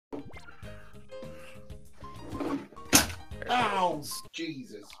Ow!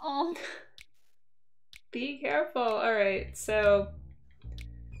 Jesus. Oh. Be careful. Alright, so...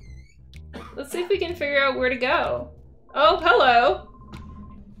 let's see if we can figure out where to go. Oh, hello!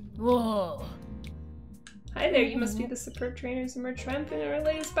 Whoa. Hi there, you must be the superb trainers and we're triumphant in our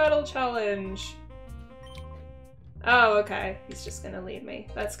latest battle challenge. Oh, okay. He's just gonna lead me.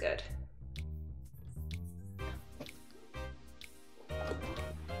 That's good.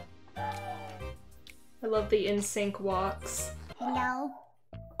 I love the in-sync walks. Hello.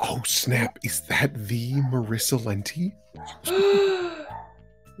 Oh snap! Is that the Marissa Lenti?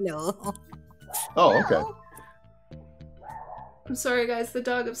 No. Oh, okay. I'm sorry guys, the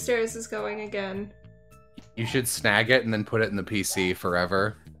dog upstairs is going again. You should snag it and then put it in the PC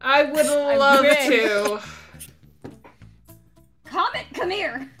forever. I would love to. Comet, come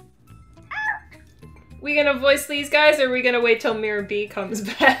here. We gonna voice these guys or are we gonna wait till Mirror B comes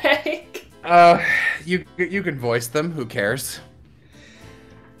back? You can voice them, who cares?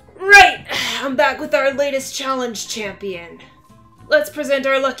 Right! I'm back with our latest challenge champion. Let's present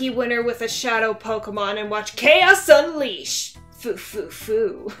our lucky winner with a shadow Pokemon and watch Chaos Unleash! Foo foo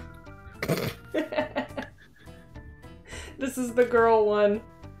foo. This is the girl one.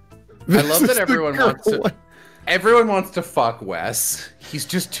 I love that everyone wants to fuck Wes. He's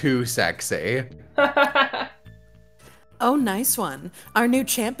just too sexy. Oh, nice one. Our new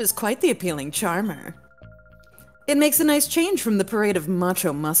champ is quite the appealing charmer. It makes a nice change from the parade of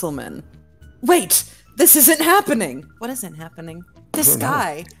macho musclemen. Wait! This isn't happening! What isn't happening? This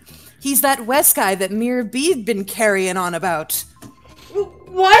guy. He's that West guy that Mirror B's been carrying on about.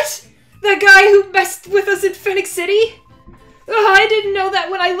 What? The guy who messed with us in Phoenix City? I didn't know that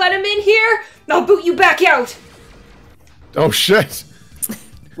when I let him in here! I'll boot you back out! Oh shit!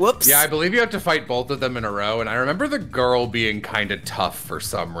 Whoops. Yeah, I believe you have to fight both of them in a row, and I remember the girl being kind of tough for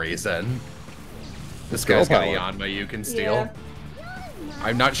some reason. This guy's got a Yanma you can steal. Yeah.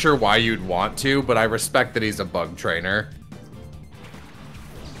 I'm not sure why you'd want to, but I respect that he's a bug trainer.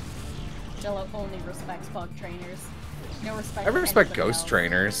 Jello only respects bug trainers. No respect. I respect ghost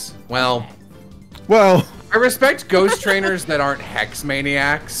trainers. Well, I respect ghost trainers that aren't hex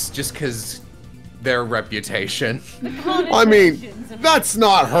maniacs, just because their reputation. I mean, that's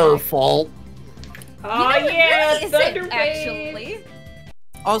not her fault. Oh yeah, really Thunder isn't, actually.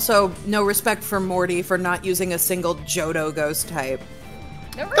 Also, no respect for Morty for not using a single Johto ghost type.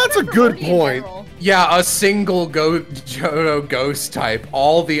 No That's a respect for good Morty in point. general. Yeah, a single Johto ghost type.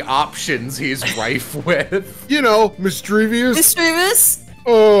 All the options he's rife with. You know, mischievous. Mischievous?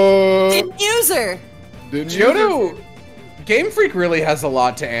 Didn't use her. Didn't use Johto, Game Freak really has a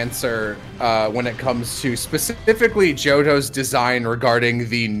lot to answer when it comes to specifically Johto's design regarding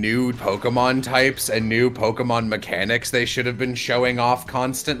the new Pokemon types and new Pokemon mechanics they should have been showing off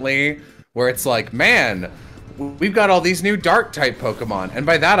constantly. Where it's like, man, we've got all these new dark type Pokemon. And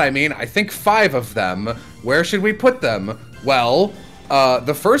by that I mean, I think 5 of them. Where should we put them? Well,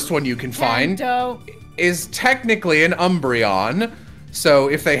 the first one you can find is technically an Umbreon. So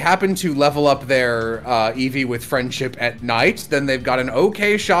if they happen to level up their Eevee with Friendship at night, then they've got an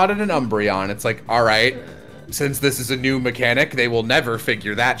okay shot at an Umbreon. It's like, all right, since this is a new mechanic, they will never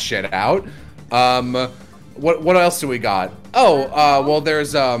figure that shit out. What else do we got? Oh, well,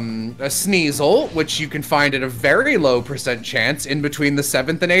 there's a Sneasel, which you can find at a very low % chance in between the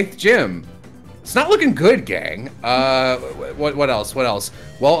 7th and 8th gym. It's not looking good, gang. What else? What else?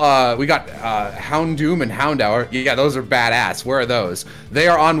 Well, we got Houndoom and Houndour. Yeah, those are badass. Where are those? They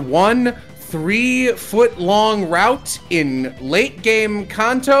are on one 3-foot-long route in late game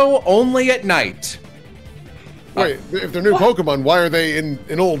Kanto, only at night. Wait, if they're new Pokemon, why are they in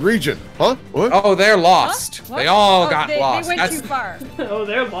an old region? Huh? What? Oh, they're lost. Huh? They all got lost. They went too far. Oh,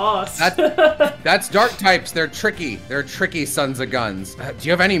 they're lost. That's dark types. They're tricky. They're tricky sons of guns. Do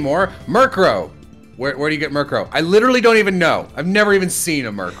you have any more? Murkrow. Where do you get Murkrow? I literally don't even know. I've never even seen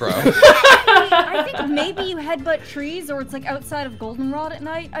a Murkrow. I think maybe you headbutt trees, or it's like outside of Goldenrod at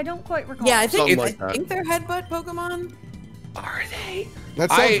night. I don't quite recall. Yeah, I think, Something like I think they're headbutt Pokemon. Are they?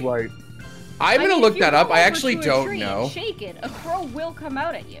 That sounds right. I'm gonna mean, look if you that up. go I over actually to a don't tree know. and shake it, a crow will come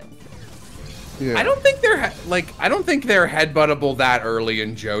out at you. Yeah. I don't think they're I don't think they're headbuttable that early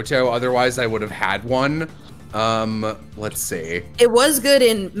in Johto. Otherwise, I would have had one. Let's see. It was good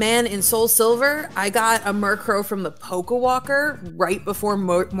in Soul Silver. I got a Murkrow from the Pokewalker right before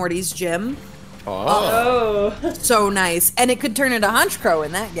Morty's gym. Oh. So nice. And it could turn into Honchkrow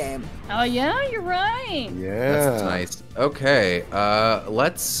in that game. Oh yeah, you're right. Yeah. That's nice. Okay,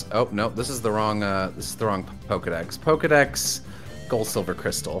 let's. Oh no, this is the wrong. This is the wrong Pokedex. Pokedex, Gold, Silver,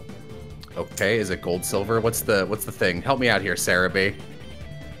 Crystal. Okay, is it Gold, Silver? What's the thing? Help me out here, Sarah B.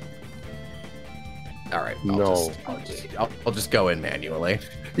 All right. No. I'll just go in manually.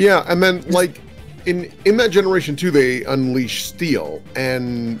 Yeah, and then like in that generation too, they unleash steel,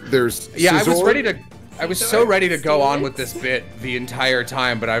 and there's Yeah, Scizor. I was so ready to go on with this bit the entire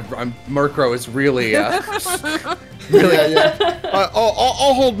time, but Murkrow is really really. Yeah.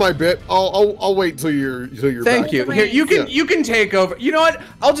 I'll hold my bit. I'll wait till you're Thank back. you. Here, you can take over. You know what?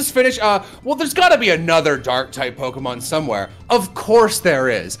 I'll just finish. Well, there's got to be another dark type Pokemon somewhere. Of course there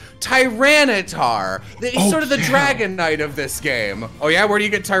is. Tyranitar. He's sort of the Dragon Knight of this game. Oh yeah, where do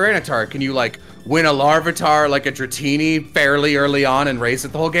you get Tyranitar? Can you like win a Larvitar like a Dratini fairly early on and race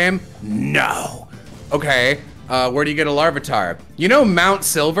it the whole game? No. Okay. Where do you get a Larvitar? You know Mount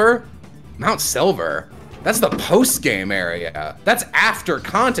Silver? Mount Silver? That's the post-game area. That's after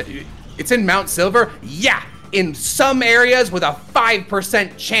content. It's in Mount Silver? Yeah, in some areas with a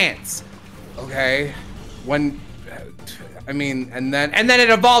 5% chance. Okay, and then it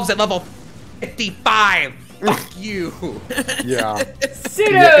evolves at level 55. Fuck you. Yeah.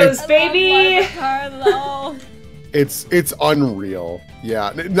 Pseudos, baby. It's unreal.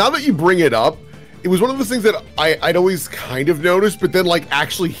 Yeah. Now that you bring it up, it was one of those things that I'd always kind of noticed, but then like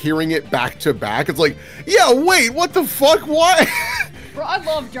actually hearing it back to back, it's like, yeah, wait, what the fuck? Why? Bro, I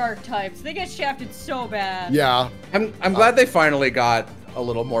love dark types. They get shafted so bad. Yeah. I'm glad they finally got a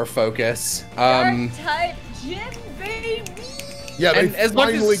little more focus. Dark type gym, baby. Yeah, they as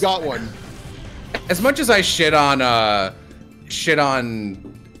much finally as- got one. As much as I shit on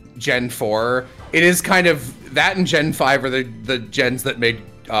Gen 4, it is kind of that, and Gen 5 are the gens that make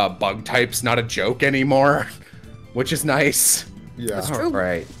bug types not a joke anymore, which is nice. Yeah. That's true. All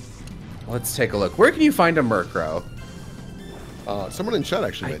right, let's take a look. Where can you find a Murkrow? Someone in chat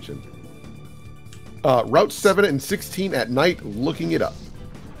actually mentioned Route 7 and 16 at night. Looking it up.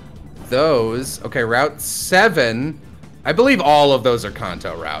 Okay, Route 7. I believe all of those are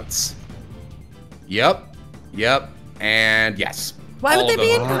Kanto routes. Yep, and yes. Why all would of they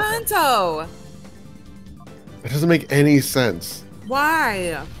be them. in Kanto? It doesn't make any sense.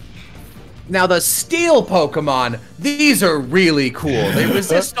 Why? Now the Steel Pokemon, these are really cool. They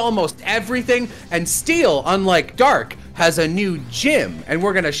resist almost everything, and Steel, unlike Dark, has a new gym, and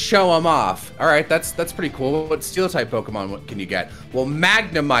we're gonna show them off. All right, that's pretty cool. What Steel type Pokemon what can you get? Well,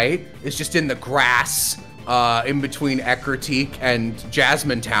 Magnemite is just in the grass, in between Ecruteak and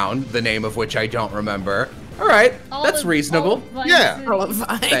Jasmine Town, the name of which I don't remember. All right, that's reasonable. Yeah.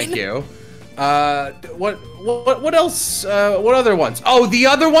 Fine. Thank you. What else? What other ones? Oh, the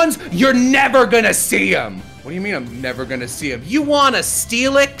other ones? You're never gonna see them. What do you mean I'm never gonna see them? You want a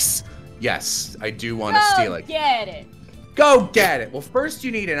Steelix? Yes, I do want a Steelix. Get it. Go get it. Well, first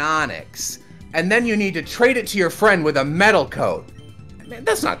you need an Onyx, and then you need to trade it to your friend with a metal coat.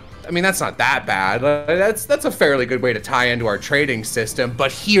 That's not that bad. That's a fairly good way to tie into our trading system.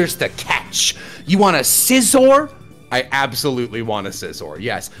 But here's the catch. You want a Scizor? I absolutely want a Scizor,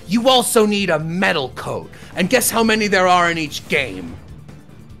 yes. You also need a metal coat. And guess how many there are in each game?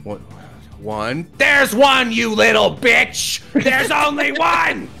 One. There's one, you little bitch! There's only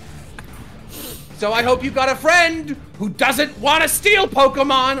one! So I hope you got a friend who doesn't want a steel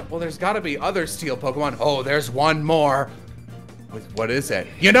Pokemon. Well, there's gotta be other steel Pokemon. Oh, there's one more. What is it?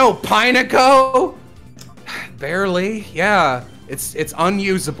 You know, Pineco? Barely, yeah. It's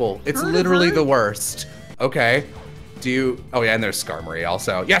unusable. It's literally the worst. Okay. Oh yeah, and there's Skarmory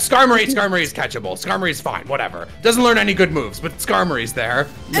also. Yeah, Skarmory is catchable. Skarmory's fine, whatever. Doesn't learn any good moves, but Skarmory's there.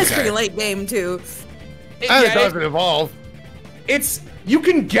 It's pretty late game too. And it doesn't evolve. You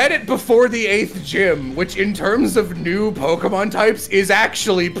can get it before the 8th gym, which in terms of new Pokemon types is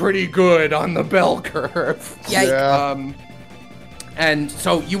actually pretty good on the bell curve. Yeah. And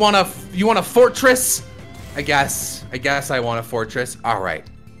so you want a fortress? I guess I want a fortress. All right.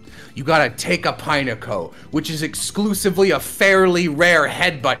 You gotta take a Pineco, which is exclusively a fairly rare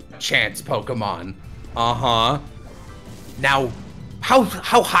headbutt chance Pokemon. Uh-huh. Now, how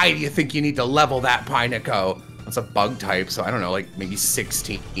high do you think you need to level that Pineco? That's a bug type, so I don't know, like maybe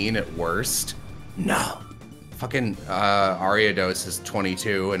 16 at worst. No. Fucking Ariados is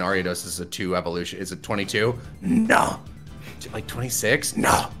 22, and Ariados is a 2 evolution. Is it 22? No. Like 26?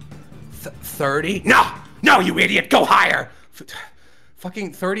 No. 30? No! No, you idiot! Go higher!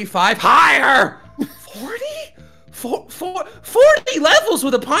 Fucking 35? Higher! 40? 40 levels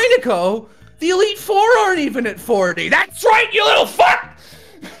with a Pineco? The Elite Four aren't even at 40. That's right, you little fuck!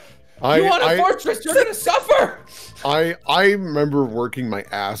 You want a fortress, you're gonna suffer! I remember working my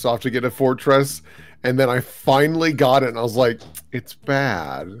ass off to get a fortress, and then I finally got it, and I was like, it's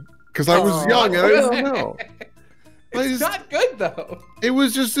bad. Because I was young, and I didn't know. It's not good, though. It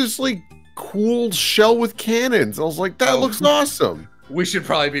was just this, like, cool shell with cannons. I was like, that looks awesome. We should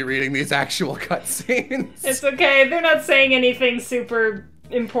probably be reading these actual cutscenes. It's okay. They're not saying anything super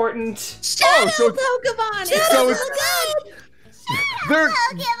important. Shadow so- Pokemon! so It's it's- so good!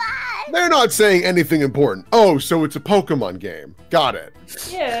 They're not saying anything important. Oh, so it's a Pokemon game. Got it.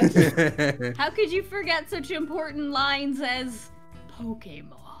 Yeah. How could you forget such important lines as Pokemon?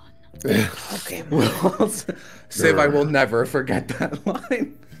 Well, Civ, I will never forget that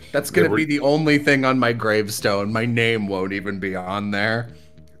line. That's gonna were- be the only thing on my gravestone. My name won't even be on there.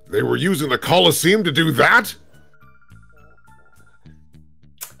 They were using the Colosseum to do that?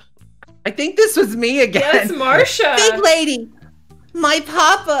 I think this was me again. Yeah, it's Marsha. Big lady, my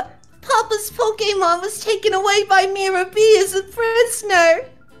Papa's Pokemon was taken away by Mira B as a prisoner.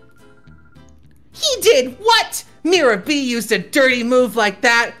 He did what? Mira B used a dirty move like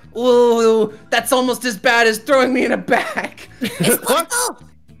that? Ooh, that's almost as bad as throwing me in a bag. It's Papa's.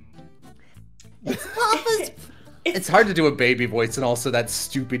 It's hard to do a baby voice and also that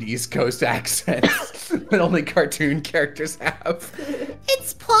stupid East Coast accent that only cartoon characters have.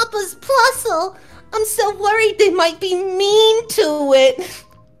 It's Papa's Plusle. I'm so worried they might be mean to it.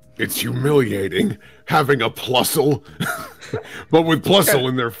 It's humiliating having a Plusle. But with Plusle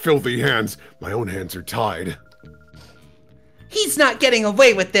in their filthy hands, my own hands are tied. He's not getting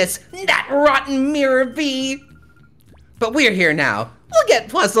away with this, that rotten Mirror B. But we're here now. We'll get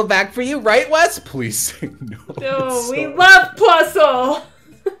Plusle back for you, right, Wes? Please say no. Oh, we love Plusle.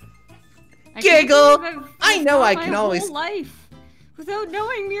 I can't Giggle. believe I've I lived know I my can whole always- life without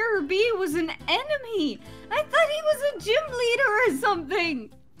knowing Mirror B was an enemy. I thought he was a gym leader or something.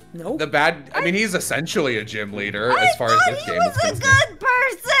 Nope. The bad, I mean, he's essentially a gym leader I as far as thought this he game was is a concerned. good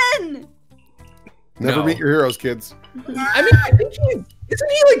person. Never No. meet your heroes, kids. I mean, I think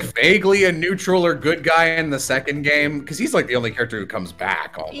isn't he like vaguely a neutral or good guy in the second game? Because he's like the only character who comes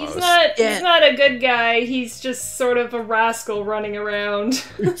back almost. He's not. Yeah. He's not a good guy. He's just sort of a rascal running around.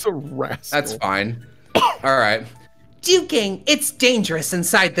 It's a rascal. That's fine. All right. Duking, it's dangerous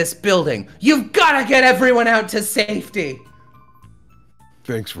inside this building. You've gotta get everyone out to safety.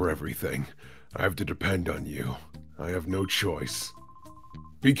 Thanks for everything. I have to depend on you. I have no choice.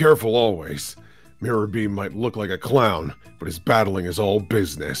 Be careful always. Mirror Beam might look like a clown, but his battling is all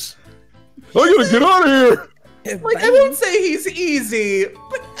business. I gotta get out of here! Like, I won't say he's easy,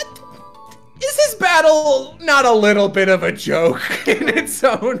 but is his battle not a little bit of a joke in its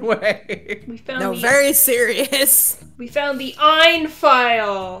own way? We found No, the very serious. we found the Ein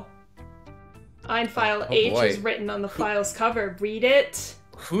file. Ein file Oh, H boy. is written on the file's cover. Read it.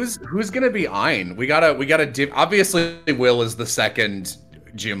 Who's gonna be Ein? We gotta obviously Will is the second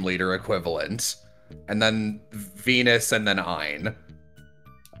gym leader equivalent, and then Venus, and then Ein.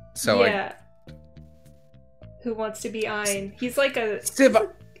 So yeah. Who wants to be Ein? He's like a Civ,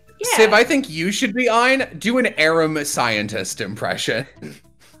 yeah. Civ, I think you should be Ein. Do an Aram scientist impression.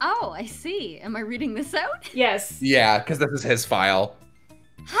 Oh, I see. Am I reading this out? Yes. Yeah, because this is his file.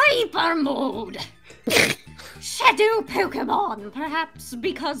 Hyper mode. Shadow Pokemon, perhaps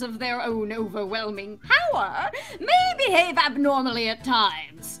because of their own overwhelming power, may behave abnormally at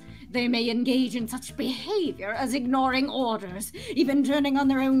times. They may engage in such behavior as ignoring orders, even turning on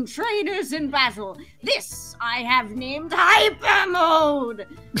their own trainers in battle. This I have named Hyper Mode.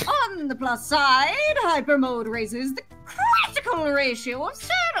 On the plus side, Hyper Mode raises the critical ratio of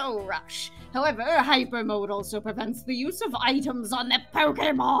Shadow Rush. However, Hyper Mode also prevents the use of items on the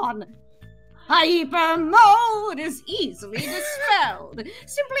Pokemon. Hyper Mode is easily dispelled.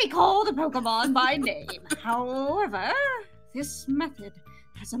 Simply call the Pokemon by name. However, this method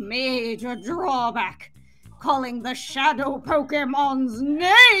has a major drawback. Calling the Shadow Pokemon's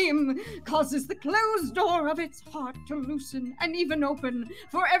name causes the closed door of its heart to loosen and even open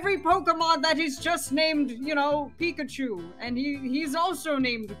for every Pokemon that is just named, you know, Pikachu. And he's also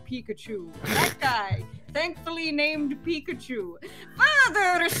named Pikachu. That guy, thankfully named Pikachu.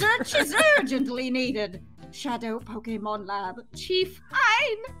 Further research is urgently needed. Shadow Pokemon Lab, Chief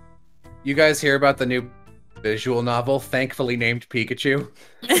Ein. You guys hear about the new visual novel, thankfully named Pikachu?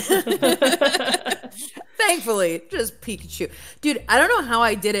 Thankfully, just Pikachu. Dude, I don't know how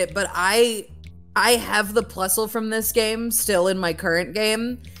I did it, but I have the Plusle from this game still in my current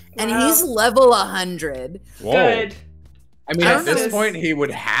game, and Wow. he's level 100. Good. I mean, I at don't this know. point, he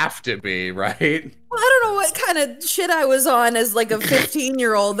would have to be, right? Well, I don't know what kind of shit I was on as like a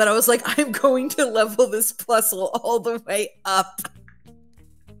 15-year-old that I was like, I'm going to level this Plusle all the way up.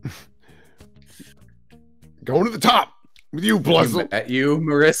 Going to the top with you, Plusle. At you,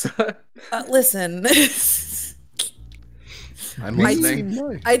 Marissa. Listen, I'm I-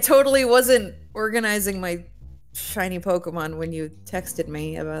 listening. I totally wasn't organizing my shiny Pokemon when you texted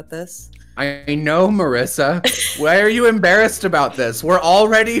me about this. I know, Marissa. Why are you embarrassed about this? We're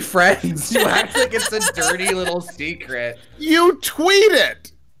already friends. You act like it's a dirty little secret. You tweet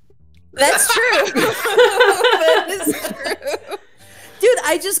it! That's true. That is true. Dude,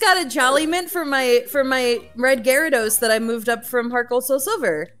 I just got a Jolly Mint for my red Gyarados that I moved up from Heart Gold Soul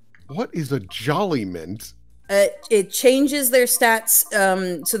Silver. What is a Jolly Mint? It changes their stats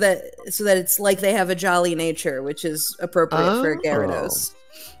so that it's like they have a jolly nature, which is appropriate for a Gyarados.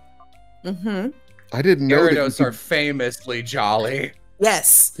 Mm-hmm. I didn't know Gyarados are famously jolly.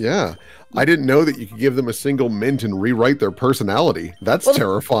 Yes. Yeah. I didn't know that you could give them a single mint and rewrite their personality. That's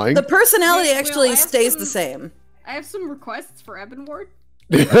terrifying. The personality Wait, actually Will, stays the same. I have some requests for Ebonward.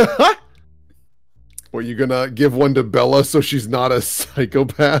 Were you gonna give one to Bella so she's not a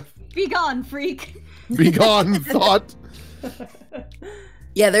psychopath? Be gone, freak. Be gone, thought.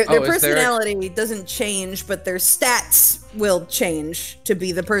 Yeah, their Oh, personality doesn't change, but their stats will change to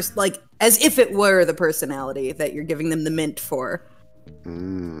be the person, like as if it were the personality that you're giving them the mint for.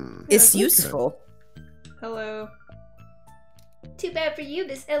 It's useful. Hello. Too bad for you,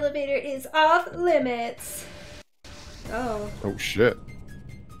 this elevator is off limits. Oh. Oh shit.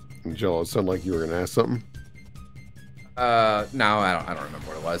 Jello, it sounded like you were gonna ask something. No, I don't remember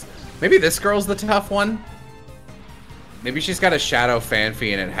what it was. Maybe this girl's the tough one? Maybe she's got a Shadow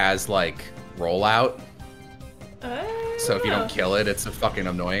Fanfi and it has, like, rollout. So if you don't kill it, it's fucking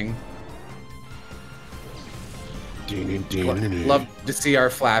annoying. Love to see our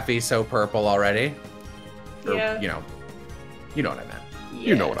Flaffy so purple already. Or, Yeah. you know what I meant.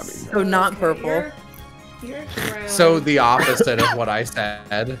 You know what I mean. So not purple. You're brown. So the opposite of what I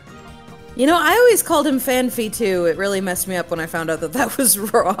said. You know, I always called him Fanfi too. It really messed me up when I found out that that was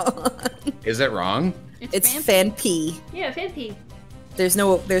wrong. Is it wrong? It's Fanpi. Yeah, Fanpy. There's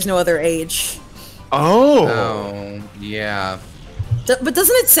no other age. Oh, yeah. But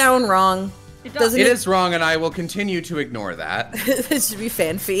doesn't it sound wrong? It does. It is wrong, and I will continue to ignore that. It should be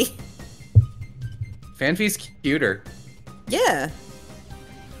Fanfi. Fanfi's cuter. Yeah.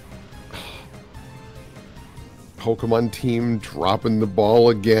 Pokemon team dropping the ball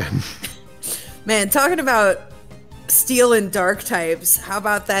again. Man, talking about Steel and Dark types, how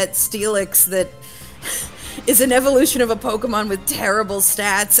about that Steelix that is an evolution of a Pokemon with terrible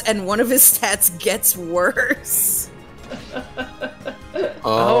stats, and one of his stats gets worse?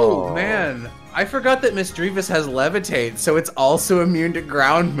 Oh, man. I forgot that Misdreavus has Levitate, so it's also immune to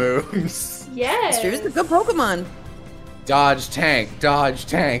ground moves. Yes. Misdreavus is a good Pokemon. Dodge tank, dodge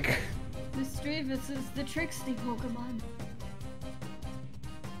tank. Misdreavus is the tricksty Pokemon.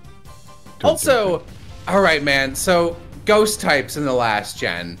 Also, alright man, so ghost types in the last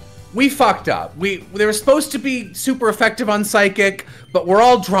gen. We fucked up. They were supposed to be super effective on Psychic, but we're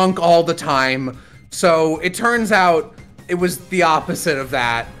all drunk all the time. So it turns out it was the opposite of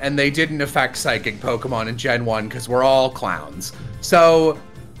that, and they didn't affect Psychic Pokemon in Gen 1 because we're all clowns. So,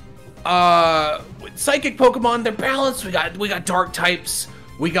 with Psychic Pokemon, they're balanced. We got Dark types.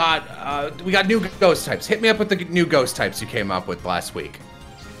 We got new Ghost types. Hit me up with the new Ghost types you came up with last week.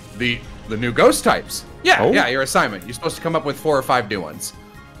 The new Ghost types. Yeah, Oh. yeah, your assignment. You're supposed to come up with 4 or 5 new ones.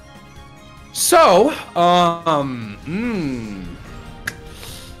 So, well,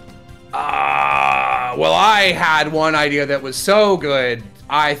 I had one idea that was so good,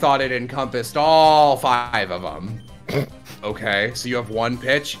 I thought it encompassed all 5 of them. Okay, so you have one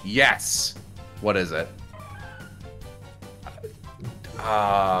pitch? Yes. What is it?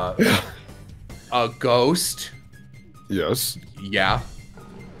 A ghost? Yes. Yeah.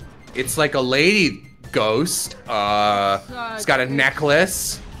 It's like a lady ghost. It's got a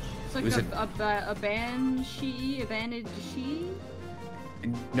necklace. It's like Was a banshee, a banshee.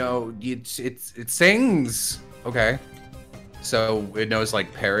 No, it sings. Okay. So it knows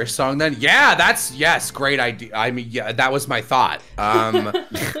like Parish song then? Yeah, yes, great idea. I mean, yeah, that was my thought.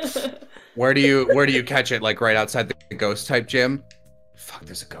 Where do you catch it? Like right outside the ghost type gym? Fuck,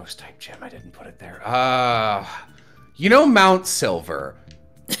 there's a ghost type gym. I didn't put it there. You know Mount Silver.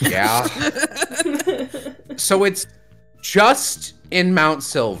 Yeah. So it's just in Mount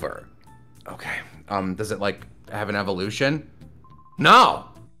Silver. Okay. Does it like have an evolution? No.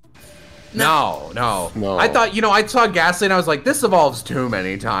 No. I thought, I saw Ghastly and I was like, this evolves too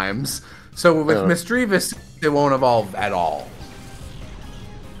many times. So with Misdreavus, it won't evolve at all.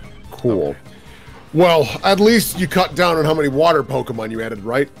 Cool. Okay. Well, at least you cut down on how many water Pokemon you added,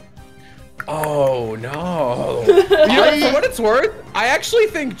 right? Oh, no. For what it's worth, I actually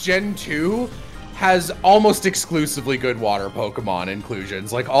think Gen 2 has almost exclusively good water Pokemon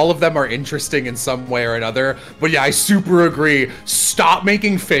inclusions. Like, all of them are interesting in some way or another. But yeah, I super agree. Stop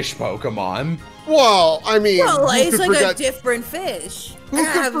making fish Pokemon. Well, I mean, Well, who it's could like forget- a different fish. Who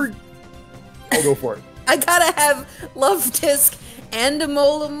could I'll go for it. I gotta have Love Disc and a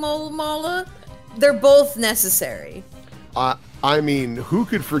Mola. They're both necessary. I mean, who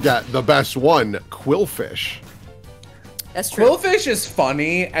could forget the best one, Quillfish? That's true. Quillfish is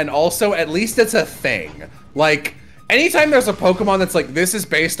funny, and also at least it's a thing. Like, anytime there's a Pokemon that's like, this is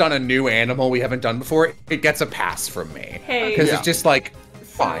based on a new animal we haven't done before, it gets a pass from me. Hey. Because it's just like,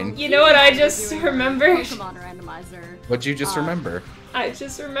 fine. You know what I just remembered? Pokemon randomizer. What'd you just remember? I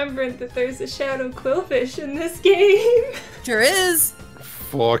just remembered that there's a Shadow Quillfish in this game. Sure is.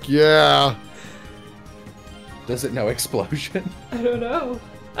 Fuck yeah. Does it know explosion? I don't know.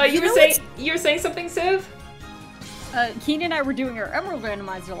 You were saying something, Civ? Keenan and I were doing our Emerald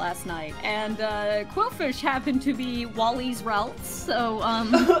randomizer last night, and Quillfish happened to be Wally's routes, so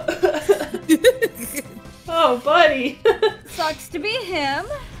Oh, buddy. sucks to be him.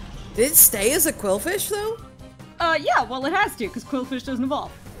 Did it stay as a Quillfish though? Yeah, well it has to, because Quillfish doesn't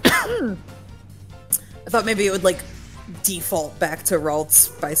evolve. I thought maybe it would like default back to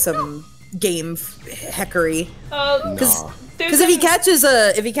Ralts by some game heckery. Because if he catches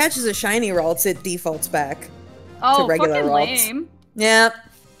a shiny Ralts, it defaults back to regular fucking Ralts. lame. Yeah.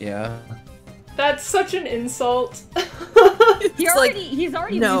 Yeah. That's such an insult. He's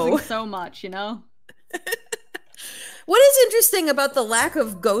already no. losing so much, you know? What is interesting about the lack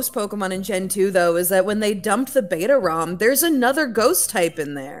of ghost Pokemon in Gen 2, though, is that when they dumped the beta ROM, there's another ghost type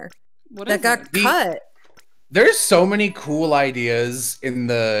in there that got cut. There's so many cool ideas in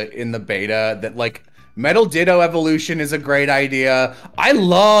the beta that, like, Metal Ditto evolution is a great idea. I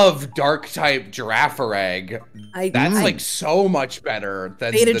love dark type Girafareg. That's like so much better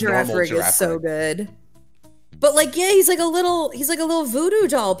than beta the normal Girafareg is so good. But like, yeah, he's like a little voodoo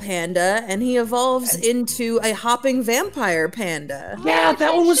doll panda, and he evolves into a hopping vampire panda. Yeah,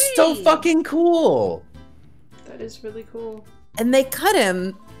 that one was so fucking cool. That is really cool. And they cut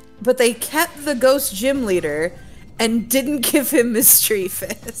him, but they kept the ghost gym leader and didn't give him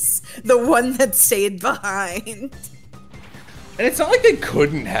Mischievous, the one that stayed behind. And it's not like they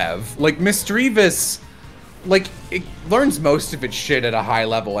couldn't have. Like, Mischievous, like, it learns most of its shit at a high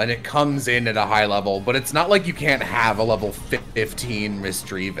level, and it comes in at a high level, but it's not like you can't have a level 15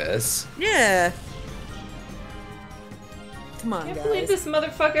 Mischievous. Yeah. Come on, I can't guys. believe this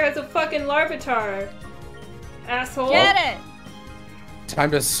motherfucker has a fucking Larvitar. Asshole. Get it!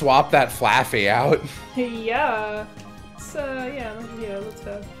 Time to swap that Flaffy out. Yeah. So, yeah, let's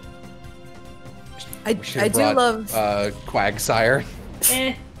go. I do love Quagsire.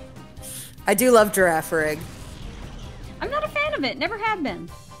 Eh. I do love Girafareg. I'm not a fan of it, never have been.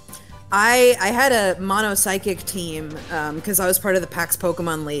 I had a mono psychic team because I was part of the PAX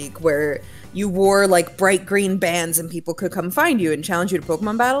Pokemon League where you wore like bright green bands and people could come find you and challenge you to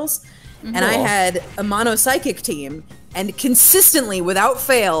Pokemon battles. Mm-hmm. And I had a mono psychic team, and consistently, without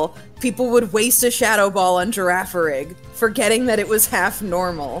fail, people would waste a Shadow Ball on Girafareg, forgetting that it was half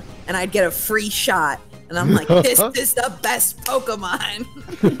normal, and I'd get a free shot. And I'm like, this is the best Pokemon.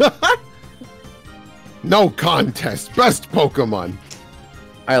 No contest, best Pokemon.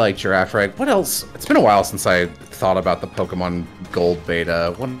 I like Girafareg. What else? It's been a while since I thought about the Pokemon Gold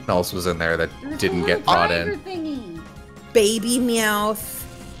beta. What else was in there that didn't get brought in? Baby Meowth.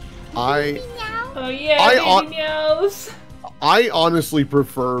 Oh yeah, Baby Meows. I honestly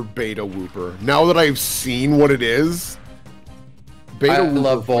prefer Beta Wooper. Now that I've seen what it is, Beta Wooper.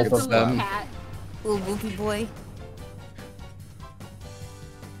 Love both of them. Little Whoopie boy.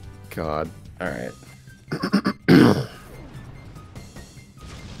 God. All right.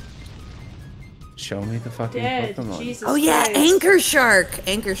 Show me the fucking Dead. Pokemon. Jesus Oh yeah, Christ. Anchor Shark.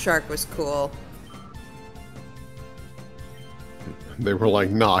 Anchor Shark was cool. They were like,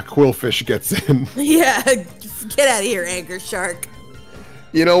 nah, Quillfish gets in. Yeah, get out of here, Anchor Shark.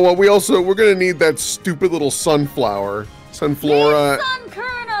 You know what? We're gonna need that stupid little Sunflora. Leave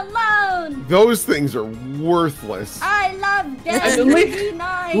Sunkern alone! Those things are worthless. I love And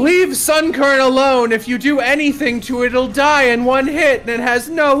them. leave Sunkern alone. If you do anything to it, it'll die in one hit, and it has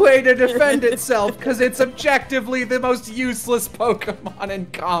no way to defend itself because it's objectively the most useless Pokemon in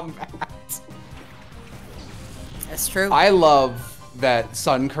combat. That's true. I love that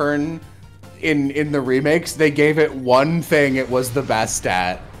Sunkern in the remakes, they gave it one thing it was the best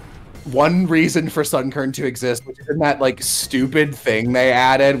at. One reason for Sunkern to exist, which is in that like stupid thing they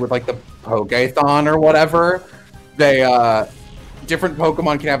added with like the Pokéthon or whatever. They different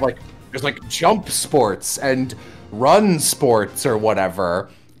Pokemon can have like there's like jump sports and run sports or whatever,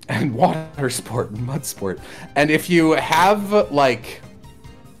 and water sport and mud sport. And if you have like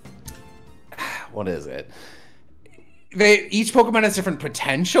what is it? each Pokemon has different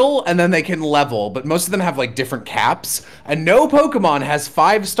potential, and then they can level, but most of them have like different caps. And no Pokemon has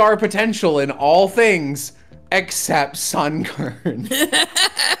 5-star potential in all things except Sunkern.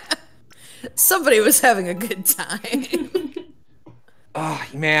 Somebody was having a good time. Oh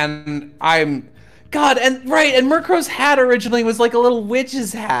man, God, and Murkrow's hat originally was like a little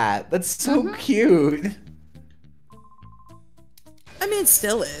witch's hat. That's so cute. I mean, it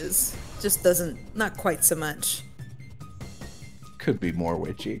still is. Just not quite so much. Could be more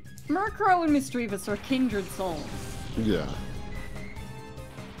witchy. Murkrow and Misdreavus are kindred souls. Yeah.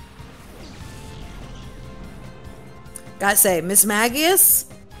 Gotta say, Miss Magius,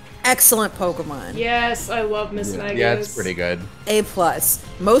 excellent Pokemon. Yes, I love Miss Magius. Yeah, it's pretty good. A+.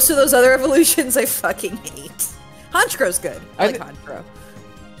 Most of those other evolutions I fucking hate. Honchkrow's good. I like Honchkrow.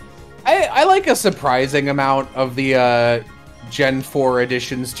 I like a surprising amount of the Gen 4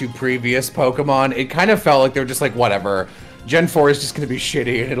 additions to previous Pokemon. It kind of felt like they were just like, whatever. Gen 4 is just going to be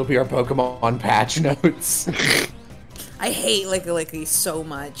shitty, and it'll be our Pokemon patch notes. I hate Licky so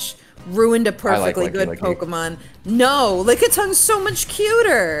much. Ruined a perfectly good Licky. Pokemon. No, Lickitun's so much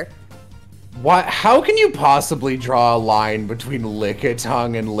cuter. What? How can you possibly draw a line between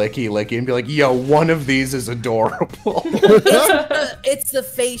Lickitung and Licky and be like, yo, one of these is adorable? It's the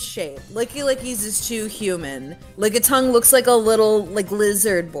face shape. Licky's is too human. Lickitung looks like a little,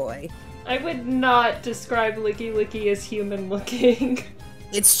 lizard boy. I would not describe Licky as human looking.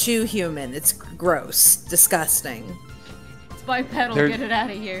 It's too human. It's gross. Disgusting. It's bipedal, get it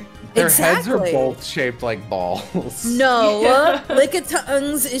out of here. Their heads are both shaped like balls. No,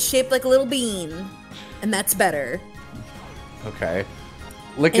 Lickitun's is shaped like a little bean. And that's better. Okay.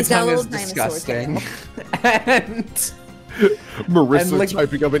 Lickitung is disgusting. And... Marissa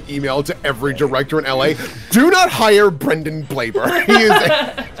typing up an email to every director in LA. Do not hire Brendan Blaber.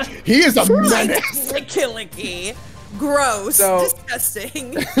 He is a menace. Licky. Gross.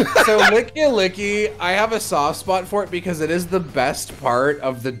 Disgusting. So Licky, I have a soft spot for it because it is the best part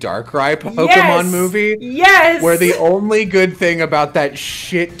of the Darkrai Pokemon movie. Yes! Where the only good thing about that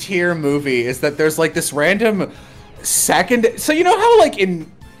shit tier movie is that there's like this random second. So you know how like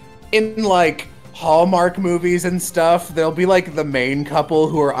in like Hallmark movies and stuff, there'll be like the main couple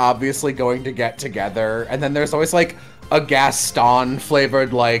who are obviously going to get together, and then there's always like a Gaston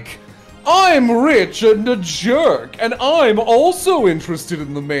flavored like, I'm rich and a jerk, and I'm also interested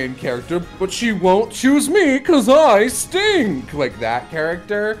in the main character, but she won't choose me because I stink. Like that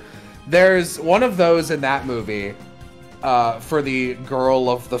character. There's one of those in that movie for the girl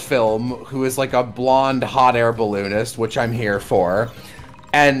of the film who is like a blonde hot air balloonist, which I'm here for.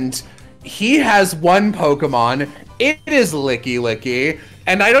 And he has one Pokemon. It is Licky,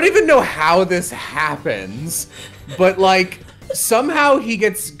 and I don't even know how this happens, but like somehow he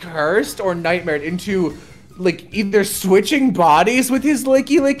gets cursed or nightmared into like either switching bodies with his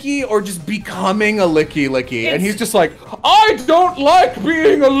Licky or just becoming a Licky. And he's just like, I don't like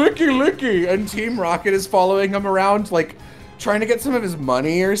being a Licky, and Team Rocket is following him around like trying to get some of his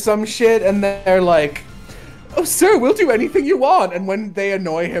money or some shit, and they're like, oh, sir, we'll do anything you want. And when they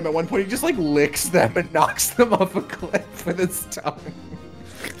annoy him, at one point, he just, like, licks them and knocks them off a cliff with his tongue.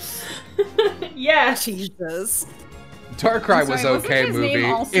 Yeah. Jesus. Darkrai was okay his movie.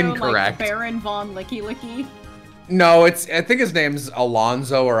 Name also, incorrect. Like, Baron Von Licky? No, I think his name's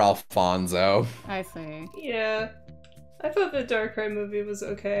Alonzo or Alfonso. I see. Yeah. I thought the Darkrai movie was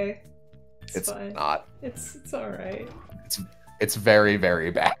okay. It's fine. not. It's alright. It's very, very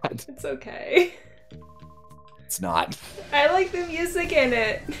bad. It's okay. It's not. I like the music in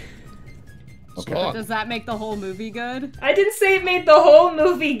it. Okay. But does that make the whole movie good? I didn't say it made the whole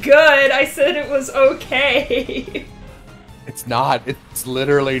movie good. I said it was okay. It's not. It's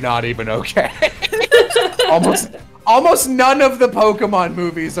literally not even okay. Almost none of the Pokemon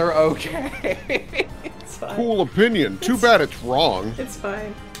movies are okay. It's fine. Cool opinion. Too bad it's wrong. It's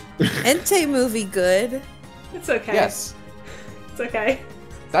fine. Entei movie good. It's okay. Yes. It's okay.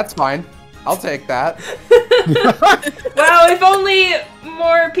 That's fine. I'll take that. Wow, if only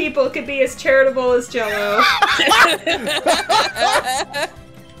more people could be as charitable as Jello.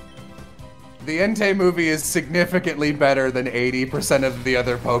 The Entei movie is significantly better than 80% of the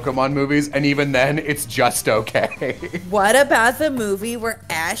other Pokemon movies, and even then, it's just okay. What about the movie where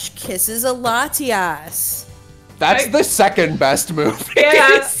Ash kisses a Latias? That's the second best movie. Yeah,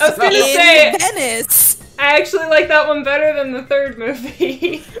 I was gonna say, In Venice. I actually like that one better than the third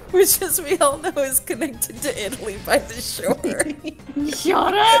movie. Which, as we all know, is connected to Italy by the shore.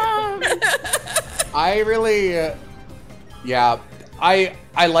 Shut up! I really, yeah,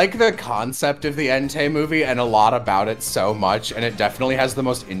 I like the concept of the Entei movie and a lot about it so much, and it definitely has the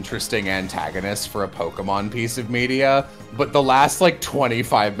most interesting antagonist for a Pokemon piece of media, but the last, like,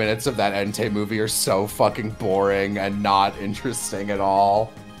 25 minutes of that Entei movie are so fucking boring and not interesting at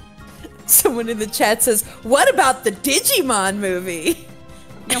all. Someone in the chat says, what about the Digimon movie?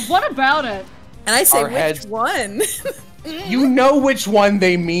 Yeah, what about it? And I say, Our which heads- one? You know which one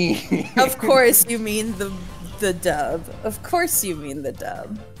they mean. Of course you mean the dub. Of course you mean the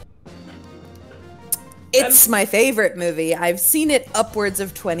dub. It's my favorite movie. I've seen it upwards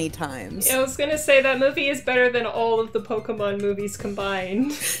of 20 times. I was gonna say that movie is better than all of the Pokemon movies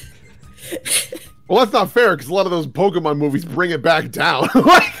combined. Well, that's not fair, because a lot of those Pokemon movies bring it back down.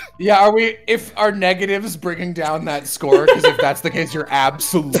 Yeah, if our negatives bringing down that score? Because if that's the case, you're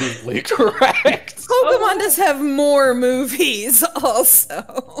absolutely correct. Pokemon does have more movies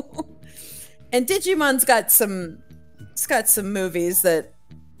also. And Digimon's got some movies that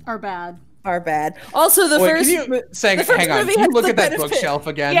Are bad. are bad. Also, the Wait, first can you, Sang, the first hang on, movie can you has look the at that benefit. bookshelf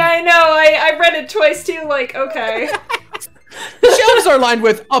again? Yeah, I know. I read it twice too. Like, okay. The shelves are lined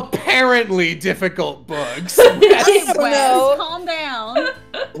with apparently difficult books. I don't know. Calm down.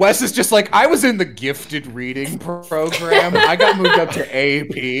 Wes is just like, I was in the gifted reading program. I got moved up to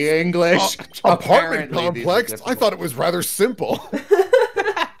AP English. Apartment Apparently, these are complex? I difficult. thought it was rather simple.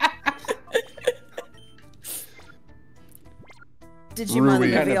 Digimon the Rui.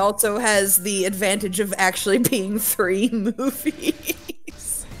 movie also has the advantage of actually being 3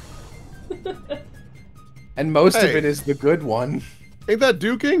 movies. And most of Hey. it is the good one. Ain't that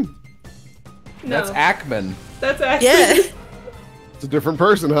Duking? No, That's Ackman. that's actually Yeah. It's a different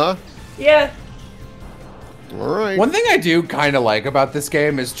person, huh? yeah. Alright. One thing I do kind of like about this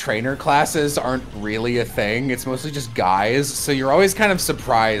game is trainer classes aren't really a thing. It's mostly just guys, so you're always kind of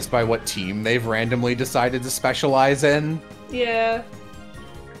surprised by what team they've randomly decided to specialize in. Yeah.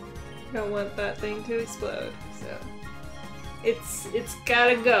 Don't want that thing to explode, so it's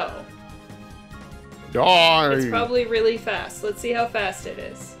gotta go. Die! It's probably really fast. Let's see how fast it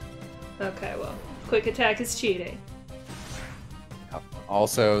is. Okay, well, quick attack is cheating.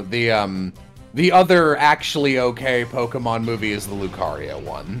 Also, the other actually okay Pokemon movie is the Lucario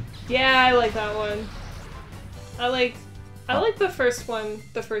one. Yeah, I like that one. I like the first one,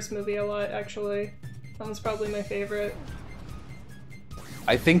 the first movie a lot, actually. That one's probably my favorite.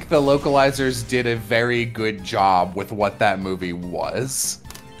 I think the localizers did a very good job with what that movie was,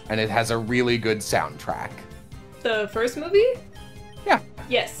 and it has a really good soundtrack. The first movie? Yeah.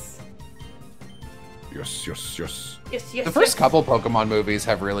 Yes. Yes, yes, yes. Yes, yes, The first yes. couple Pokemon movies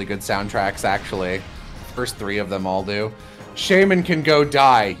have really good soundtracks, actually. First 3 of them all do. Shaman can go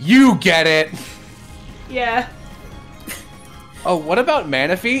die. You get it! Yeah. Oh, what about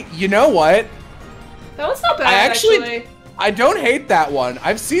Manaphy? You know what? That one's not bad, I actually. actually- I don't hate that one.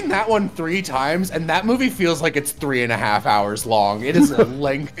 I've seen that one 3 times, and that movie feels like it's 3.5 hours long. It is a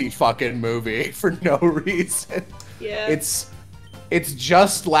lengthy fucking movie for no reason. Yeah. It's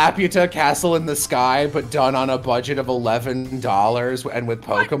just Laputa Castle in the Sky, but done on a budget of $11 and with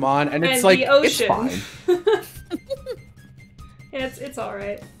Pokemon, and it's And like, the it's ocean. fine. Yeah, it's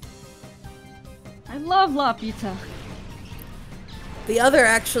alright. I love Laputa. The other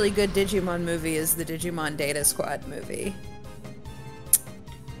actually good Digimon movie is the Digimon Data Squad movie.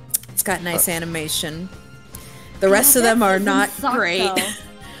 It's got nice animation. The rest of them are not great.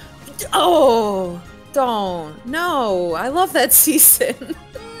 Oh, don't. No, I love that season.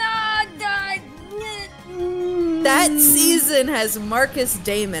 That season has Marcus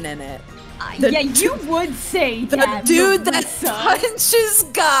Damon in it. The yeah, you would say The that. dude that Marissa. punches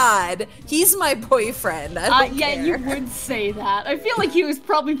God. He's my boyfriend. I don't Yeah, care. you would say that. I feel like he was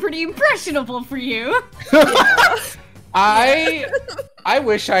probably pretty impressionable for you. I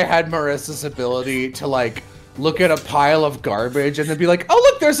wish I had Marissa's ability to, like, look at a pile of garbage and then be like, oh,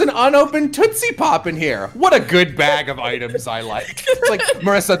 look, there's an unopened Tootsie Pop in here. What a good bag of items I like. It's like,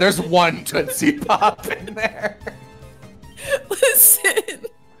 Marissa, there's one Tootsie Pop in there. Listen.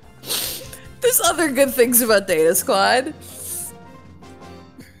 There's other good things about Data Squad.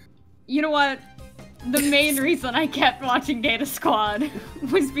 You know what? The main reason I kept watching Data Squad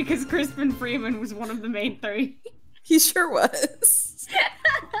was because Crispin Freeman was one of the main 3. He sure was.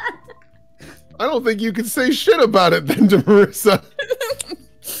 I don't think you can say shit about it then to Marissa.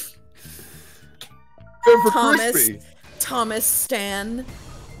 Good for Crispy. Thomas Stan.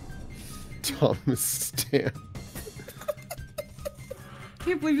 Thomas Stan. I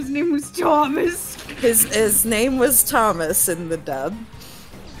can't believe his name was Thomas. His name was Thomas in the dub.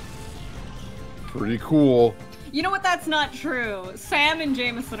 Pretty cool. You know what? That's not true. Sam and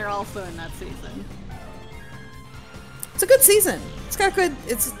Jameson are also in that season. It's a good season. It's got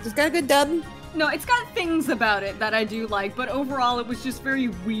a good dub. No, it's got things about it that I do like, but overall it was just very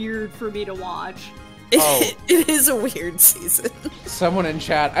weird for me to watch. Oh. It is a weird season. Someone in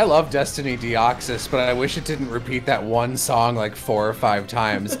chat, I love Destiny Deoxys, but I wish it didn't repeat that one song like 4 or 5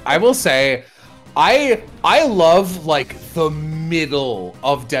 times. I will say, I love like the middle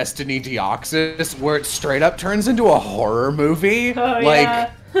of Destiny Deoxys where it straight up turns into a horror movie. Oh, like yeah.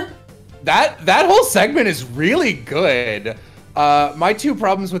 that whole segment is really good. My 2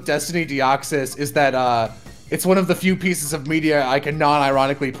 problems with Destiny Deoxys is that it's one of the few pieces of media I can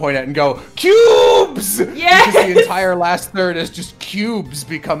non-ironically point at and go, cubes! Yes! Because the entire last third is just cubes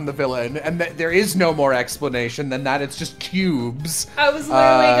become the villain, and there is no more explanation than that, it's just cubes. I was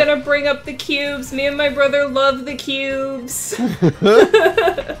literally gonna bring up the cubes. Me and my brother love the cubes.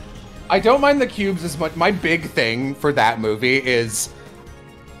 I don't mind the cubes as much. My big thing for that movie is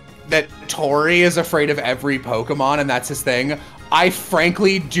that Tori is afraid of every Pokemon, and that's his thing. I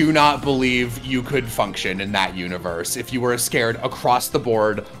frankly do not believe you could function in that universe if you were scared across the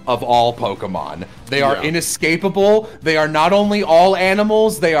board of all Pokemon. They are inescapable. They are not only all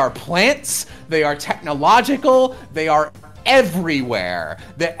animals, they are plants, they are technological, they are everywhere.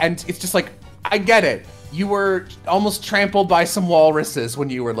 And it's just like, I get it. You were almost trampled by some walruses when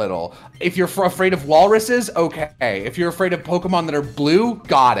you were little. If you're afraid of walruses, okay. If you're afraid of Pokemon that are blue,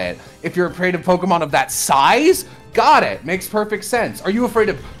 got it. If you're afraid of Pokemon of that size, got it. Makes perfect sense. Are you afraid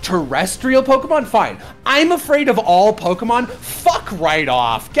of terrestrial Pokemon? Fine. I'm afraid of all Pokemon. Fuck right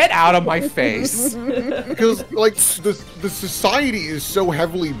off. Get out of my face. Because, like, the society is so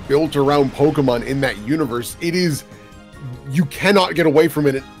heavily built around Pokemon in that universe, it is... You cannot get away from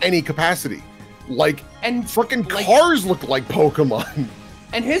it in any capacity. Like, and fucking cars look like Pokemon.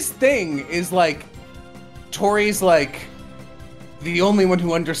 And his thing is, like, Tori's, like, the only one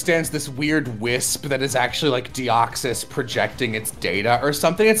who understands this weird wisp that is actually, like, Deoxys projecting its data or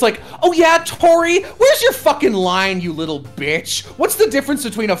something. It's like, oh yeah, Tori, where's your fucking line, you little bitch? What's the difference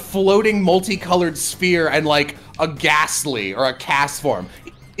between a floating multicolored sphere and, like, a Ghastly or a Castform?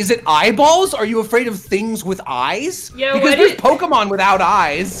 Is it eyeballs? Are you afraid of things with eyes? Yeah, because there's Pokemon without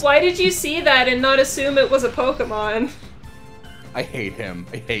eyes. Why did you see that and not assume it was a Pokemon? I hate him.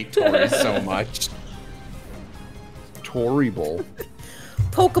 I hate Tori so much. Torrible.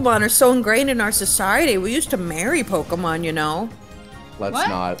 Pokemon are so ingrained in our society. We used to marry Pokemon, you know. Let's What?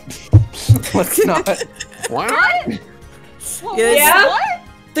 not. Let's not. What? Yeah? What?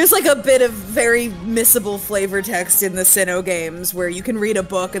 There's like a bit of very missable flavor text in the Sinnoh games where you can read a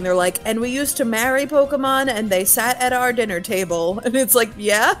book and they're like, and we used to marry Pokemon and they sat at our dinner table. And it's like,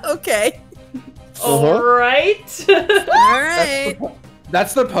 yeah, okay. Alright. Alright.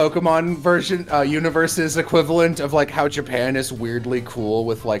 That's the Pokemon version, universe's equivalent of like how Japan is weirdly cool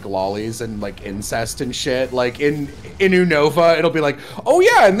with like lollies and like incest and shit. Like in Unova, it'll be like, oh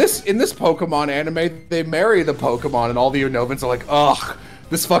yeah, in this Pokemon anime, they marry the Pokemon, and all the Unovans are like, ugh,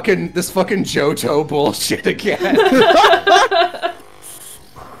 this fucking Johto bullshit again.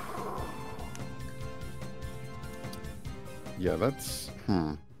 Yeah, that's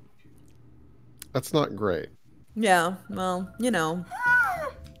not great. Yeah, well, you know.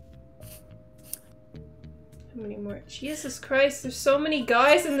 How many more? Jesus Christ, there's so many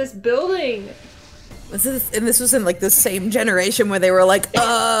guys in this building! This was in like the same generation where they were like,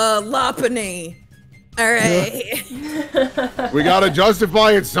 Lopunny. Alright. We gotta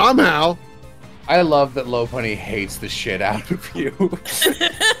justify it somehow. I love that Lopunny hates the shit out of you.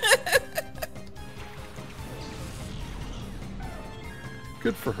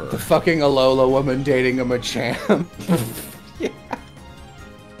 Good for her. The fucking Alola woman dating a Machamp. Yeah.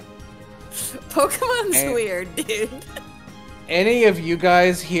 Pokemon's weird, dude. Any of you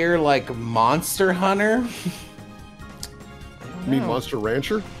guys here like Monster Hunter? You mean Monster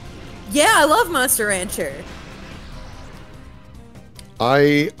Rancher? Yeah, I love Monster Rancher.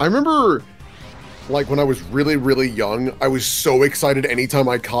 I remember, like, when I was really, really young, I was so excited anytime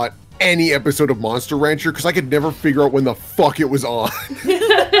I caught any episode of Monster Rancher because I could never figure out when the fuck it was on.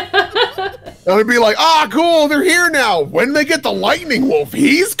 And I'd be like, ah, cool, they're here now. When they get the Lightning Wolf,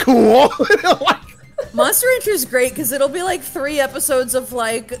 he's cool. Monster Rancher is great because it'll be like 3 episodes of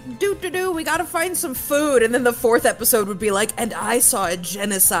like, we gotta find some food. And then the 4th episode would be like, and I saw a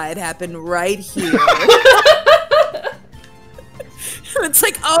genocide happen right here. It's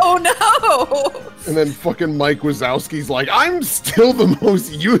like, oh no! And then fucking Mike Wazowski's like, I'm still the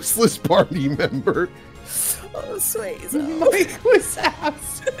most useless party member. Oh, sweet. Mike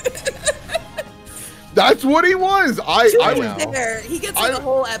Wazowski. That's what he was. I was there. He gets like a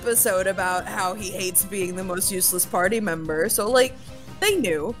whole episode about how he hates being the most useless party member. So like, they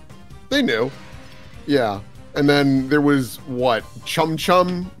knew. They knew. Yeah. And then there was what? Chum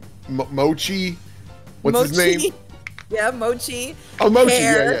Chum, Mochi. What's his name? Yeah, Mochi. Oh, Mochi.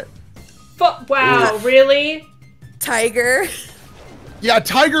 Hair. Yeah. Wow, really? Tiger. Yeah,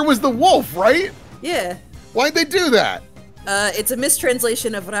 Tiger was the wolf, right? Yeah. Why'd they do that? It's a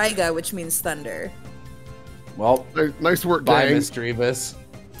mistranslation of Raiga, which means thunder. Well, Nice work, bye, gang. Miss Drevis.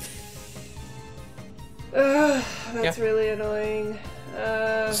 That's really annoying.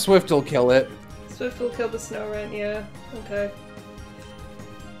 Swift will kill it. Swift will kill the snow wren, yeah. Okay.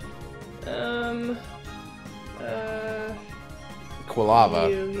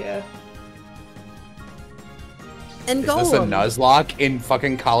 Quilava. Yeah. And Is this a Golem. Nuzlocke in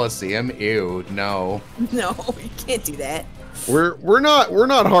fucking Colosseum? Ew, no. No, you can't do that. We're not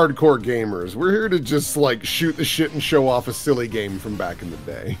hardcore gamers. We're here to just like shoot the shit and show off a silly game from back in the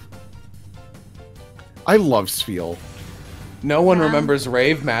day. I love Sfeel. No one remembers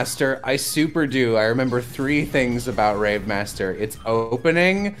Rave Master. I super do. I remember 3 things about Rave Master. Its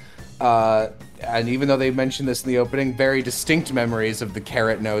opening, and even though they mentioned this in the opening, very distinct memories of the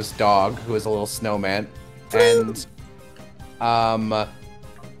carrot-nosed dog, who is a little snowman. And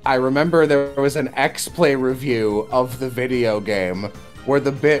I remember there was an X-Play review of the video game where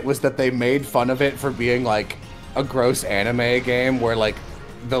the bit was that they made fun of it for being like a gross anime game where like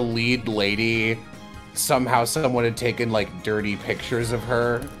the lead lady, somehow someone had taken like dirty pictures of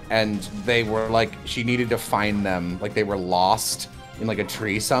her and they were like, she needed to find them, like they were lost in like a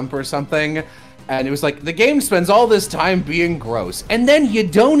tree stump or something. And it was like, the game spends all this time being gross, and then you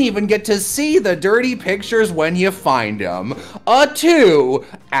don't even get to see the dirty pictures when you find them. A 2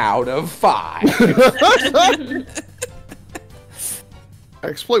 out of 5.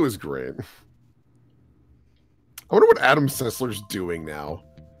 X-Play was great. I wonder what Adam Sessler's doing now.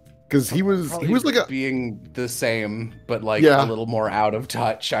 Because he was like a being the same, but like Yeah. a little more out of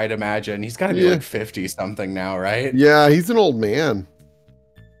touch, I'd imagine. He's got to be like 50 something now, right? Yeah, he's an old man.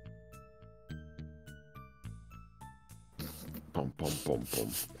 Bum, bum, bum, bum.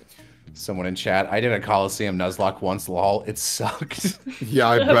 Someone in chat, I did a Colosseum Nuzlocke once, lol. It sucked. Yeah,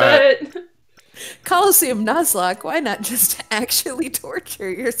 I bet. Colosseum Nuzlocke, why not just actually torture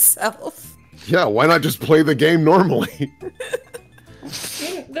yourself? Yeah, why not just play the game normally?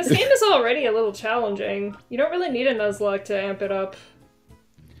 This game is already a little challenging. You don't really need a Nuzlocke to amp it up.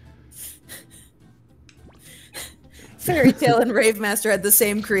 Fairy Tail and Rave Master had the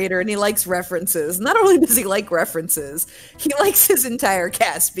same creator, and he likes references. Not only does he like references, he likes his entire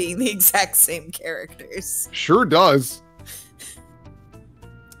cast being the exact same characters. Sure does.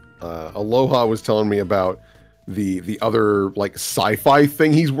 Aloha was telling me about the other like sci-fi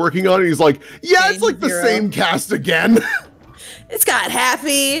thing he's working on, and he's like, yeah, it's like the same cast again. It's got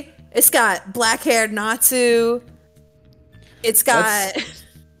Happy. It's got black-haired Natsu. It's got...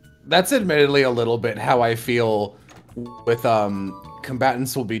 That's admittedly a little bit how I feel with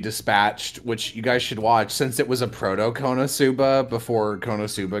Combatants Will Be Dispatched, which you guys should watch since it was a proto Konosuba before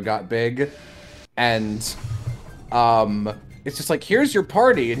Konosuba got big. And it's just like, here's your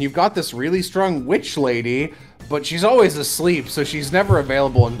party, and you've got this really strong witch lady, but she's always asleep, so she's never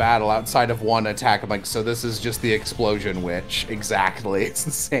available in battle outside of one attack. I'm like, so this is just the explosion witch. Exactly. It's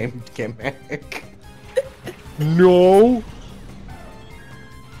the same gimmick. No.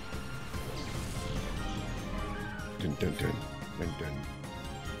 Dun, dun, dun, dun, dun.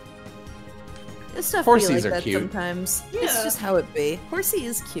 This stuff Horsies be like are that cute. sometimes. Yeah. It's just how it be. Horsey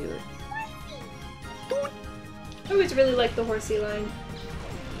is cute. I always really like the horsey line.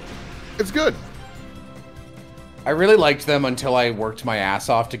 It's good. I really liked them until I worked my ass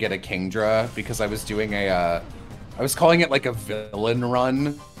off to get a Kingdra, because I was doing I was calling it like a villain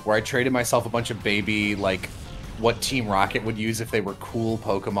run, where I traded myself a bunch of baby, like, what Team Rocket would use if they were cool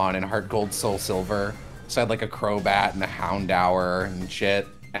Pokemon in Heart Gold, Soul Silver. So I had like a Crobat and a Houndour and shit.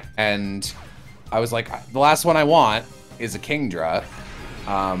 And I was like, the last one I want is a Kingdra.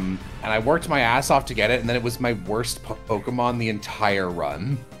 And I worked my ass off to get it, and then it was my worst Pokemon the entire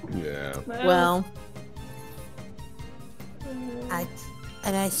run. Yeah. Well,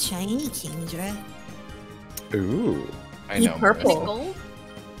 A nice shiny Kingdra. Ooh. I know. purple. Marissa. Gold?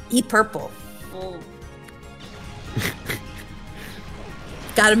 eat purple. Oh.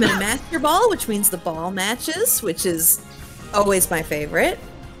 Got him in a Master Ball, which means the ball matches, which is always my favorite.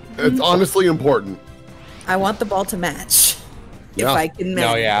 It's honestly important. I want the ball to match. Yeah. If I can match.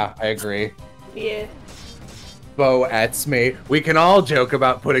 No, yeah, I agree. Yeah. Bo ats me. We can all joke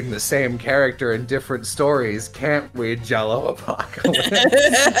about putting the same character in different stories, can't we, Jello Apocalypse?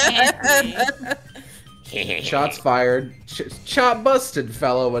 Shots fired. Shot busted,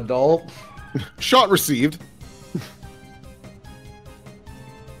 fellow adult. Shot received.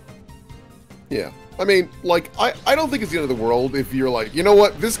 Yeah. I mean, like, I don't think it's the end of the world if you're like, you know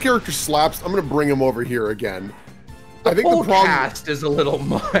what, this character slaps, I'm gonna bring him over here again. I think whole the problem cast is a little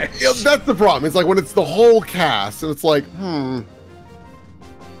much. Yeah, that's the problem. It's like when it's the whole cast, and it's like,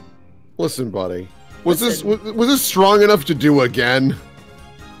 listen, buddy, was this strong enough to do again?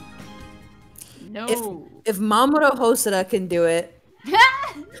 No. If Mamoru Hosoda can do it,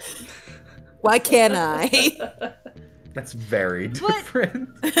 why can't I? That's very different.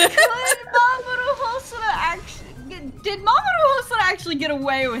 Did Mamoru Hosoda actually get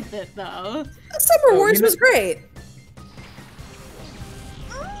away with it though? Summer Wars was great.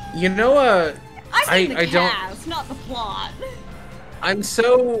 You know, I mean the I cast, not the plot. I'm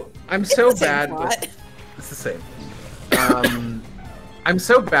so bad with. It's the same. I'm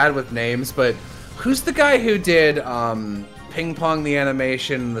so bad with names, but who's the guy who did Ping Pong the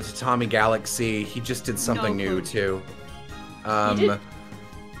animation, the Tatami Galaxy? He just did something new too.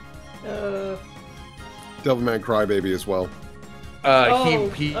 Devilman Crybaby as well.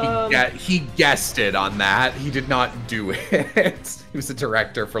 He guessed it on that. He did not do it. He was a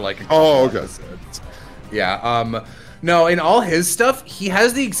director for like a couple episodes. Yeah. No, in all his stuff, he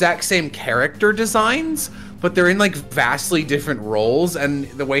has the exact same character designs, but they're in like vastly different roles. And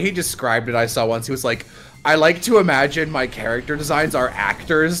the way he described it, I saw once, he was like, I like to imagine my character designs are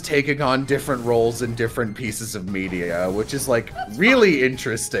actors taking on different roles in different pieces of media, which is like really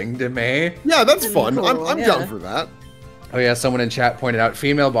interesting to me. Yeah, that's fun. Cool, I'm down for that. Oh yeah, someone in chat pointed out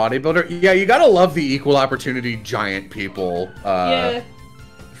female bodybuilder. Yeah, you gotta love the equal opportunity giant people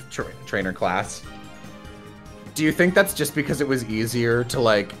trainer class. Do you think that's just because it was easier to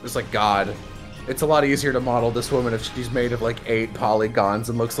like, it's like, God, it's a lot easier to model this woman if she's made of like 8 polygons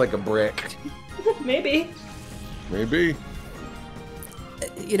and looks like a brick? Maybe. Maybe.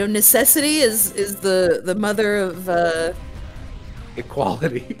 You know, necessity is the mother of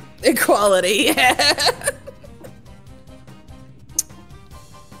Equality. equality. Yeah.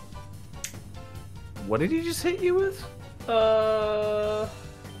 What did he just hit you with? I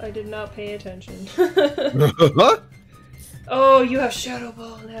did not pay attention. Oh, you have Shadow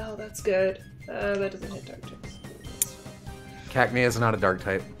Ball now. That's good. That doesn't hit dark types. Cacnea is not a dark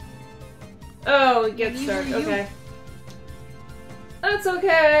type. Oh, it gets dark. Okay. That's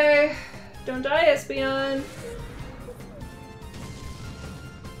okay. Don't die, Espeon.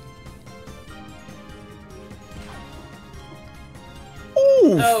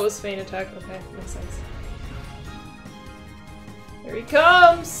 Ooh. Oh, it was feint attack. Okay, makes sense. Here he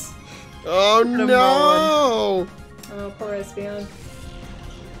comes! Oh no! Oh, poor Espeon.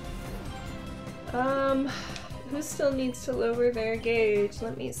 Who still needs to lower their gauge?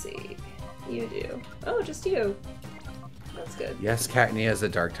 Let me see. You do. Oh, just you. That's good. Yes, Cacnea is a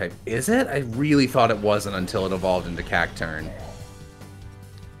dark type. Is it? I really thought it wasn't until it evolved into Cacturn.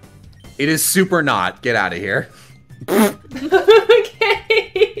 It is super not. Get out of here.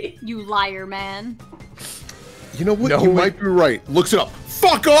 Okay. You liar, man. You know what? No, you might be right. Looks it up.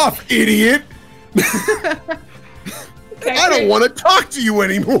 Fuck off, idiot! I don't want to talk to you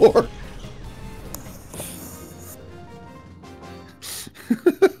anymore.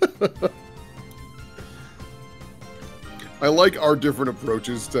 I like our different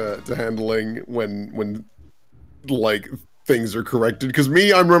approaches to handling when like things are corrected. Because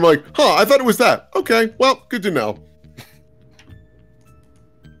me, I'm like, huh, I thought it was that. Okay, well, good to know.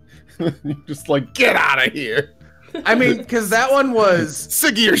 You're just like, get out of here. I mean, because that one was...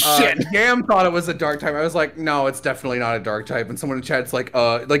 Sick of your shit. Gam thought it was a dark type. I was like, no, it's definitely not a dark type. And someone in chat's like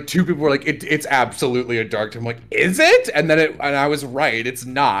 2 people were like, it's absolutely a dark type. I'm like, is it? And then and I was right, it's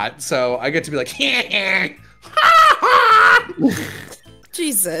not. So I get to be like,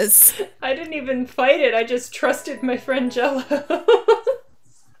 Jesus. I didn't even fight it, I just trusted my friend Jello.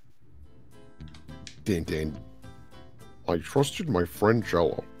 Dane. I trusted my friend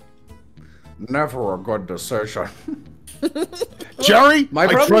Jello. Never a good decision. Jerry, My I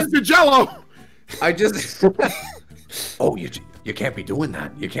problem trusted Jello. I just... Oh, you can't be doing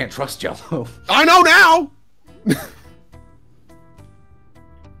that. You can't trust Jello. I know now.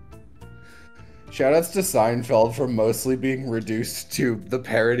 Shoutouts to Seinfeld for mostly being reduced to the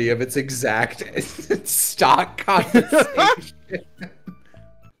parody of its exact stock conversation.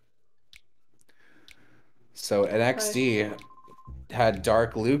 So NXT had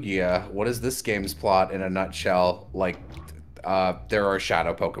Dark Lugia. What is this game's plot in a nutshell? Like, there are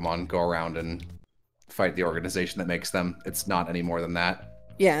shadow Pokemon go around and fight the organization that makes them. It's not any more than that.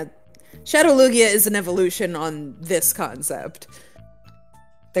 Yeah. Shadow Lugia is an evolution on this concept.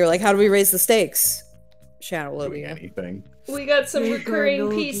 They're like, how do we raise the stakes? Shadow Doing Lugia. anything. We got some Bigger recurring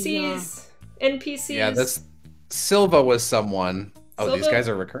Lugia. NPCs. Yeah, this Silva was someone. Oh, these Silva- guys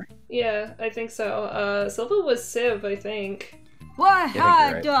are recurring? Yeah, I think so. Silva was Civ, I think. What? think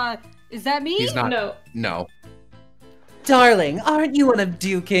you're right. Is that me? He's not. No. No. Darling, aren't you one of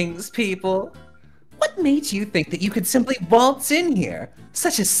Dew King's people? What made you think that you could simply waltz in here?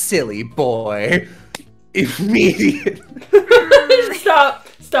 Such a silly boy. Immediate.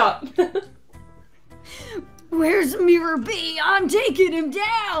 Stop. Where's Mirror B? I'm taking him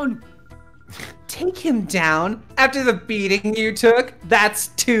down! Take him down after the beating you took? That's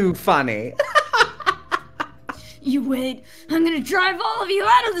too funny. You wait. I'm gonna drive all of you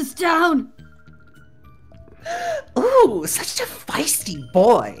out of this town! Ooh, such a feisty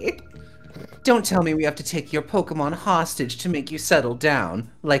boy. Don't tell me we have to take your Pokemon hostage to make you settle down,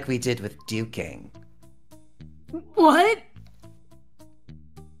 like we did with Dew King. What?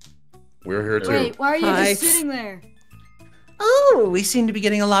 We're here too. Wait, why are you Hi. just sitting there? Oh, we seem to be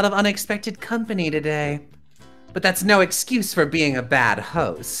getting a lot of unexpected company today. But that's no excuse for being a bad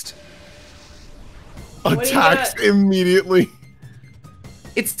host. do you Attacks got? immediately.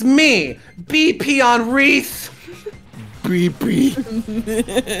 It's me, BP on Wreath.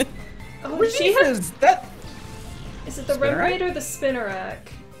 BP. Oh, she has. Is that? Is it the Spinnerack? Remoraid or the Spinnerack?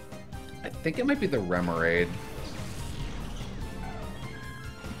 I think it might be the Remoraid.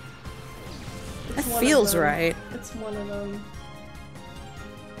 That One of feels them. right. It's one of them.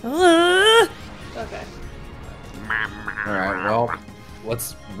 Okay. Alright, well,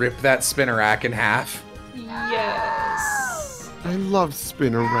 let's rip that Spinnerack in half. Yes. I love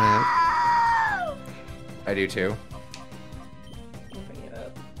Spinner Rat. I do too. I'll bring it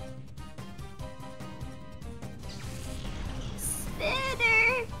up.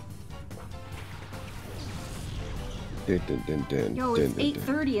 Yo, it's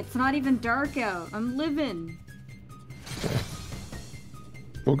 8:30. It's not even dark out. I'm living.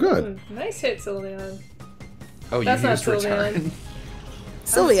 Well, good. Nice hit, Sylveon. Oh, you That's not used return.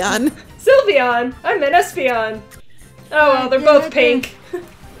 Sylveon. Sylveon. Sylveon! I meant Espeon! Oh well, they're both pink.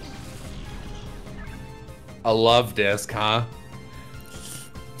 A love disc, huh?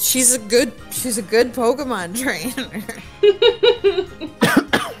 She's a good Pokemon trainer.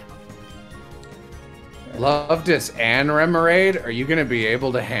 Love disc and Remoraid? Are you gonna be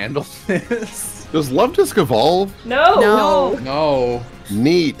able to handle this? Does Love Disc evolve? No! No. No.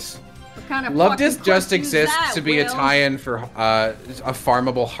 Neat. What kind of Love fucking disc just question is exists that, to be a Will? tie-in for a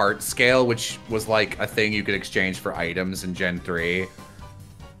farmable heart scale, which was like a thing you could exchange for items in Gen 3.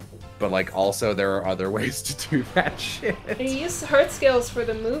 But like also there are other ways to do that shit. You use heart scales for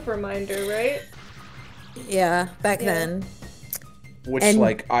the move reminder, right? Yeah, back Yeah. then. Which And-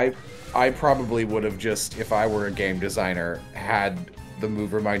 like I probably would have just, if I were a game designer, had the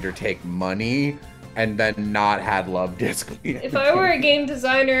move reminder take money and then not had love disc. If I were a game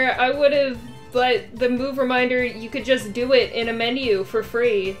designer, I would have let the move reminder, you could just do it in a menu for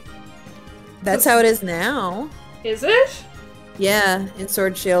free. That's how it is now. Is it? Yeah, in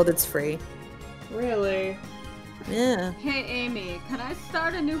Sword Shield it's free. Really? Yeah. Hey Amy, can I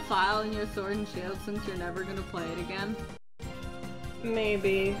start a new file in your Sword and Shield since you're never gonna play it again?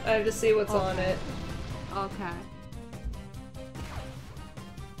 Maybe. I have to see what's on it. Okay.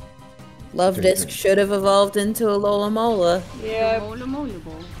 Love Disc should have evolved into a Lolamola. Yeah, Mola mola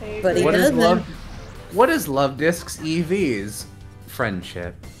ball. I But agree. he What is doesn't. what is love disc's EVs?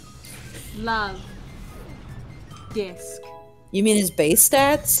 Friendship. Love. Disc. You mean his base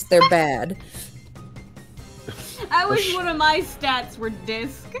stats? They're bad. I wish one of my stats were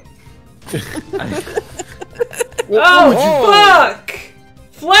disc. Oh, fuck!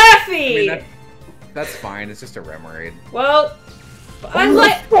 Flaffy! That's fine. It's just a Remoraid. Well, I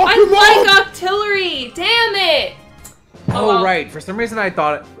like Octillery! Damn it! Oh, well. right. For some reason, I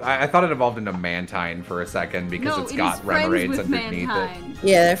thought it evolved into Mantine for a second because No, it's it got is friends Remoraids with underneath it. mankind.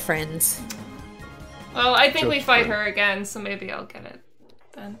 Yeah, they're friends. Well, I think So we fight true. her again, so maybe I'll get it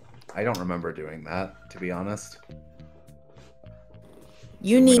then. I don't remember doing that, to be honest.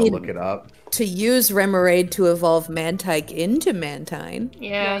 You I'm gonna need look it up. to use Remoraid to evolve Mantike into Mantine.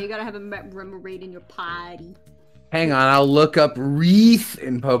 Yeah, Yeah. you gotta have a Remoraid in your party. Hang on, I'll look up Wreath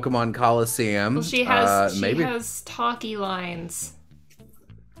in Pokemon Colosseum. Well, she has maybe. talkie lines.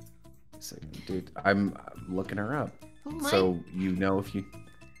 Dude, I'm looking her up. Oh, So you know if you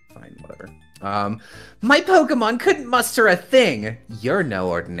fine, whatever. My Pokemon couldn't muster a thing. You're no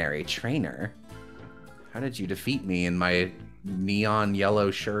ordinary trainer. How did you defeat me in my neon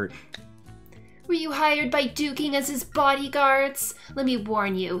yellow shirt? Were you hired by Dew King as his bodyguards? Let me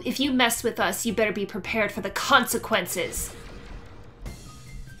warn you, if you mess with us, you better be prepared for the consequences.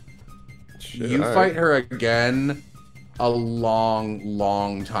 You fight her again a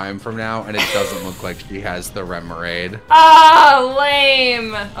long time from now, and it doesn't look like she has the Remoraid. Ah,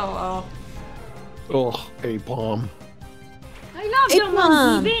 lame. Oh, Ugh, A-Palm. I love your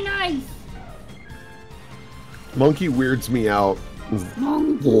monkey. Be nice. Monkey weirds me out.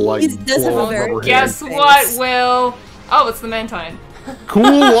 Like, He does have a blow very- rubber well. Guess hand. what, Will? Oh, it's the Mantine. Cool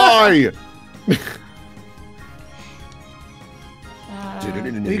eye!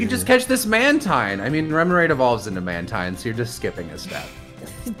 You can just catch this Mantine. I mean, Remoraid evolves into Mantine, so you're just skipping a step.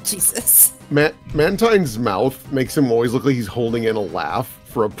 Jesus. Mantine's mouth makes him always look like he's holding in a laugh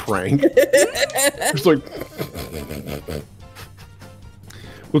for a prank. It's like,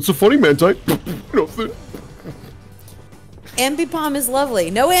 what's so funny, Mantine? Nothing. Ambipom is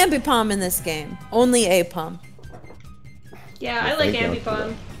lovely. No Ambipom in this game. Only A-Pom. Yeah, I like Thank you.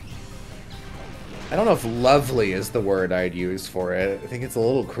 Ambipom. I don't know if lovely is the word I'd use for it. I think it's a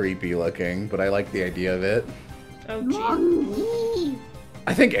little creepy looking, but I like the idea of it. Oh, gee.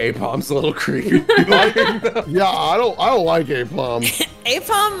 I think A-Palm's a little creepy looking, though. Yeah, I don't like A-Palm.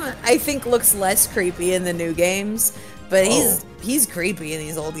 A-Pom, I think, looks less creepy in the new games, but he's creepy in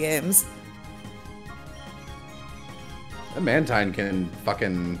these old games. That Mantine can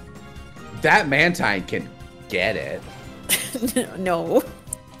fucking... That Mantine can get it. No.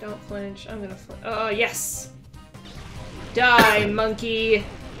 Don't flinch. I'm gonna flinch. Oh, yes. Die, monkey.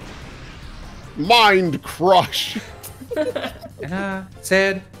 Mind crush. And I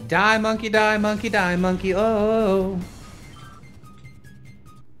said, die monkey, die monkey, die monkey, oh.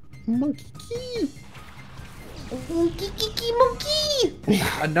 Monkey key. Monkey.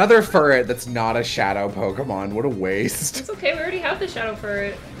 Another Furret that's not a shadow Pokemon. What a waste. It's okay, we already have the shadow for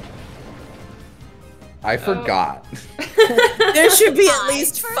it. I forgot. There should be at I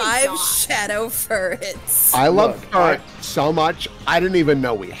least forgot. 5 shadow furrets. I love Look, Furret so much, I didn't even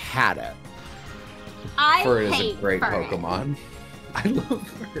know we had it. I Furret is hate a great Furret. Pokemon. I love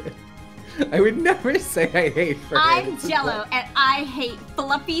Furret. I would never say I hate Furret. I'm It's a Jello, and I hate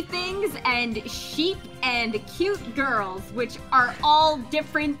fluffy things and sheep and cute girls, which are all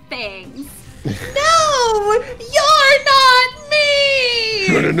different things. No, you're not me.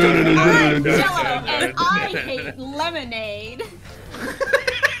 I'm Jello, and I hate lemonade.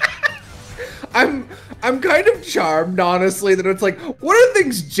 I'm kind of charmed, honestly, that it's like, what are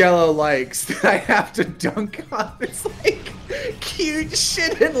things Jello likes that I have to dunk on? It's like cute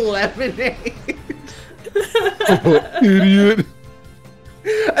shit and lemonade. Idiot.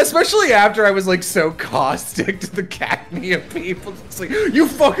 Especially after I was like so caustic to the Cacnea people. It's like, you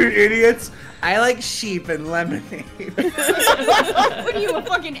fucking idiots. I like sheep and lemonade. What are you, a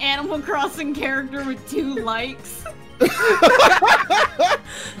fucking Animal Crossing character with 2 likes?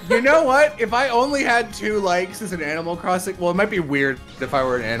 You know what? If I only had 2 likes as an Animal Crossing, well, it might be weird if I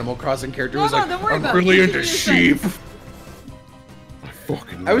were an Animal Crossing character who was like, don't worry I'm about it. really You into can do sheep.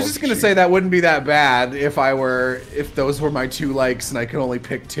 I was just gonna say that wouldn't be that bad if those were my 2 likes and I could only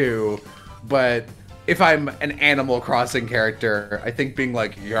pick 2. But if I'm an Animal Crossing character, I think being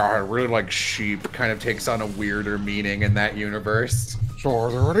like, yeah, I really like sheep kind of takes on a weirder meaning in that universe. So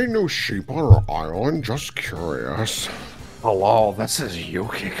are there any new sheep on our island? Just curious. Hello, this is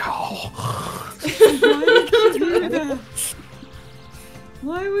Yukiko.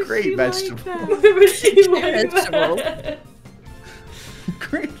 Why would Great she vegetable. like that? Why would she like Vegetable. that?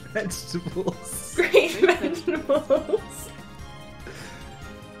 Great vegetables. Great vegetables.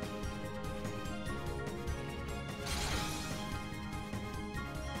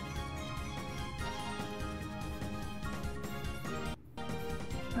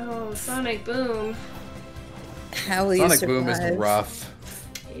 Oh, Sonic Boom. How will you Sonic survive? Boom is rough.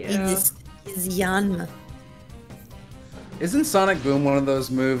 Yeah. Is Yanma. Isn't Sonic Boom one of those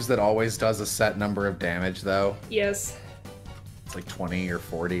moves that always does a set number of damage, though? Yes. It's like 20 or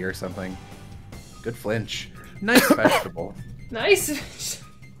 40 or something. Good flinch. Nice vegetable. Nice.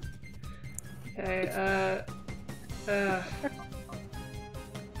 Okay,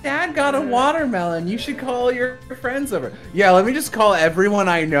 Dad got a watermelon. You should call your friends over. Yeah, let me just call everyone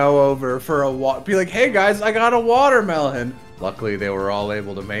I know over for a be like, hey guys, I got a watermelon. Luckily, they were all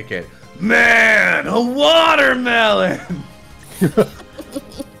able to make it. Man, a watermelon!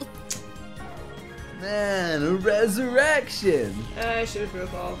 Man, a resurrection! I should have drew a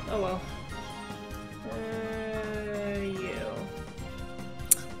ball. Oh well. You.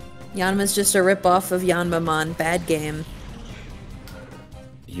 Yanma's just a ripoff of Yanmamon. Bad game.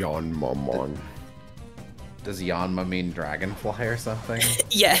 Yawn, Momon. Does Yanma mean dragonfly or something?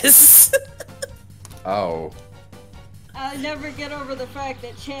 Yes. Oh. I'll never get over the fact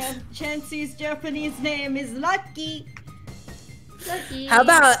that Chansey's Japanese name is Lucky. Lucky. How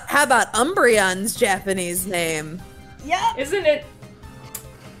about Umbreon's Japanese name? Yep. Isn't it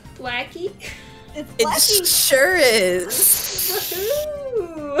Blackie? It's It Blackie. sure is.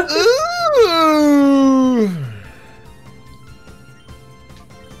 Woohoo! Ooh.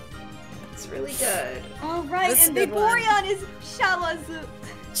 It's really good. All right, That's and a the good one. Boreon is Shawazu.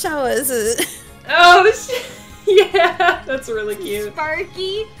 Showers. Oh, yeah, that's really cute.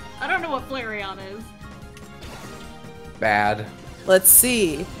 Sparky. I don't know what Flareon is. Bad. Let's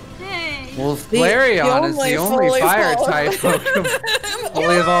see. Hey. Well, Flareon is the only fully fire full- type Pokemon.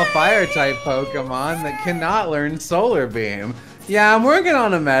 Only of all fire type Pokemon that cannot learn Solar Beam. Yeah, I'm working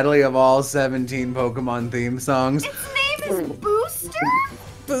on a medley of all 17 Pokemon theme songs. Its name is Booster?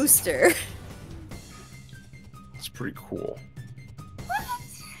 Booster. It's pretty cool.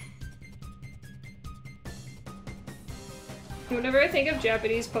 Whenever I think of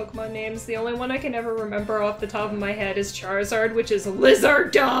Japanese Pokemon names, the only one I can ever remember off the top of my head is Charizard, which is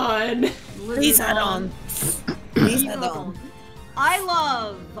Lizardon! Lizardon. Lizardon. I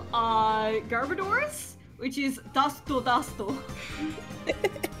love Garbodor's, which is Dasto.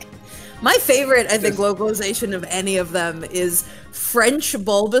 My favorite, I think, localization of any of them is French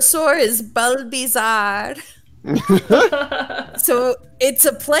Bulbasaur is Bulbizarre. So it's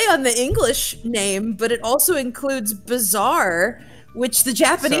a play on the English name, but it also includes bizarre, which the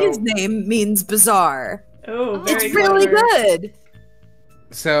Japanese name means bizarre. Oh, very It's really clever. good.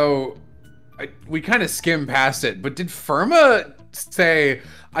 So, we kind of skimmed past it, but did Firma say,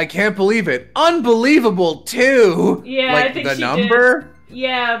 I can't believe it, unbelievable too? Yeah, like I think the she number?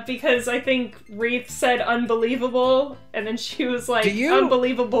 Yeah, because I think Wreath said unbelievable, and then she was like, Do you-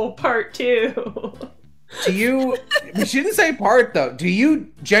 unbelievable part 2. Do you, she didn't say part though, do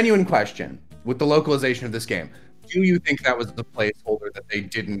you, genuine question, with the localization of this game, do you think that was the placeholder that they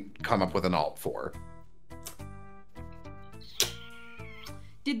didn't come up with an alt for?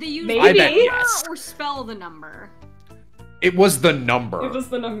 Did they use Maybe. I bet number yes. or spell the number? It was the number. It was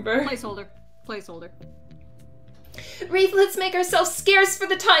the number. Placeholder. Wreath, let's make ourselves scarce for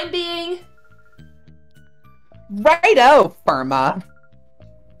the time being! Righto, Firma.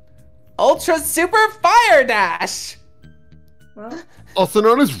 Ultra Super Fire Dash! Well, Also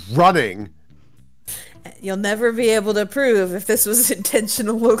known as running. You'll never be able to prove if this was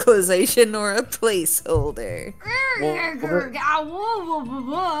intentional localization or a placeholder.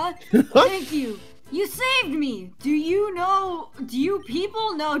 Thank you. You saved me. Do you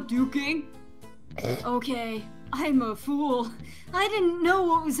people know duking? Okay, I'm a fool. I didn't know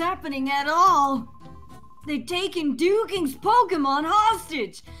what was happening at all. They'd taken Duking's Pokemon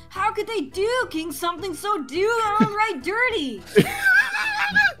hostage. How could they Duking something so downright dirty?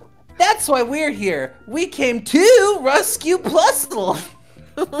 That's why we're here. We came to rescue Plusle.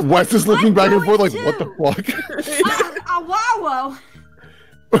 Wes is looking I'm back and forth like, going what the Wow.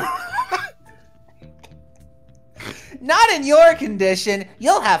 Not in your condition.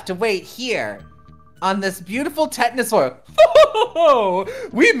 You'll have to wait here. On this beautiful tetanus soil.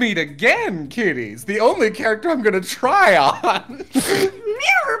 We meet again, kiddies. The only character I'm gonna try on.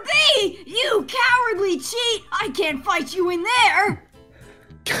 Mirror B! You cowardly cheat! I can't fight you in there!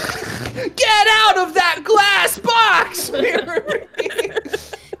 Get out of that glass box!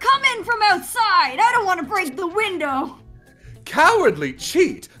 Come in from outside! I don't want to break the window! Cowardly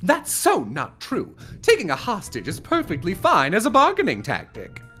cheat? That's so not true. Taking a hostage is perfectly fine as a bargaining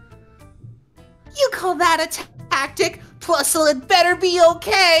tactic. You call that a tactic? Plusle had better be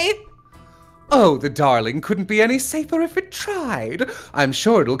okay. Oh, the darling couldn't be any safer if it tried. I'm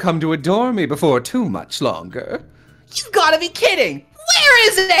sure it'll come to adore me before too much longer. You've gotta be kidding! Where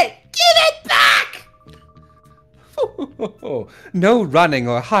is it? Give it back! No running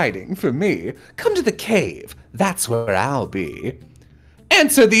or hiding for me. Come to the cave. That's where I'll be.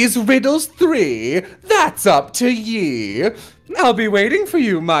 Answer these riddles 3. That's up to ye. I'll be waiting for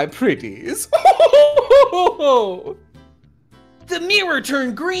you, my pretties. The mirror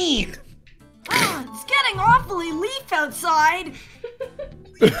turned green. It's getting awfully leaf outside!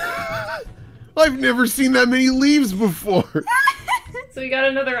 I've never seen that many leaves before. so we got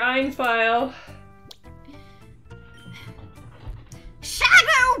another Ein file.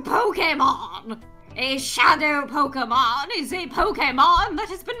 Shadow Pokemon! A Shadow Pokemon is a Pokemon that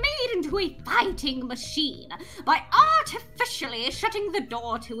has been made into a fighting machine by artificially shutting the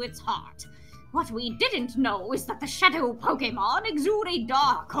door to its heart. What we didn't know is that the Shadow Pokemon exude a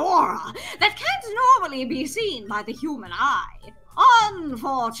dark aura that can't normally be seen by the human eye.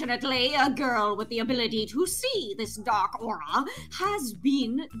 Unfortunately, a girl with the ability to see this dark aura has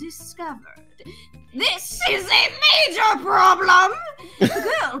been discovered. This is a major problem!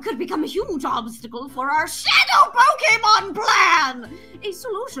 The girl could become a huge obstacle for our Shadow Pokemon plan! A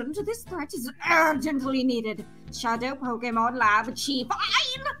solution to this threat is urgently needed. Shadow Pokemon Lab Chief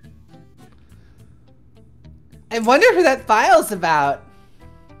Ein! I wonder who that file's about.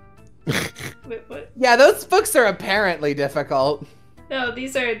 Wait, what? Yeah, those books are apparently difficult. No,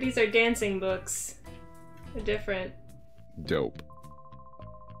 these are dancing books. They're different. Dope.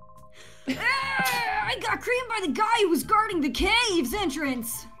 I got creamed by the guy who was guarding the cave's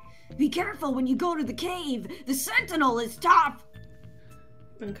entrance. Be careful when you go to the cave. The sentinel is tough.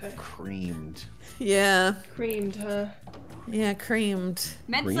 Okay. Creamed. Yeah. Creamed, huh? Yeah, creamed.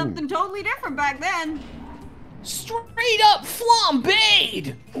 Meant Cream. something totally different back then. Straight up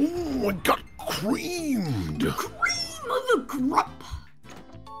flambéed! Oh, I got creamed. Cream of the crop.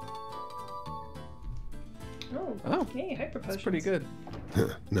 Oh, yay, hyper potions. That's pretty good.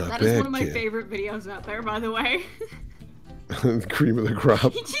 Not That bad, is one of my kid. favorite videos out there, by the way. Cream of the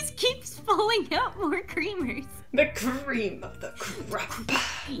crop. He just keeps pulling out more creamers. The cream of the crop.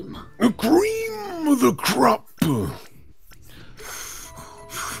 Cream. The cream of the crop.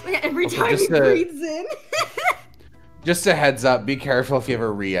 Every time he just, breathes in. Just a heads up, be careful if you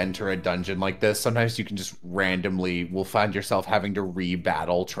ever re-enter a dungeon like this. Sometimes you can just randomly will find yourself having to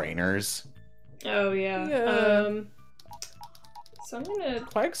re-battle trainers. Oh, yeah. Yeah. So I'm gonna...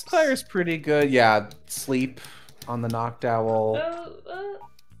 Quagspire's pretty good. Yeah, sleep on the knocked owl.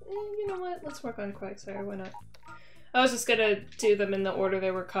 You know what? Let's work on Quagsire. Why not? I was just gonna do them in the order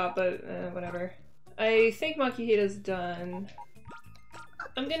they were caught, but whatever. I think Makihita's done.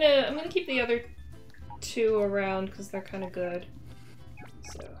 I'm gonna keep the other two around because they're kind of good.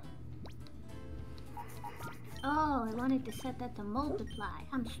 So. Oh, I wanted to set that to multiply.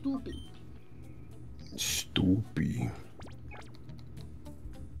 I'm stupid. Stoopy.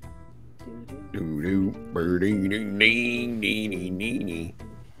 Doo-doo, birdie, ding, ding, ding, ding, ding.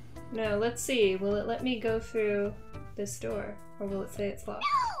 No, let's see. Will it let me go through this door? Or will it say it's locked?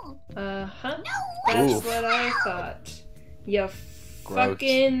 Uh-huh. That's Oof. what I thought. You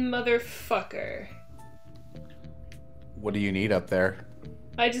fucking motherfucker. What do you need up there?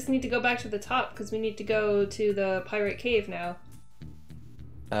 I just need to go back to the top because we need to go to the pirate cave now.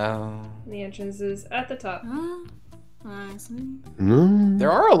 Oh. The entrance is at the top. I see. No.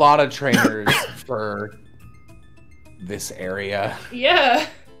 There are a lot of trainers for this area. Yeah.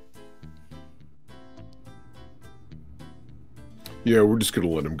 Yeah, we're just gonna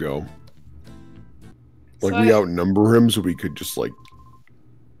let him go. Like, So we I- outnumber him, so we could just, like...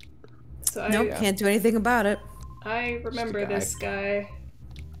 So Nope, Yeah. can't do anything about it. I remember this guy.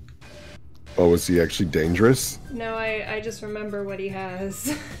 Oh, is he actually dangerous? No, I just remember what he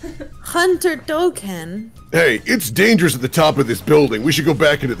has. Hunter Doken. Hey, it's dangerous at the top of this building. We should go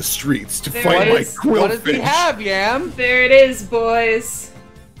back into the streets to There fight it my is. quillfish. What does he have, Yam? There it is, boys.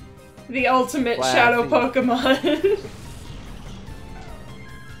 The ultimate Laughy. shadow Pokemon.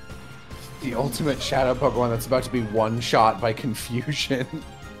 The ultimate shadow Pokemon that's about to be one-shot by confusion.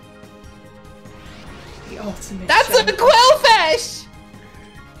 The ultimate That's a shadow quillfish!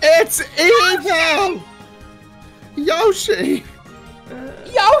 It's evil! Yoshi!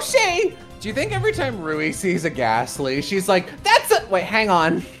 Yoshi! Do you think every time Rui sees a Ghastly, she's like, That's a- wait, hang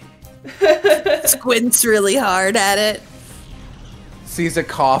on. Squints really hard at it. sees a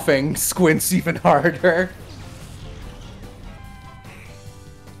coughing, squints even harder?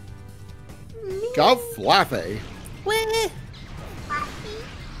 Got fluffy. Weh.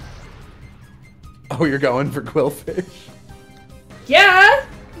 Oh, you're going for Quillfish? Yeah!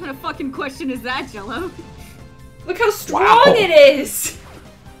 What kind of fucking question is that, Jello? Look how strong Wow. it is!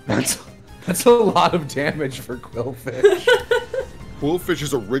 That's a lot of damage for Quillfish.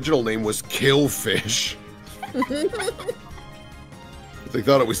 Quillfish's original name was Killfish. But they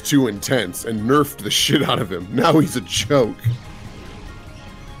thought it was too intense and nerfed the shit out of him. Now he's a joke.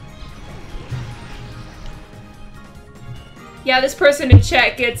 Yeah, this person in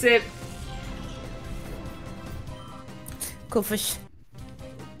chat gets it. Cool fish.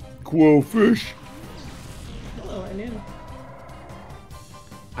 Quillfish. Oh, I knew.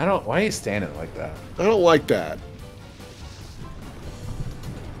 why are you standing like that? I don't like that.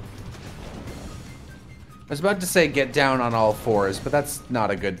 I was about to say get down on all fours, but that's not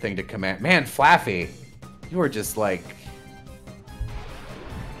a good thing to command. Man, Flaffy, you were just like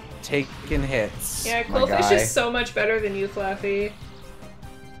taking hits. Yeah, my Quillfish guy. is so much better than you, Flaffy.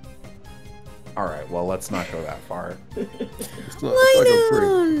 All right, well, let's not go that far. It's not go pretty.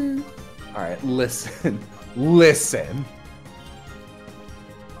 Down. All right, listen, listen.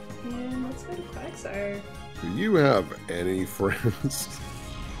 Quagsire. Do you have any friends?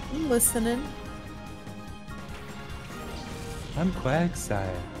 I'm listening. I'm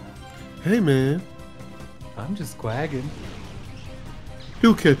Quagsire. Hey, man. I'm just quagging.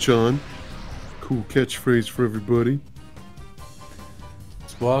 He'll catch on. Cool catchphrase for everybody.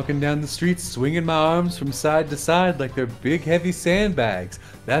 Just walking down the street, swinging my arms from side to side like they're big, heavy sandbags.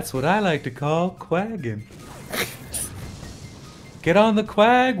 That's what I like to call quagging. Get on the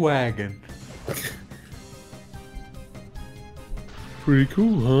quag wagon. Pretty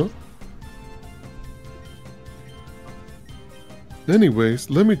cool, huh?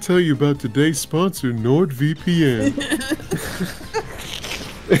 Anyways, let me tell you about today's sponsor, NordVPN.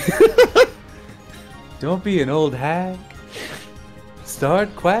 Don't be an old hag.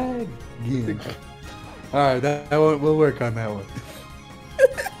 Start quagging. Alright, we'll work on that one.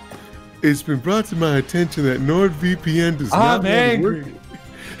 It's been brought to my attention that NordVPN does not I'm want to angry. work.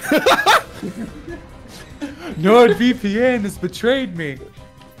 NordVPN has betrayed me.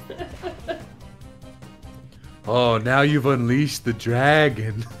 Oh, now you've unleashed the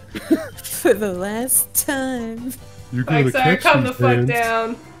dragon. For the last time. You're gonna Quagsire, catch calm these the fuck fans.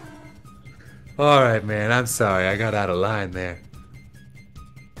 down. Alright, man, I'm sorry. I got out of line there.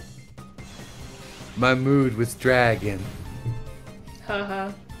 My mood was dragging.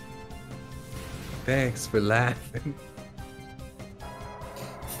 Haha. Thanks for laughing.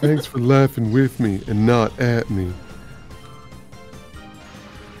 Thanks for laughing with me and not at me.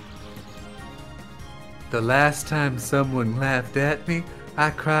 The last time someone laughed at me, I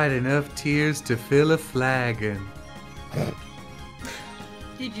cried enough tears to fill a flagon.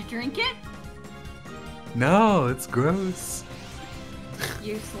 Did you drink it? No, it's gross.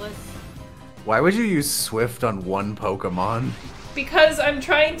 Useless. Why would you use Swift on one Pokemon? Because I'm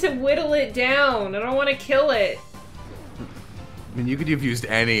trying to whittle it down. I don't want to kill it. I mean, you could have used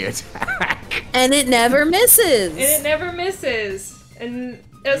any attack. And it never misses. And it never misses. And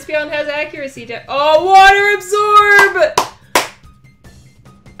Espeon has accuracy to— Oh, water absorb!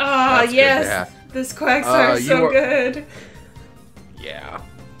 Ah, That's good, yes. yeah. This Quagsire is you so are- good. Yeah.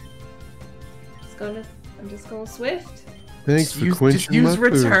 I'm just going Swift. Thanks for Just quenching use my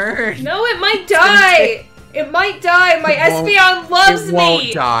thirst. return. No, it might die! It might die! My Espeon loves it won't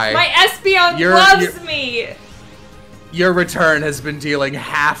me! die. My Espeon You're- loves me! Your return has been dealing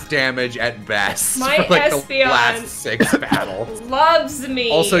half damage at best My for like the Espeon last 6 battles. Loves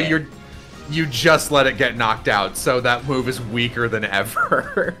me! Also, you just let it get knocked out, so that move is weaker than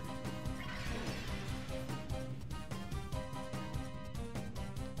ever.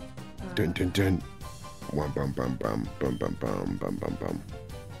 Dun dun dun. Wham, bum bum bum bum bum bum bum bum bum.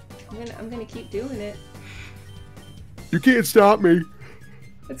 I'm gonna keep doing it. You can't stop me.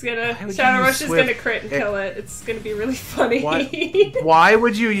 It's gonna— would you Shadow use Rush is Swift? gonna crit and kill it. It's gonna be really funny. Why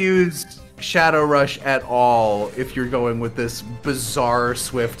would you use Shadow Rush at all if you're going with this bizarre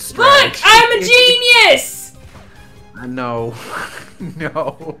Swift strategy? Look! I'm a genius! No.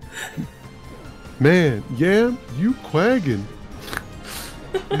 No. Man, Yam, you quagging.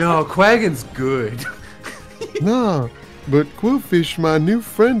 No, quagging's good. Nah, but Quillfish, my new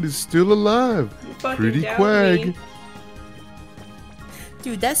friend, is still alive. You fucking Pretty doubt quag. me.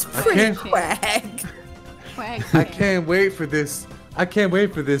 Dude, that's pretty can't- quag. Quag. I can't wait for this. I can't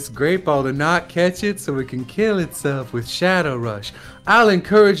wait for this great ball to not catch it so it can kill itself with Shadow Rush. I'll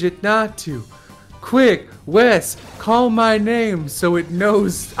encourage it not to. Quick, Wes, call my name so it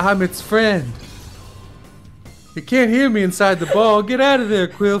knows I'm its friend. It can't hear me inside the ball. Get out of there,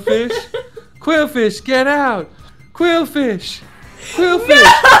 Quillfish. Quillfish, get out. Quillfish. Quillfish.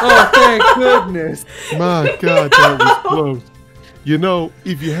 Oh, thank goodness. My God, that was close. You know,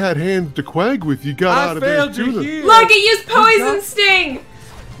 if you had hands to quag with, you got out I of there failed you too. here. Look, it used Poison got- Sting!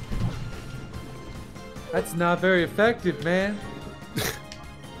 That's not very effective, man.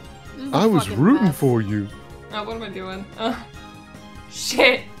 I was rooting for you. Oh, what am I doing?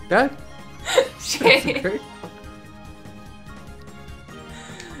 Shit. That Shit. great.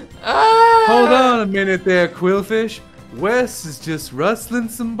 Ah! Hold on a minute there, Quillfish. Wes is just rustling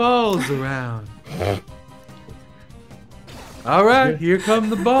some balls around. All right, here come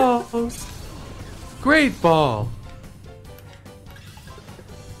the balls. Great ball.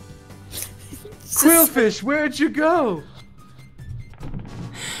 Quillfish, where'd you go?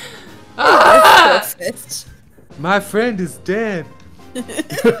 Quillfish. My friend is dead.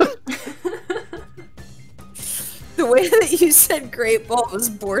 The way that you said great ball was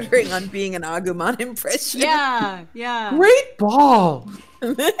bordering on being an Agumon impression. Yeah, yeah. Great ball.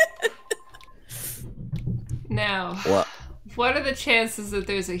 Now, what are the chances that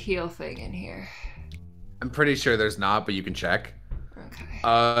there's a heal thing in here? I'm pretty sure there's not, but you can check. Okay.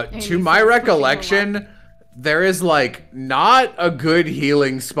 To my recollection, there is like not a good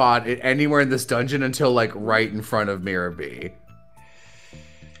healing spot anywhere in this dungeon until like right in front of Mirror B.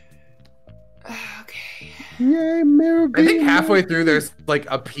 Okay. Yay, Mirror B. I think halfway through there's like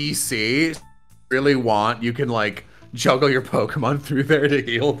a PC. Really want you can like juggle your Pokemon through there to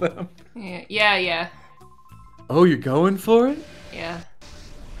heal them. Yeah. Oh, you're going for it? Yeah.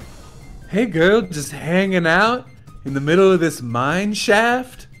 Hey girl, just hanging out in the middle of this mine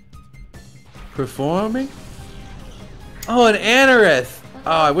shaft? Performing? Oh, an Anorith!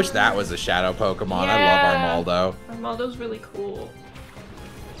 Oh, I wish that was a shadow Pokemon. Yeah. I love Armaldo. Armaldo's really cool.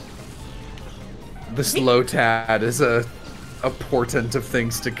 This Lotad is a portent of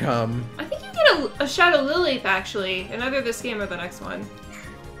things to come. I think you get a Shadow Lilith, actually, in either this game or the next one.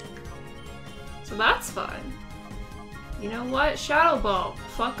 So that's fun. You know what? Shadow Ball.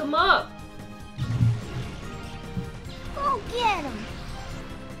 Fuck them up. Go get him.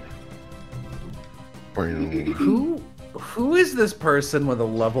 Who is this person with a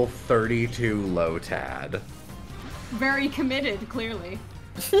level 32 Lotad? Very committed, clearly.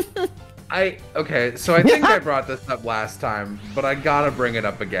 Okay, so I think I brought this up last time, but I gotta bring it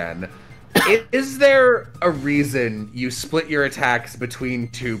up again. Is there a reason you split your attacks between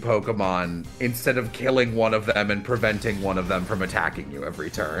two Pokemon instead of killing one of them and preventing one of them from attacking you every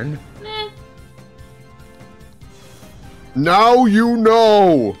turn? Now you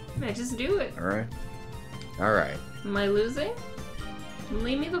know! I just do it. Alright. Am I losing?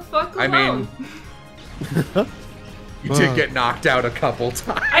 Leave me the fuck I alone. mean, you did get knocked out a couple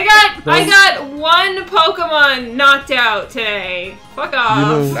times. I got one Pokemon knocked out today. Fuck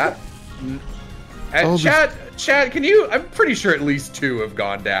off. Chad, can you? I'm pretty sure at least 2 have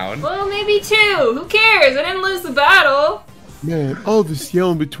gone down. Well, maybe 2. Who cares? I didn't lose the battle. Man, all this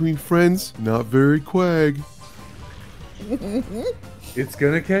yelling between friends, not very quag. It's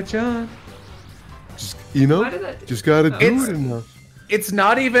gonna catch on. Just, you know, Why did that do just gotta that? do it enough. It's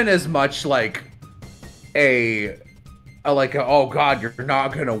not even as much like a oh god, you're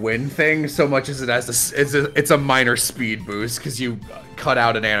not gonna win thing, so much as it has it's a minor speed boost because you cut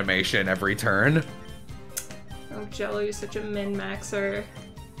out an animation every turn. Oh, Jello, you're such a min-maxer.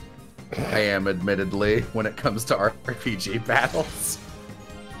 I am, admittedly, when it comes to RPG battles.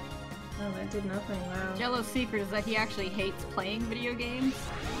 Oh, that did nothing. Wow. Jello's secret is that he actually hates playing video games.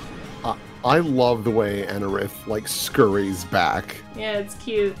 I love the way Anorith, like, scurries back. Yeah, it's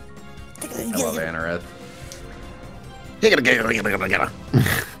cute. I love Anorith. Get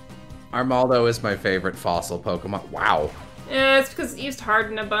Armaldo is my favorite fossil Pokemon. Wow. Yeah, it's because it used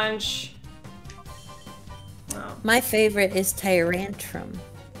Harden a bunch. Oh. My favorite is Tyrantrum.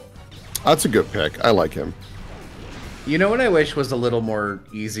 That's a good pick. I like him. You know what I wish was a little more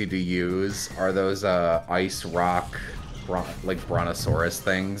easy to use are those ice rock like brontosaurus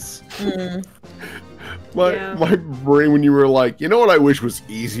things. My brain when you were like, you know what I wish was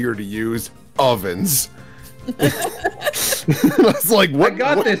easier to use? Ovens. I was like, what? I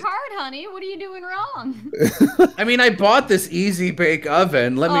got this. Hard, honey. What are you doing wrong? I mean, I bought this easy bake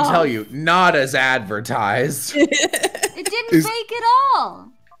oven. Let me tell you, not as advertised. It didn't bake at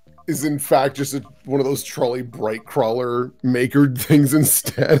all. Is in fact just one of those trolley bright crawler maker things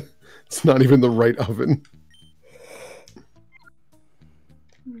instead. It's not even the right oven.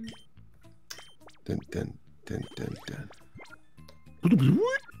 Dun, dun, dun, dun, dun.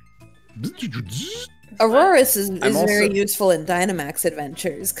 Aurorus is also- very useful in Dynamax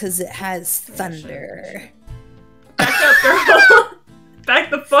adventures because it has thunder. Back up, girl. Back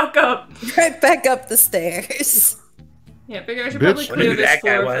the fuck up. Right back up the stairs. Yeah, figure I should Bitch, probably what clear did this that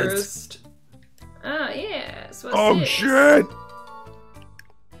guy floor was? first. Ah, yes. What's Oh this? shit!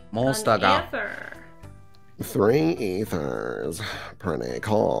 Monster An go. ether. 3 ethers. Pretty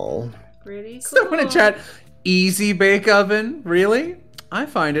cool. Pretty cool. Someone in chat, easy bake oven? Really? I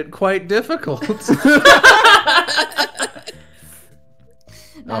find it quite difficult.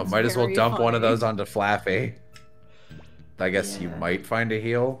 Might as well very dump one of funny. those onto Flaffy. I guess you might find a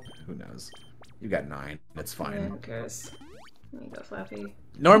heal. Who knows? You got 9. It's Yeah, fine. who cares? There you go, Flappy.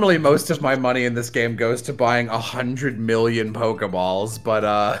 Normally, most of my money in this game goes to buying 100 million Pokeballs,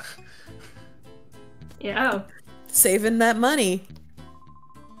 but Yeah. Saving that money.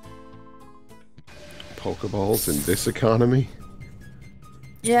 Pokeballs in this economy?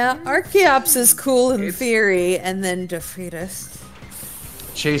 Yeah, Archeops is cool in It's- theory, and then Defreetus.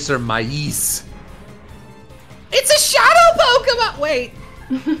 Chaser Mais. It's a shadow Pokemon! Wait.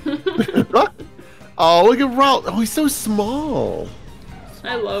 Oh, look at Ralph. Oh, he's so small.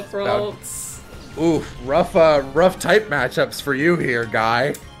 I love Ralts. Oof, rough type matchups for you here,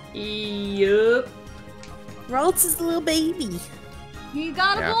 guy. Yup. Ralts is a little baby. He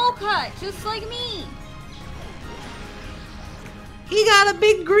got a Yeah. bowl cut, just like me. He got a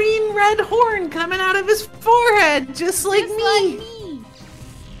big green red horn coming out of his forehead, just like Just me. like me.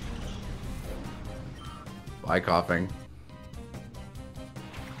 Why coughing?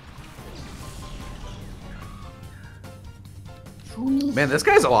 Man, this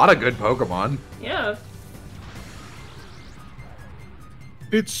guy's a lot of good Pokemon. Yeah.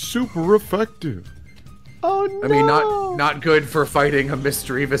 It's super effective. Oh no! I mean, not good for fighting a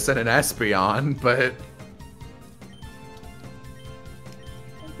Misdreavus and an Espeon, but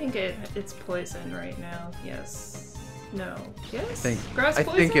I think it's poison right now. Yes. No. Yes. I think Grass I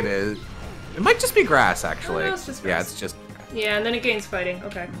poison? think it is. It might just be grass, actually. Oh, no, it's just Yeah, grass. it's just. Yeah, and then it gains fighting.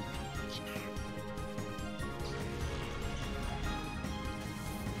 Okay.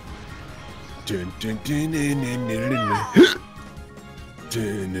 Dun, dun, dun, dun, dun, dun, dun.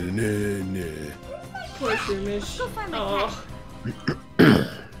 Dun, dun, dun, dun. Poor Shroomish. Go find my Oh.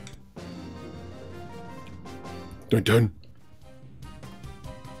 Dun, dun.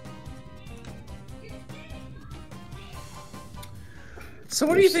 So,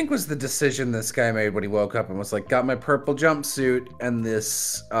 what do you think was the decision this guy made when he woke up and was like, "Got my purple jumpsuit and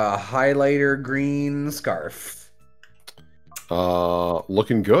this highlighter green scarf"?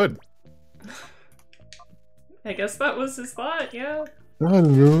 Looking good. I guess that was his thought, yeah. I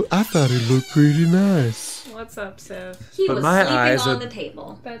don't know. I thought it looked pretty nice. What's up, Sev? He But was my sleeping eyes on are- the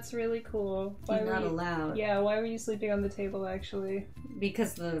table. That's really cool. Why You're were not you... allowed. Yeah, why were you sleeping on the table, actually?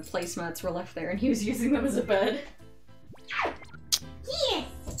 Because the placemats were left there and he was using them as a bed.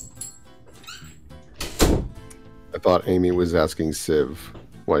 I thought Amy was asking Civ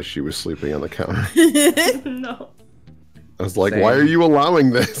why she was sleeping on the counter. No. I was like, Same. why are you allowing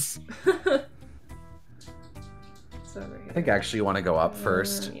this? It's over here. I think actually you want to go up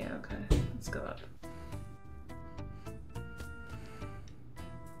first. Yeah, okay. Let's go up.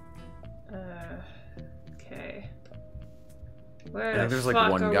 Okay. Where I think the there's like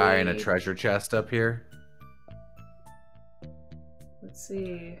fuck one are guy in a we? treasure chest up here. Let's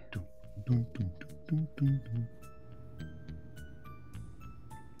see. Dun, dun, dun, dun, dun.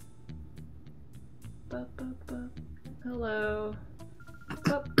 Hello.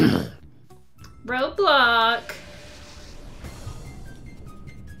 Oh. Roadblock.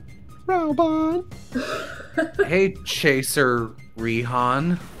 Robot. Hey, Chaser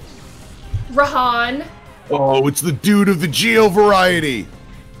Rihan. Rahan. Oh, it's the dude of the Geo variety.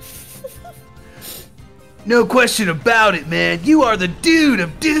 No question about it, man. You are the dude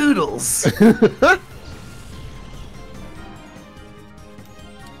of doodles.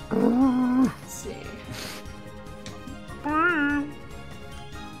 Let's see.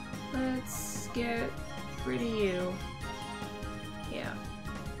 Let's get rid of you. Yeah.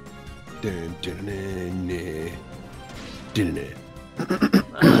 Dun, dun, dun, dun. Dun, dun.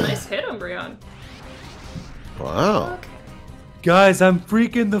 Oh, nice hit, Umbreon. Wow. Okay. Guys, I'm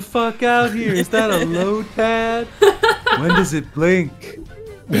freaking the fuck out here. Is that a load pad? When does it blink?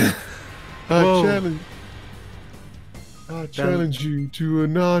 Whoa. I challenge you to a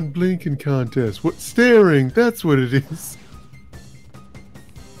non-blinking contest. What staring? That's what it is.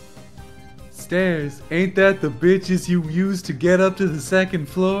 Stairs, ain't that the bitches you use to get up to the second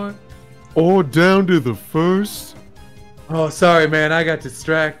floor? Or down to the first. Oh, sorry, man. I got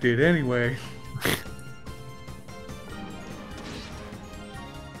distracted. Anyway.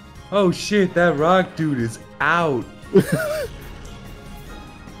 Oh shit, that rock dude is out.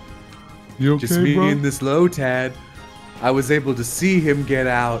 You okay, Just me bro? and this Lotad. I was able to see him get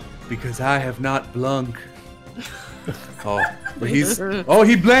out because I have not blunk. Oh, but he's. Oh,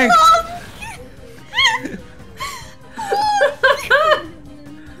 he blanked.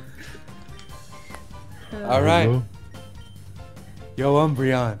 All right, Hello? yo,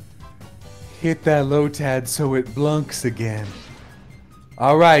 Umbreon, hit that Lotad so it blunks again.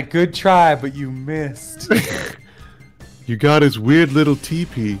 All right, good try, but you missed. You got his weird little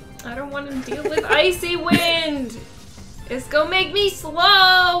teepee. I don't want to deal with icy wind. It's gonna make me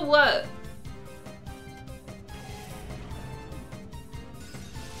slow.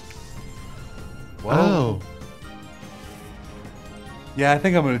 Wow. Yeah, I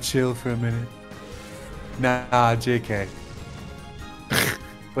think I'm gonna chill for a minute. Nah, JK.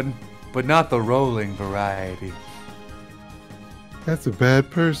 but not the rolling variety. That's a bad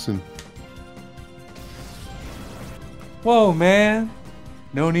person. Whoa, man.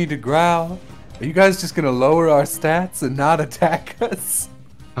 No need to growl. Are you guys just gonna lower our stats and not attack us?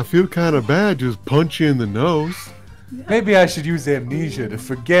 I feel kind of bad just punch you in the nose. Maybe I should use amnesia to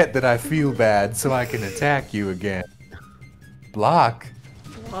forget that I feel bad so I can attack you again. Block?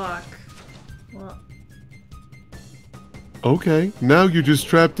 Block. Well, Okay, now you're just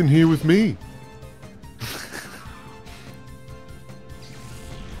trapped in here with me.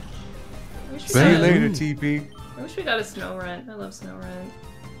 See you later, TP. I wish we got a snow rent. I love snow rent.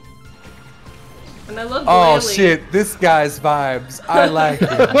 And I love Oh Glalie. shit, this guy's vibes. I like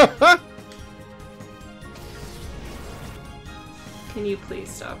it. Can you please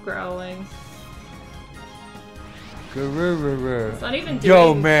stop growling? It's not even doing...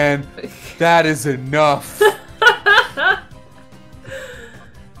 Yo, man, that is enough.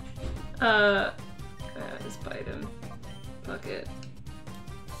 Just bite him. Fuck it.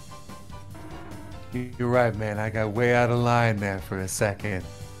 You're right, man. I got way out of line there for a second.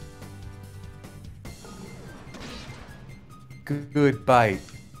 Good bite.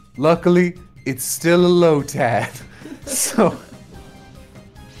 Luckily, it's still a low tad. So,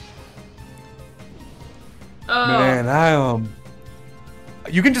 man,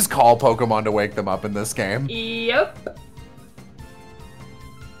 You can just call Pokemon to wake them up in this game. Yep.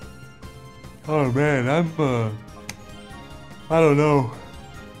 oh man, I don't know.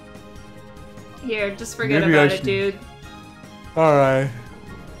 Here, just forget Maybe I about it, should- dude. All right.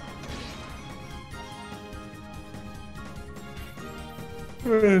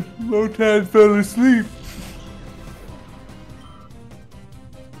 Man, Lotad fell asleep.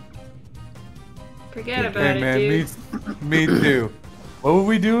 Forget about Hey it, man, dude. me too. What were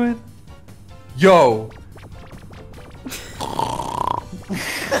we doing? Yo.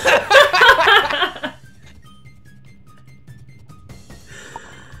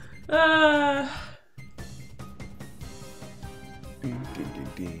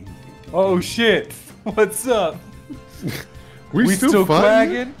 Oh shit. What's up? We still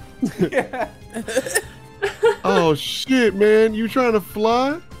fighting? quagging? Yeah. Oh shit, man! You trying to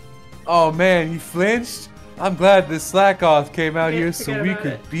fly? Oh man, you flinched? I'm glad the slack off came out Yeah, here so forget we about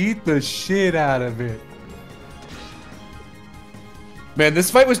could it. beat the shit out of it. Man,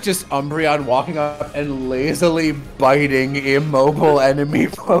 this fight was just Umbreon walking up and lazily biting immobile enemy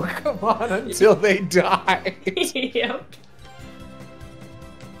Pokemon until they died. Yep.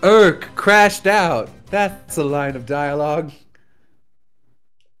 Urk crashed out. That's a line of dialogue.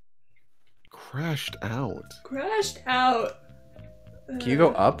 Crashed out. Crashed out. Can you go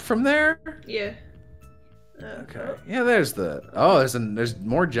up from there? Yeah. Okay. Yeah, there's the. Oh, there's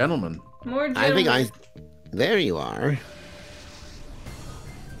more gentlemen. More I think gentlemen. There you are.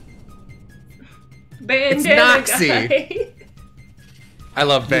 Bandana Noxie. guy. I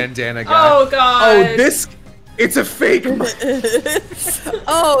love Bandana Guy. Oh god. Oh, it's a fake.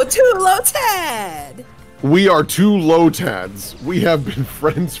 Oh, too low tad. We are two Lotads. We have been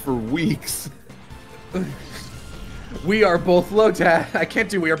friends for weeks. We are both Lotad. I can't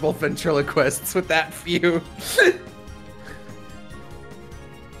do we are both ventriloquists with that feud.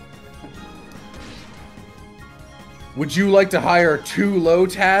 Would you like to hire two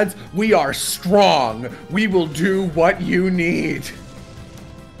Lotads? We are strong. We will do what you need.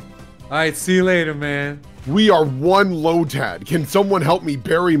 Alright, see you later, man. We are one Lotad. Can someone help me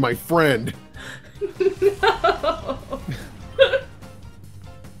bury my friend? No.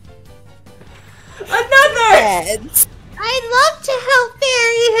 Another! I'd love to help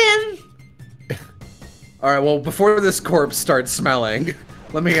bury him. All right, well, before this corpse starts smelling,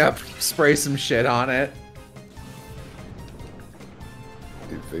 let me spray some shit on it.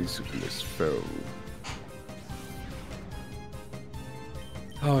 Evasiveness foe.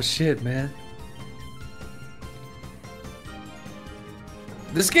 Oh shit, man.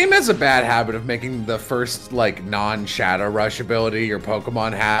 This game has a bad habit of making the first, like, non-Shadow Rush ability your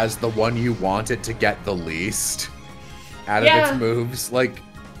Pokemon has the one you want it to get the least out of its moves, like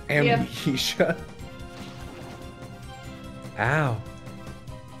Amnesia. Ow.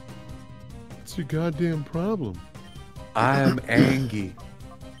 What's your goddamn problem? I am angry.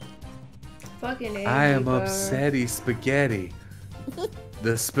 Fucking angry I am bar. upsetty spaghetti.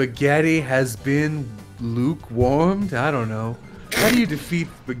 The spaghetti has been lukewarmed? I don't know. How do you defeat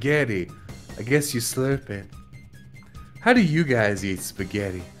spaghetti? I guess you slurp it. How do you guys eat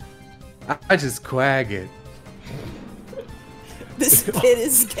spaghetti? I just quag it. This kid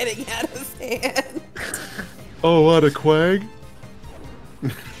is getting out of hand. Oh, what a quag?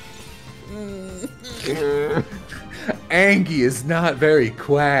 Angie is not very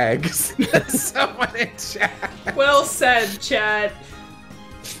quags. Someone in chat. Well said, chat.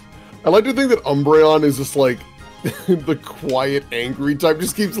 I like to think that Umbreon is just like the quiet, angry type.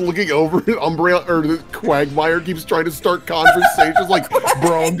 Just keeps looking over at Umbreon, or the Quagmire keeps trying to start conversations. Like,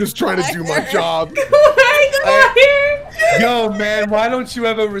 bro, I'm just trying to do my job. Yo, man, why don't you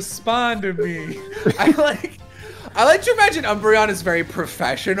ever respond to me? I like to imagine Umbreon is very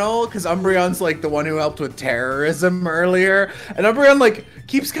professional, because Umbreon's like the one who helped with terrorism earlier, and Umbreon like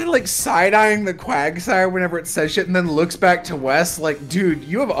keeps kind of like side-eyeing the Quagsire whenever it says shit, and then looks back to Wes like, dude,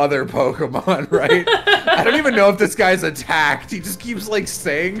 you have other Pokemon, right? I don't even know if this guy's attacked. He just keeps like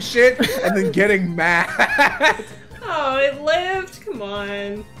saying shit and then getting mad. Oh, it lived. Come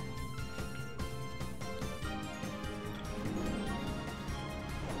on.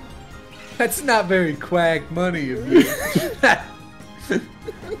 That's not very Quag money of you.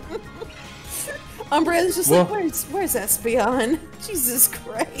 Umbreon's just Well- like, where's Espeon? Jesus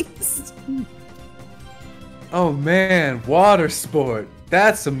Christ. Oh man, water sport.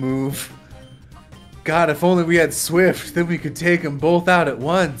 That's a move. God, if only we had Swift, then we could take them both out at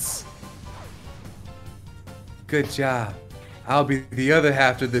once. Good job. I'll be the other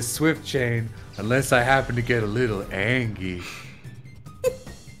half of this Swift chain, unless I happen to get a little angry.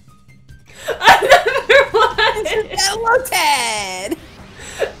 Another one! Hello, Ted!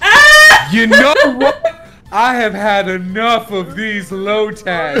 You know what? I have had enough of these low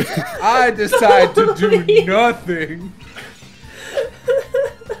tags. I decide to do nothing.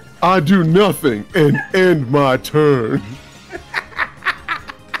 I do nothing and end my turn.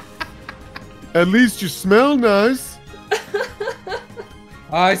 At least you smell nice.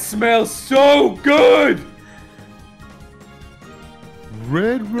 I smell so good.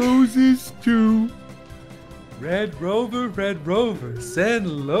 Red roses too. Red Rover, send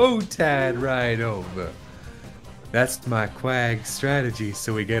Lotad right over. That's my Quag strategy,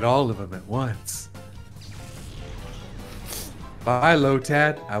 so we get all of them at once. Bye,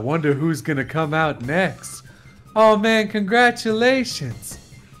 Lotad. I wonder who's gonna come out next. Oh man, congratulations.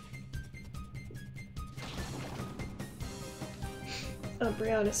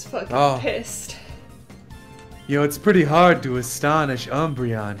 Umbreon is fucking Oh. pissed. You know, it's pretty hard to astonish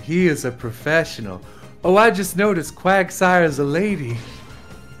Umbreon. He is a professional. Oh, I just noticed Quagsire's a lady.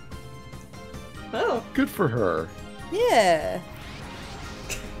 Oh. Good for her. Yeah.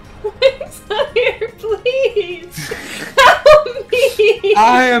 Sire, please! Help me!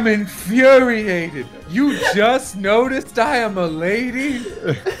 I am infuriated. You just noticed I am a lady?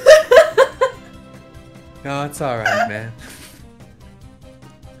 No, it's alright, man.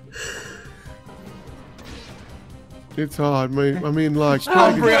 It's hard, man. I mean, like,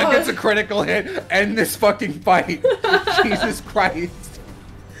 Umbreon gets a critical hit. End this fucking fight. Jesus Christ.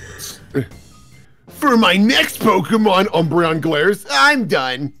 for my next Pokemon, Umbreon glares. I'm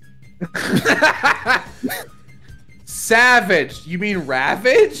done. Savage. You mean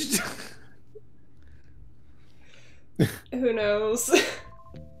ravaged? Who knows?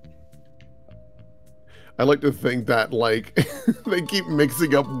 I like to think that, like, they keep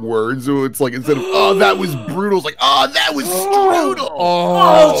mixing up words, so it's like, instead of, oh, that was brutal, it's like, oh, that was strudel!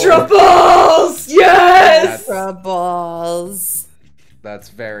 Ultra Balls! Yes! Troubles. That's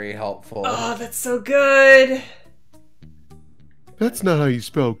very helpful. Oh, that's so good. That's not how you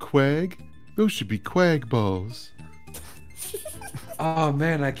spell quag. Those should be quag balls. Oh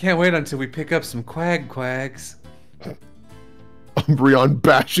man, I can't wait until we pick up some Quags. Umbreon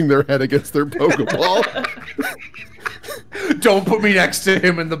bashing their head against their Pokeball. Don't put me next to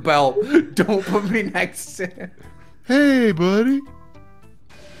him in the belt. Don't put me next to him. Hey, buddy.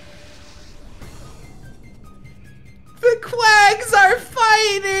 The Quags are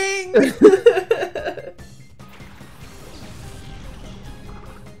fighting!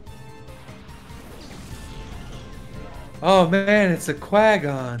 Oh man, it's a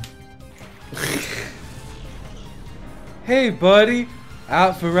Quagon. Hey buddy,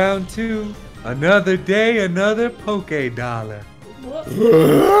 out for round 2. Another day, another Poke Dollar.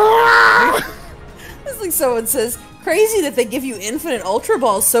 It's like someone says, crazy that they give you infinite Ultra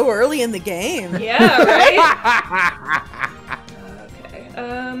Balls so early in the game. Yeah, right?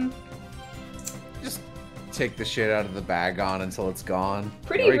 Okay, Just take the shit out of the bag on until it's gone.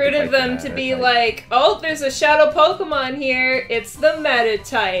 pretty Or you rude can of fight the them to be Meditite. like, oh, there's a shadow Pokemon here. It's the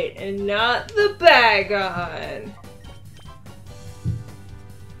Meditite and not the Bagon.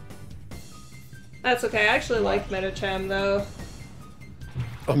 That's okay. I actually like Medicham though.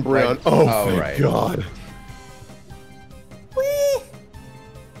 Umbreon. Right. Oh, Oh, thank right. God.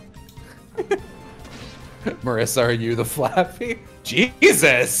 Marissa, are you the Flappy?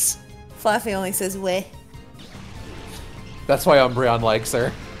 Jesus! Fluffy only says, weh. That's why Umbreon likes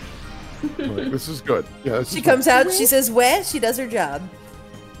her. All right, this is good. Yeah, this She is comes out, she says, weh, she does her job.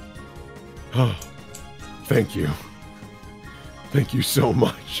 Oh, thank you. Thank you so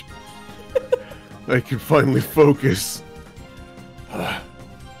much. I can finally focus.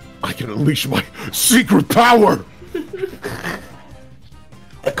 I can unleash my secret power.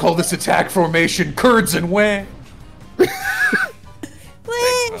 I call this attack formation Curds and Wham.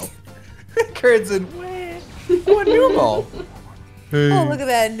 Curdson. Oh, a Numo. Hey. Oh, look at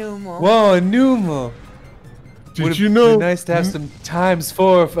that Numo. Whoa, a Numo. Did you know? Nice to have some times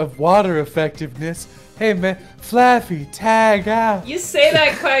 4 of water effectiveness. Hey man, Flaffy, tag out. You say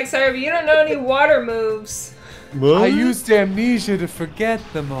that, Quagsire, but you don't know any water moves. What? I used amnesia to forget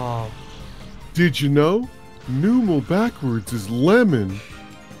them all. Did you know? Numal backwards is lemon.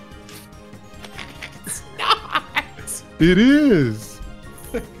 It's not. It is.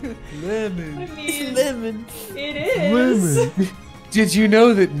 Lemon. I mean, Lemon. it is. Lemon. Did you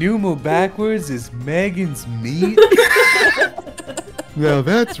know that Numo backwards is Megan's meat? Now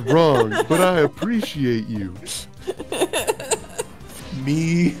that's wrong, but I appreciate you.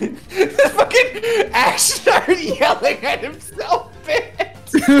 Me. Fucking Ash started yelling at himself,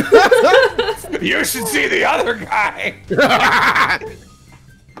 bitch. You should see the other guy.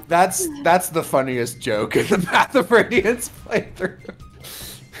 That's the funniest joke in the Path of Radiance playthrough.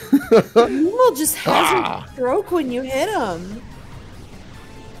 Numo just has a stroke when you hit him.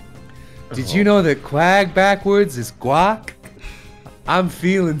 Did you know that Quag backwards is guac? I'm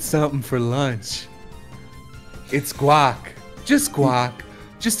feeling something for lunch. It's guac. Just guac.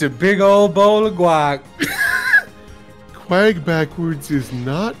 Just a big old bowl of guac. Quag backwards is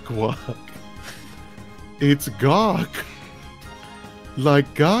not guac. It's gawk.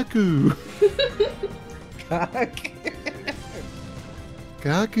 Like Gaku. Guac.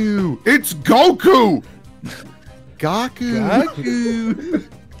 Gaku. It's Goku! Gaku. Gaku.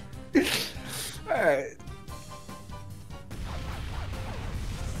 Alright.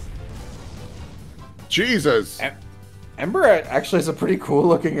 Jesus. Ember actually has a pretty cool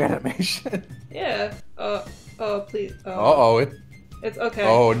looking animation. Yeah. Oh, please. Uh-oh. It's okay.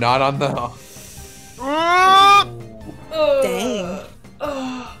 Oh, not on the... Oh, Dang.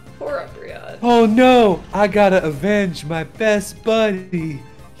 Oh, poor Umbreon. Oh no! I gotta avenge my best buddy.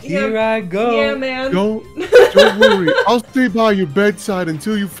 Here I go. Yeah, man. Don't worry. I'll stay by your bedside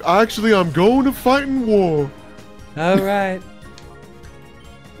until you... Actually, I'm going to fight in war. All right.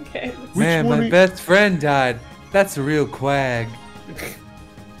 Okay. Man, one my you- best friend died. That's a real quag.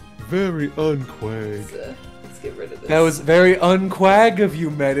 Very unquag. Let's get rid of this. That was very unquag of you,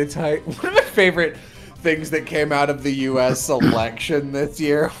 Meditite. One of my favorite things that came out of the U.S. election this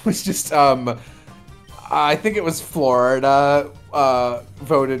year was just, I think it was Florida,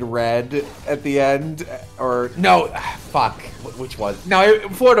 voted red at the end, or, no, fuck, which was? No,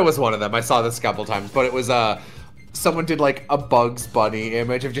 Florida was one of them. I saw this a couple times, but it was, someone did like a Bugs Bunny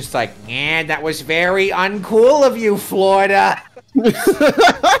image of just like, yeah, that was very uncool of you, Florida.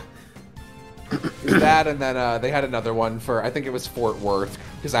 That, and then they had another one for, I think it was Fort Worth,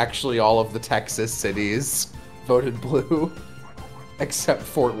 because actually all of the Texas cities voted blue, except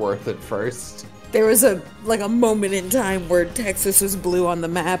Fort Worth at first. There was a moment in time where Texas was blue on the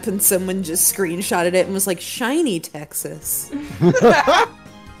map and someone just screenshotted it and was like, shiny Texas.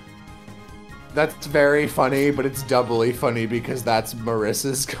 That's very funny, but it's doubly funny because that's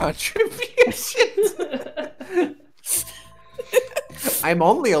Marissa's contribution. I'm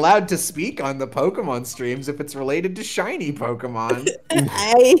only allowed to speak on the Pokemon streams if it's related to shiny Pokemon.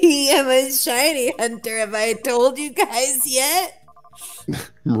 I am a shiny hunter. Have I told you guys yet?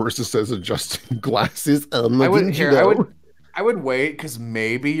 Marissa says adjusting glasses. I would wait because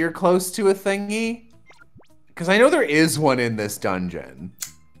maybe you're close to a thingy. Because I know there is one in this dungeon.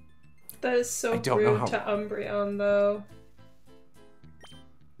 That is so don't know rude how- to Umbreon, though.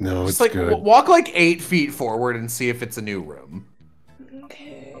 No, it's Just like good. walk like 8 feet forward and see if it's a new room.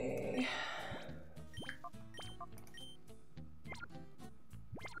 Okay.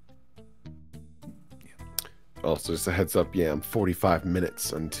 Also, just a heads up, yeah, I'm 45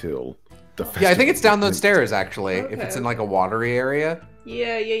 minutes until the Yeah, I think it's down those festival. stairs actually. If it's in like a watery area.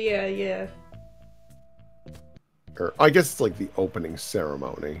 Yeah. Or, I guess it's like the opening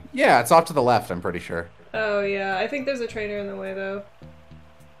ceremony. Yeah, it's off to the left. I'm pretty sure. Oh, yeah. I think there's a trainer in the way, though.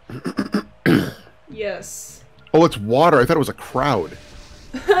 Yes. Oh, it's water. I thought it was a crowd.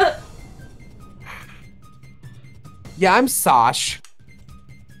 Yeah, I'm Sash.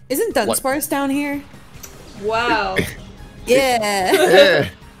 Isn't Dunsparce down here? Wow. Yeah. Yeah.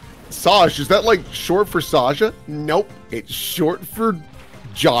 Saj, is that like short for Sasha? Nope. It's short for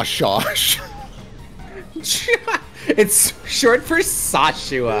Josh. It's short for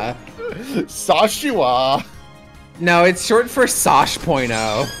Sashua. Sashua. No, it's short for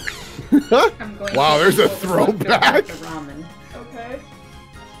Sash.0. I'm going Wow, to there's a go throwback. to ramen. Okay.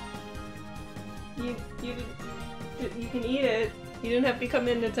 You can eat it. You didn't have to come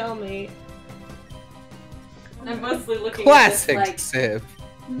in to tell me. I'm mostly looking Classic at this, Civ.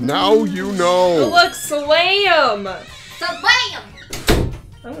 Now you Oh, know. look, slam! Slam!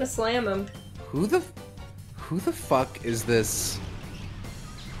 I'm gonna slam him. Who the fuck is this?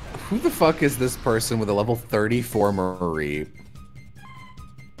 Who the fuck is this person with a level 34 Marie?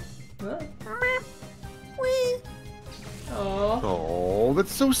 What? Whee! Aw, Oh,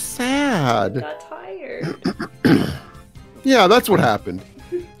 that's so sad. got tired. Yeah, that's what happened.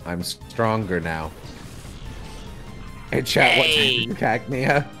 I'm stronger now. Hey, chat, what time is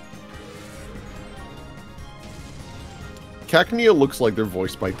Cacnea? Cacnea looks like they're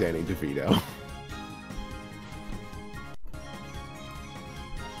voiced by Danny DeVito.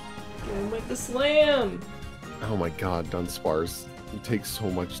 Get him with the slam. Oh my god, Dunsparce. You take so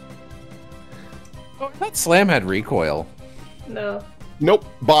much. Oh, I thought Slam had recoil. No. Nope.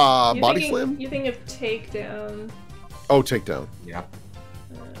 You Body thinking- slam? You think of takedown. Oh, takedown. Yeah.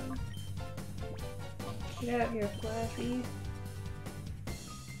 Get out here, Flaffy.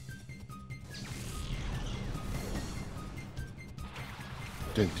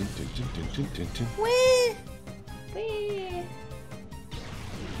 Dun, dun, dun, dun, dun, dun, dun, dun. Whee! Whee!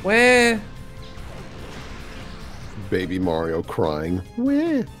 Where? Baby Mario crying.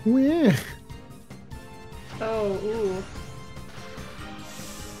 Wah, wah. Oh, ooh.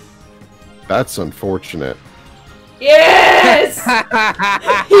 That's unfortunate. Yes!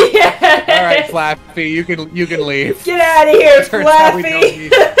 Yes! All right, Flappy, you can leave. Get out of here, Turns out we don't Flaffy!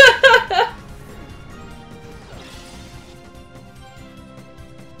 need-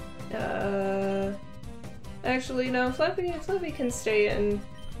 Actually, no. Flappy can stay and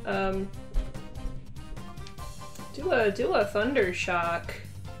do a thunder shock.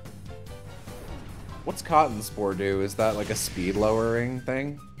 What's Cotton Spore do? Is that like a speed lowering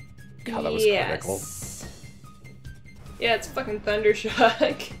thing? God, that was critical. Yeah, it's fucking thunder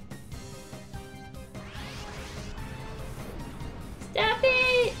shock. Stop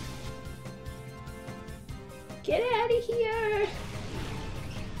it! Get out of here!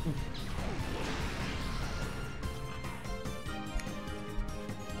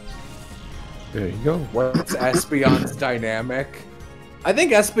 There you go. What's Espeon's dynamic? I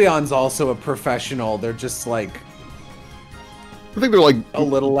think Espeon's also a professional. They're just like I think they're like a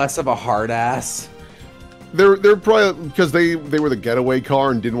little less of a hard ass. they're probably because they were the getaway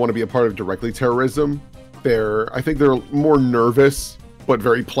car and didn't want to be a part of directly terrorism. I think they're more nervous but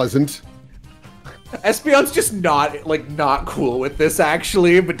very pleasant. Espeon's just not cool with this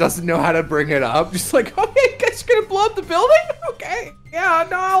actually, but doesn't know how to bring it up. Just like, okay, guys, gonna blow up the building? Okay, yeah,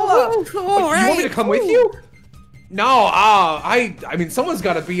 no, I'll, Ooh, you want me to come with you? No, I mean, someone's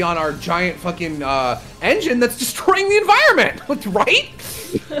got to be on our giant fucking engine that's destroying the environment, right?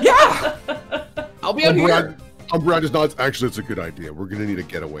 Yeah, I'll be on here. Umbra just nods. Actually, it's a good idea. We're gonna need a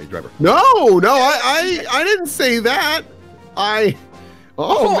getaway driver. No, I didn't say that.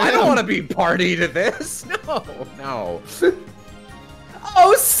 Oh, I man. don't want to be party to this. No.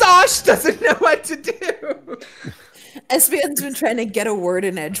 Oh, Sash doesn't know what to do. Espeon's been trying to get a word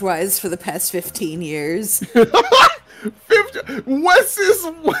in edgewise for the past 15 years. Wes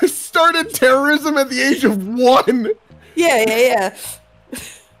started terrorism at the age of 1. Yeah.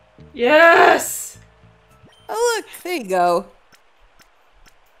 Yes! Oh, look, there you go.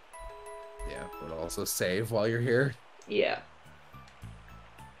 Yeah, but also save while you're here. Yeah.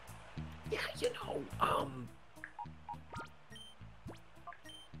 Yeah, you know,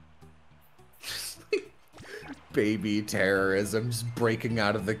 baby terrorism just breaking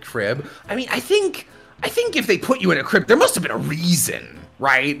out of the crib. I mean, I think if they put you in a crib, there must have been a reason,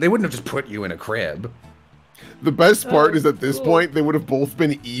 right? They wouldn't have just put you in a crib. The best part is at this cool. point they would have both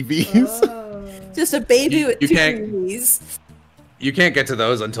been Eevees. Oh. Just a baby with You two can't- knees. You can't get to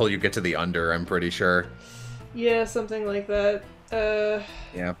those until you get to the under, I'm pretty sure. Yeah, something like that.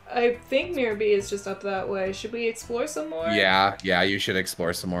 Yeah. I think Mirror B is just up that way. Should we explore some more? Yeah, you should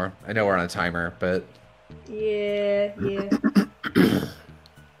explore some more. I know we're on a timer, but Yeah.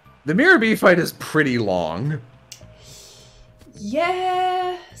 the Mirror B fight is pretty long.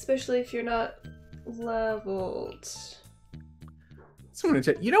 Yeah, especially if you're not leveled. So I'm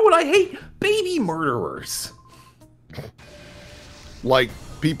gonna you know what I hate? Baby murderers. Like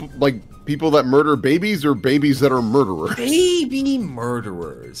people that murder babies or babies that are murderers. Baby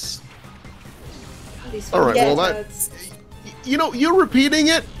murderers. God, these All right, fucking well, cats. You know, you're repeating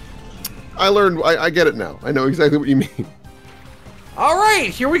it. I get it now. I know exactly what you mean. All right,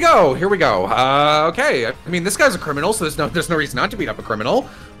 here we go. Okay, I mean, this guy's a criminal, so there's no reason not to beat up a criminal.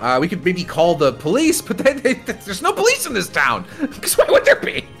 We could maybe call the police, but there's no police in this town. Because why would there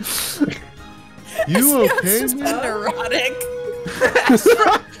be? You It's okay? just man? neurotic.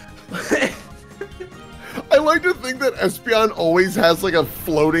 I like to think that Espeon always has like a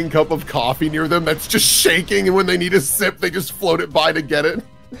floating cup of coffee near them that's just shaking, and when they need a sip, they just float it by to get it.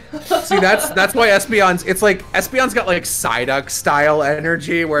 See, that's why Espeon's, it's like, Espeon's got like Psyduck style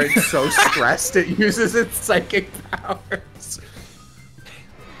energy where it's so stressed it uses its psychic powers.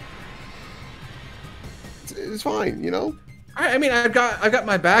 It's fine, you know? I mean, I've got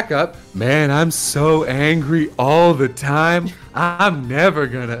my backup. Man, I'm so angry all the time. I'm never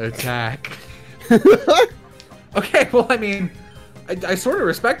gonna attack. Okay, well, I mean, I sort of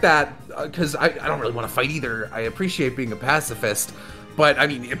respect that, because I don't really want to fight either. I appreciate being a pacifist, but, I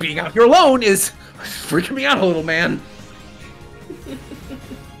mean, being out here alone is freaking me out a little, man.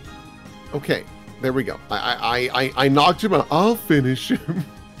 Okay, there we go. I knocked him out. I'll finish him.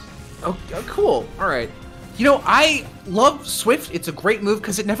 Oh, cool. All right. You know, I love Swift. It's a great move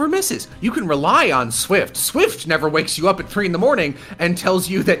because it never misses. You can rely on Swift. Swift never wakes you up at 3 in the morning and tells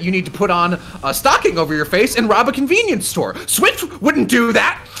you that you need to put on a stocking over your face and rob a convenience store. Swift wouldn't do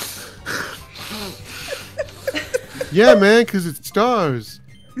that. Yeah, man, because it stars.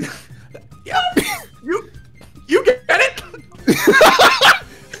 Yeah, you get it.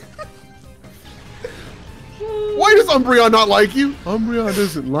 Why does Umbreon not like you? Umbreon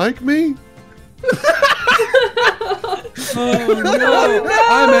doesn't like me? Oh no!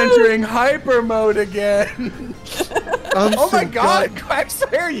 I'm entering hyper mode again. Oh my god,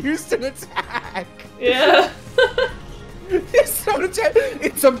 Quagsire used an attack. Yeah.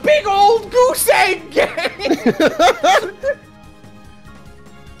 It's a big old goose egg game.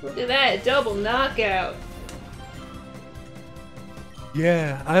 Look at that, double knockout.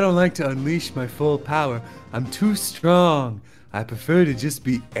 Yeah, I don't like to unleash my full power. I'm too strong. I prefer to just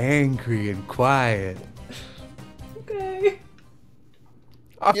be angry and quiet. Okay.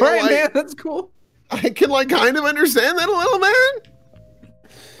 All You know, right, man, that's cool. I can like kind of understand that a little, man.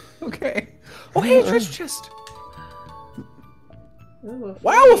 Okay. Oh, hey, treasure chest. Ooh,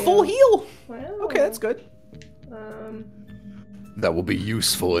 Wow, a full heal. Wow. Okay, that's good. Um, That will be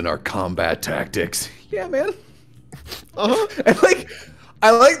useful in our combat tactics. Yeah, man. Uh-huh. And I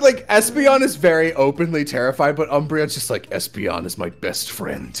like Espeon is very openly terrified, but Umbreon's just like, Espeon is my best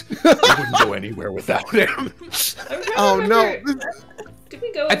friend. I wouldn't go anywhere without him. I'm trying to Oh no. remember. Did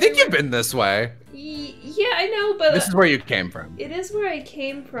we go? I think everywhere? you've been this way. Yeah, I know, but This is where you came from. it is where I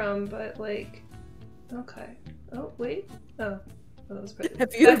came from. But like, okay. Oh wait. Oh, that was pretty.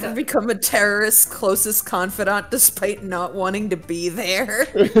 Have you Back ever up. become a terrorist's closest confidant despite not wanting to be there?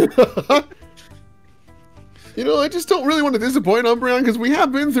 You know, I just don't really want to disappoint Umbreon because we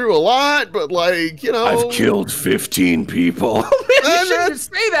have been through a lot, but like, you know. I've killed 15 people. You shouldn't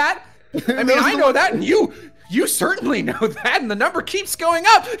say that. I mean, I know that, and you certainly know that, and the number keeps going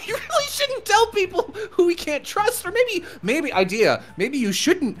up. You really shouldn't tell people who we can't trust, or maybe you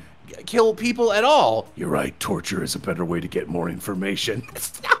shouldn't kill people at all. You're right, torture is a better way to get more information.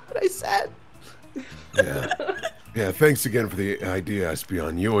 That's not what I said. Yeah. Yeah, thanks again for the idea,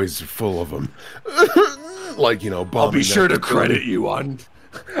 Espeon. You always are full of them. Like, you know, bombing. I'll be sure to that credit you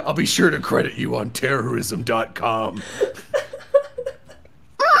on terrorism.com.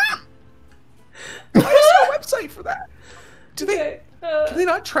 There's no website for that. Do they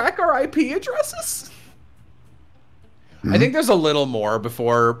not track our IP addresses? I think there's a little more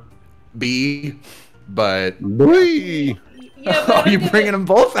before B, but Boy. Yeah, but oh, I'm you gonna- bringing them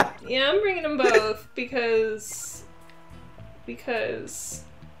both out? Yeah, I'm bringing them both because I'm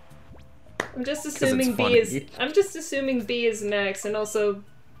just assuming B is. funny. I'm just assuming B is next, and also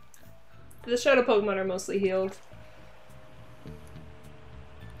the shadow Pokemon are mostly healed.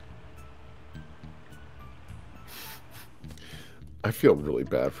 I feel really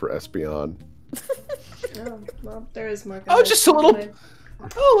bad for Espeon. Oh, well, there is more. Oh, guys. just a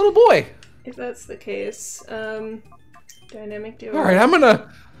little boy. If that's the case, dynamic duo. All right, I'm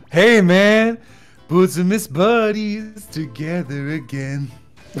gonna. Hey man, bosom-ist buddies together again.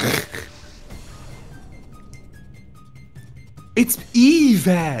 It's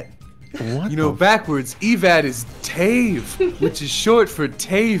EVAT. What? You know, backwards, EVAT is Tave, which is short for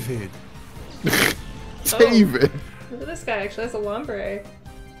Tavid. David. Look at this guy. Actually has a Lombre.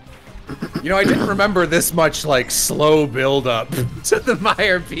 You know, I didn't remember this much like slow build up to the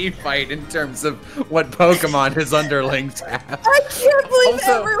Meyer B fight in terms of what Pokemon his underlings have. I can't believe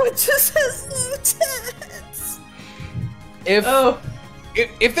Also- everyone just has Lutex!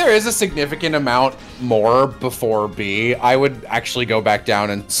 If there is a significant amount more before B, I would actually go back down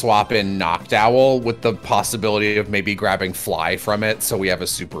and swap in Noctowl with the possibility of maybe grabbing Fly from it, so we have a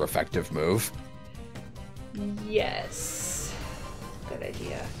super effective move. Yes. Good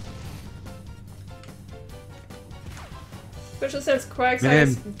idea. Especially since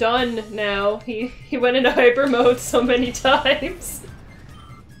Quagsire's done now. He went into hyper mode so many times.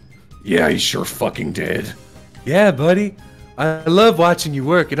 Yeah, he sure fucking did. Yeah, buddy. I love watching you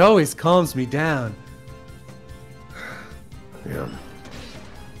work. It always calms me down. Yeah.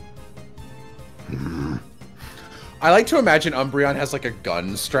 I like to imagine Umbreon has like a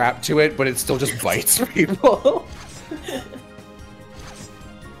gun strapped to it, but it still just bites people.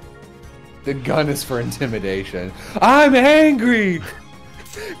 The gun is for intimidation. I'm angry.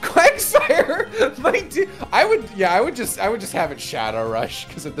 Quagsire, I would just have it Shadow Rush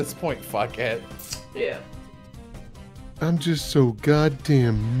because at this point, fuck it. Yeah. I'm just so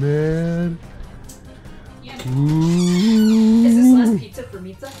goddamn mad. Is this last pizza for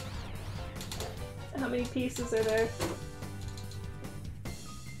Mitza? How many pieces are there?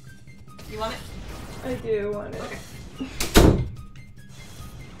 You want it? I do want it. Okay.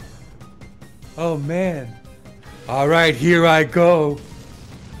 Oh man. All right, here I go.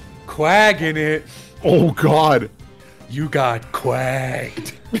 Quagging it. Oh God. You got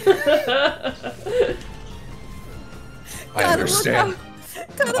quagged. I understand.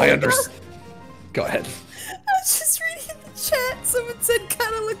 I understand. Go ahead. I was just reading the chat. Someone said,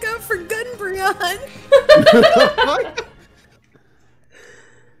 "Gotta look out for Gunbreon."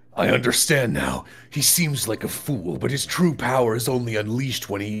 I understand now. He seems like a fool, but his true power is only unleashed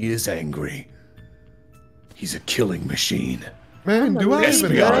when he is angry. He's a killing machine. Man, do I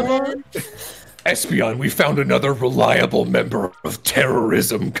even Espeon. Espeon, we found another reliable member of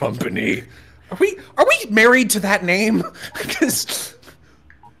Terrorism Company. Are we married to that name? Because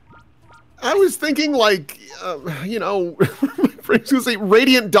I was thinking like, you know, my friends would say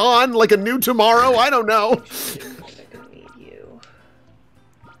Radiant Dawn, like a new tomorrow. I don't know.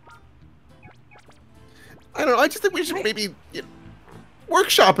 I don't know. I just think we should maybe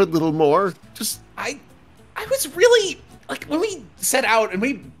workshop it a little more. Just I was really like when we set out and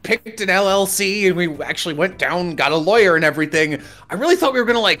we picked an LLC and we actually went down, got a lawyer and everything. I really thought we were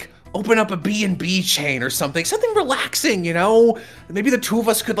gonna like open up a B&B chain or something relaxing, you know? Maybe the two of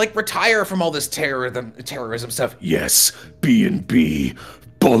us could like retire from all this terrorism stuff. Yes, B&B,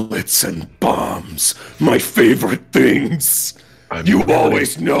 bullets and bombs, my favorite things. You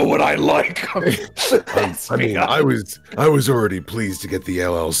always know what I like. I mean, I was already pleased to get the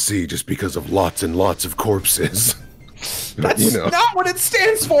LLC just because of lots and lots of corpses. That's not what it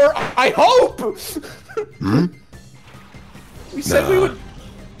stands for. I hope. We said we would.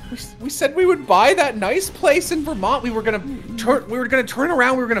 We said we would buy that nice place in Vermont. We were gonna turn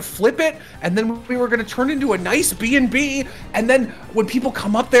around. We were gonna flip it, and then we were gonna turn into a nice B&B. And then when people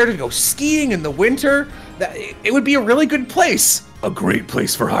come up there to go skiing in the winter, it would be a really good place. A great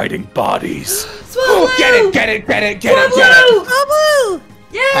place for hiding bodies. Oh, get it. Swablu!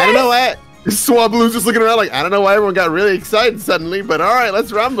 Yeah. I don't know why. Swablu's just looking around like, I don't know why everyone got really excited suddenly, but all right,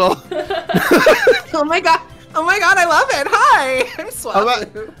 let's rumble. Oh my god, I love it. Hi, I'm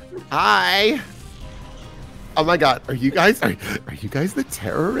Swablu. Hi. Oh my god, are you guys the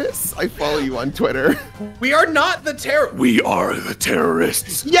terrorists? I follow you on Twitter. We are not the We are the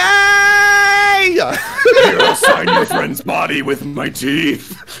terrorists. Yay! Here, I'll sign your friend's body with my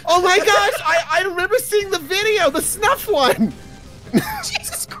teeth. Oh my gosh, I remember seeing the video, the snuff one.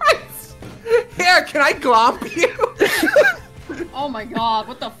 Jesus Christ. Here, can I glomp you? Oh my god,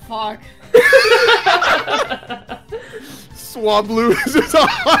 what the fuck? Swablu is just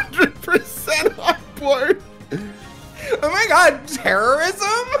 100% on board. Oh my god,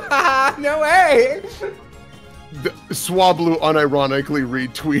 terrorism? No way. Swablu unironically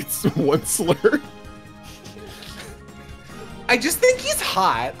retweets one slur. I just think he's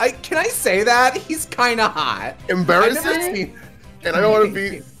hot. Can I say that? He's kind of hot. Embarrassing. And I don't want to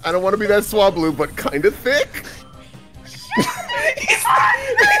be that Swablu, but kind of thick.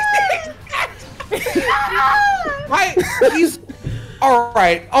 He's all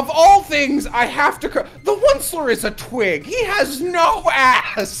right. Of all things, I have to. The one slur is a twig. He has no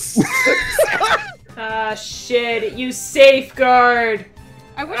ass. Ah, shit. You safeguard.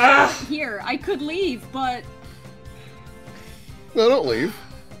 I wish here I could leave, but No, don't leave.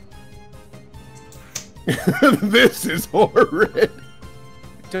 This is horrid.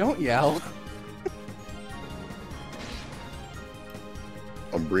 Don't yell.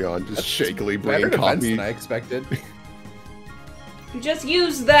 Umbreon just shakily Better brain defense copy. than I expected. You just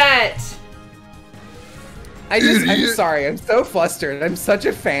use that. I'm sorry. I'm so flustered. I'm such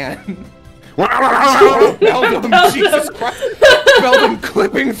a fan. Beldum, Jesus Christ. Beldum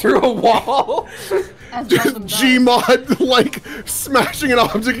clipping through a wall. as Beldum does. Gmod like smashing an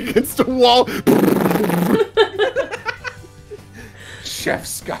object against a wall. Chef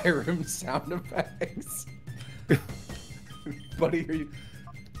Skyrim sound effects. buddy? Are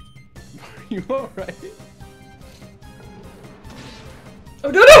you alright? Oh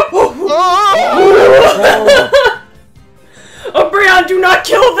no no! Oh, Brian, do not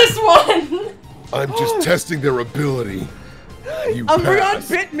kill this one! I'm just testing their ability. You Umbreon passed.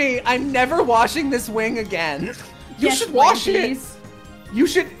 bit me. I'm never washing this wing again. You Yes, should wash please. it. You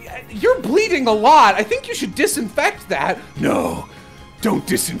should. You're bleeding a lot. I think you should disinfect that. No, don't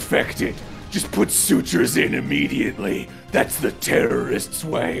disinfect it. Just put sutures in immediately. That's the terrorists'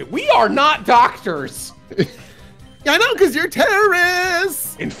 way. We are not doctors. I know, because you're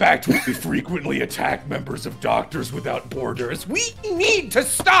terrorists! In fact, we frequently attack members of Doctors Without Borders. We need to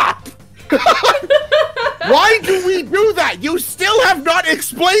stop. Why do we do that? You still have not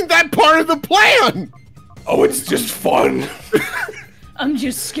explained that part of the plan! Oh, it's just fun. I'm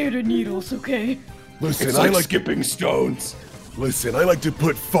just scared of needles, okay? Listen, It's like skipping stones. Listen, I like to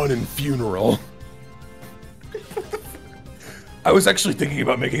put fun in funeral. I was actually thinking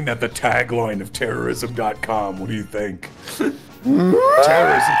about making that the tagline of terrorism.com. What do you think? Terrorism.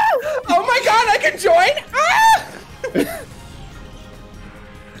 Oh my god, I can join! Ah!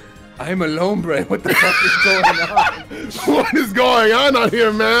 I'm a lombre. What the fuck is going on? What is going on out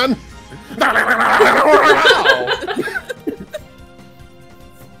here, man?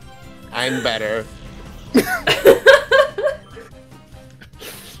 I'm better.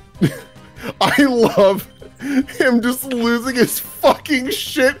 I love him just losing his fucking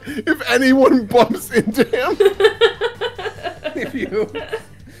shit if anyone bumps into him. If you...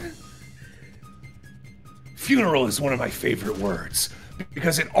 Funeral is one of my favorite words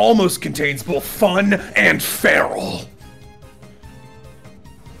because it almost contains both fun and feral.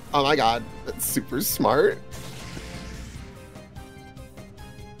 Oh my god, that's super smart.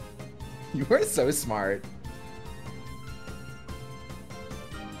 You are so smart.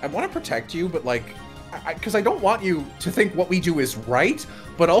 I want to protect you, but like, because I don't want you to think what we do is right,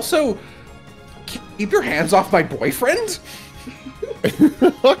 but also keep your hands off my boyfriend.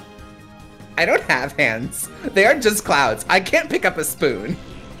 I don't have hands. They are just clouds. I can't pick up a spoon.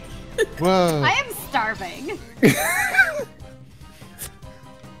 Whoa. I am starving.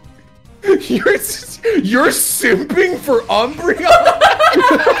 You're simping for Umbreon?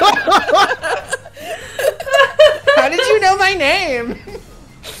 How did you know my name?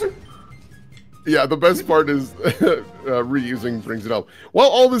 Yeah, the best part is reusing brings it up. While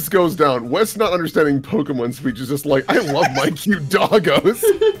all this goes down, Wes not understanding Pokemon speech is just like, I love my cute doggos.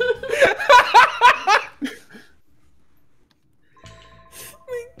 Oh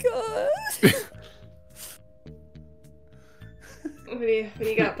my god. What do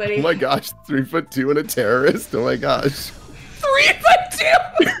you got, buddy? Oh my gosh, 3'2" and a terrorist. Oh my gosh.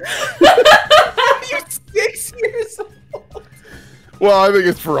 3'2". You're 6 years old. Well, I think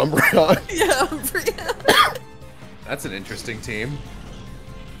it's for Umbreon. Yeah, Umbreon. That's an interesting team.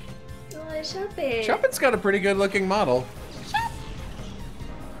 Oh, Shuppet. Shuppet's got a pretty good looking model.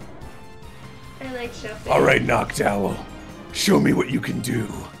 I like Shuppet. All right, Noctowl. Show me what you can do.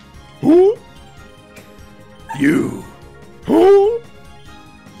 Who? You. Who?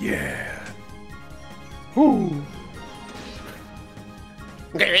 Yeah. Who?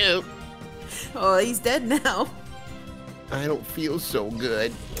 Oh, he's dead now. I don't feel so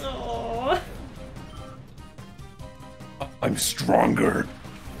good. Aww. I'm stronger.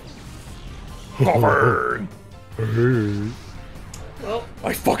 Covered. Well,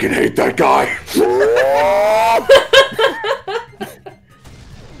 I fucking hate that guy.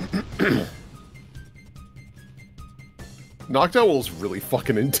 Noctowl's really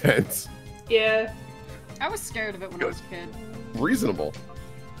fucking intense. yeah. I was scared of it when I was a kid. Reasonable.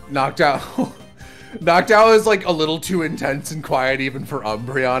 Noctowl. Noctowl is like a little too intense and quiet even for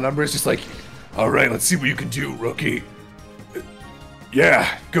Umbreon. Umbreon's just like, All right, let's see what you can do, rookie.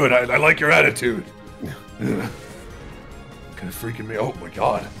 Yeah, good. I like your attitude. Kind of freaking me. Oh my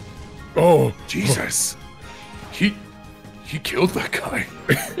god. Oh, Jesus. He killed that guy.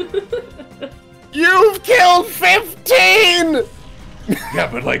 you've killed 15! Yeah,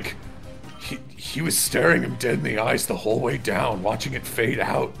 but like, he was staring him dead in the eyes the whole way down, watching it fade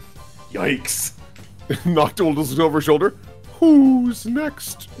out. Yikes. Noctowl just looks over his shoulder. Who's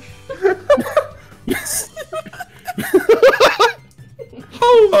next?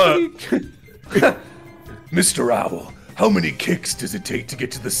 Mr. Owl, how many kicks does it take to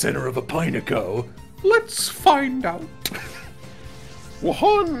get to the center of a Pineco? let's find out.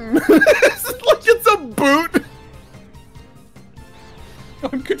 One. It's like it's a boot.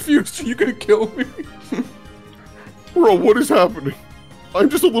 I'm confused. Are you gonna kill me? Bro, what is happening? I'm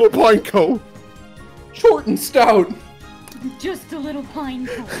just a little pineco. Short and stout. Just a little pine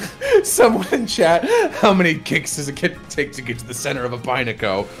cone. Someone in chat, how many kicks does it take to get to the center of a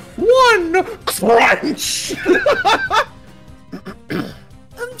Pineco? 1 crunch!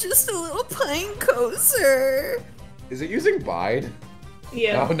 I'm just a little pine coaster. Is it using Bide?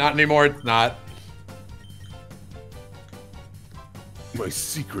 Yeah. No, not anymore, it's not. My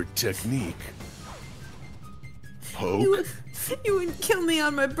secret technique. You, Poke. you wouldn't kill me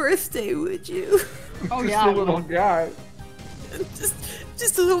on my birthday, would you? Oh Just a little guy.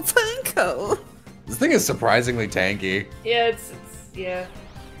 Just a little panko. This thing is surprisingly tanky. Yeah, it's yeah.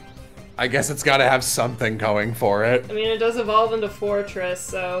 I guess it's gotta have something going for it. I mean, it does evolve into Fortress,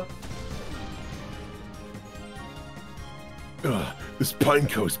 so... This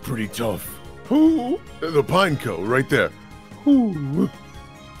Pineco's pretty tough. Ooh, the Pineco, right there. Ooh.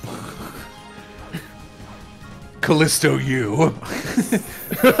 Callisto, you.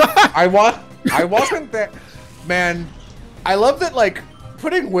 I wasn't there. Man, I love that, like,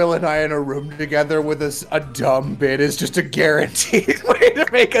 putting Will and I in a room together with a dumb bit is just a guaranteed way to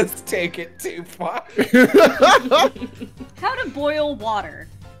make us take it too far. How to boil water.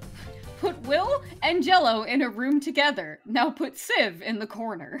 Put Will and Jello in a room together. Now put Civ in the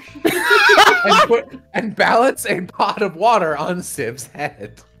corner. and balance a pot of water on Civ's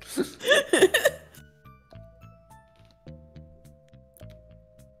head.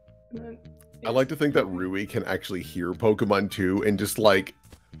 I like to think that Rui can actually hear Pokemon 2 and just, like,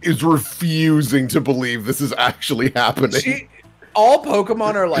 is refusing to believe this is actually happening. All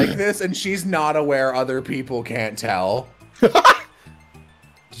Pokemon are like this, and she's not aware other people can't tell.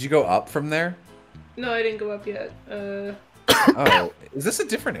 Did you go up from there? No, I didn't go up yet. Oh, is this a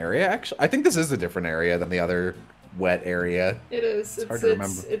different area, actually? I think this is a different area than the other wet area. It is. It's hard to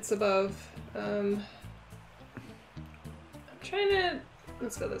remember. It's above. I'm trying to...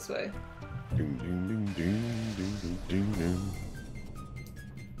 Let's go this way.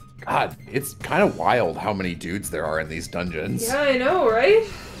 God, it's kind of wild how many dudes there are in these dungeons. Yeah, I know, right?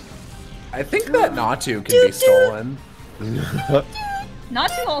 I think that Natu can be stolen.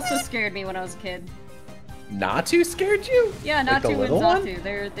 Natu also scared me when I was a kid. Natu scared you? Yeah, Like the Natu and little one?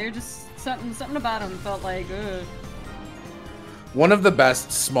 Zatu. They're just something about them felt like, ugh. One of the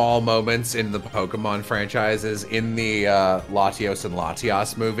best small moments in the Pokemon franchise is in the Latios and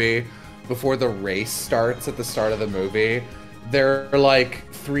Latias movie. Before the race starts at the start of the movie, they're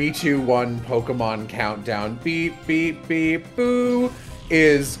like 3, 2, 1 Pokemon countdown. Beep, beep, beep, boo.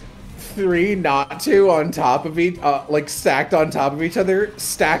 Is 3 Natu on top of each, like stacked on top of each other,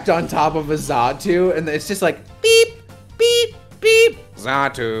 stacked on top of a Zatu, and it's just like beep, beep, beep.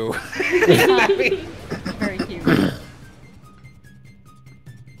 Zatu. Very cute.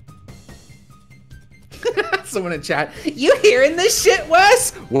 Someone in chat, you hearing this shit,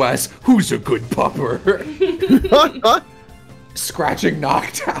 Wes? Wes, who's a good pupper? Scratching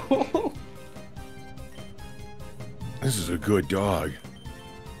Noctowl. This is a good dog.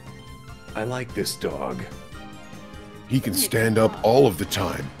 I like this dog. He can stand up all of the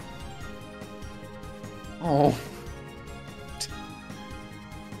time. Oh.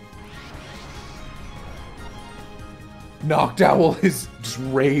 Noctowl is just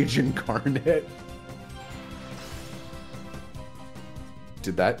rage incarnate.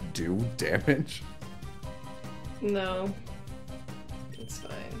 Did that do damage? No. It's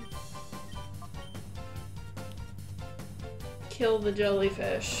fine. Kill the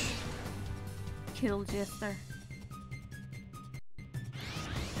jellyfish. Kill Jester.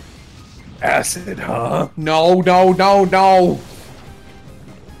 Acid, huh? No, no, no, no!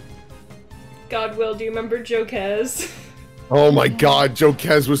 God, Will, do you remember Jokez? Oh my god,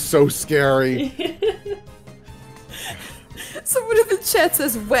 Jokez was so scary. Someone in the chat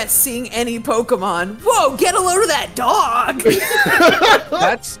says, Wes seeing any Pokemon. Whoa, get a load of that dog!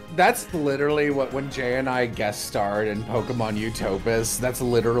 That's literally what, when Jay and I guest starred in Pokemon Utopus, that's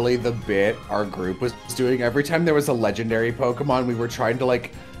literally the bit our group was doing. Every time there was a legendary Pokemon, we were trying to,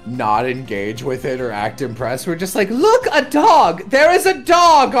 like, not engage with it or act impressed. We're just like, look, a dog! There is a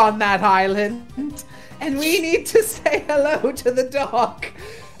dog on that island! And we need to say hello to the dog!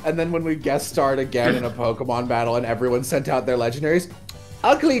 And then when we guest starred again in a Pokemon battle and everyone sent out their legendaries,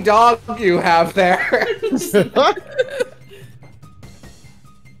 ugly dog you have there!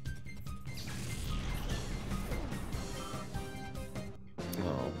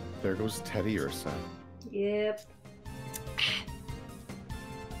 Oh, there goes Teddy Ursa. Yep.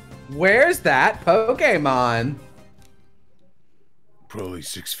 Where's that Pokemon? Probably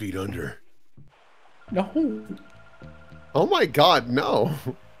 6 feet under. No. Oh my god, no.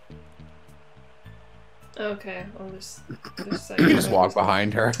 Okay, well, there's... You can just walk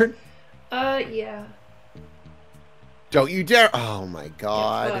behind her. Yeah. Don't you dare! Oh my Get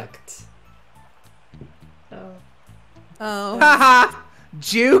god. fucked. Oh. Oh. Haha!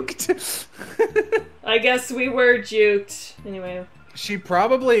 Juked! I guess we were juked. Anyway. She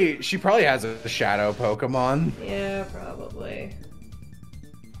probably has a shadow Pokemon. Yeah, probably.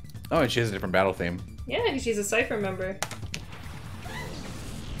 Oh, and she has a different battle theme. Yeah, because she's a Cypher member.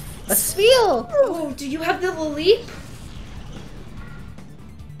 A Spheal! Oh, do you have the leap?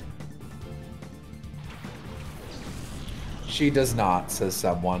 She does not, says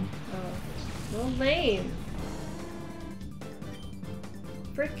someone. Oh. Well, lame.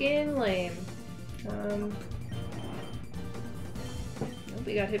 Frickin' lame.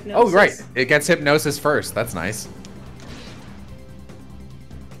 We got hypnosis. Oh, right. It gets hypnosis first. That's nice.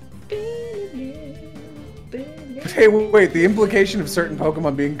 Hey, wait. The implication of certain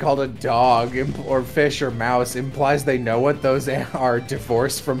Pokemon being called a dog or fish or mouse implies they know what those are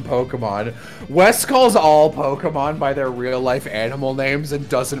divorced from Pokemon. Wes calls all Pokemon by their real-life animal names and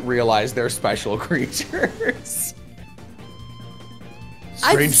doesn't realize they're special creatures.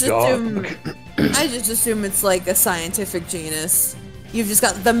 I just assume it's like a scientific genus. You've just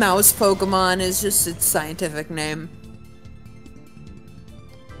got the mouse Pokemon is just its scientific name.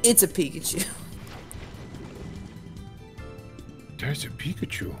 It's a Pikachu. There's a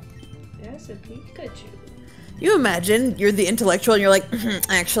Pikachu. There's a Pikachu. You imagine you're the intellectual and you're like,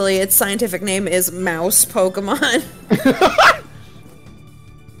 actually, its scientific name is mouse Pokemon.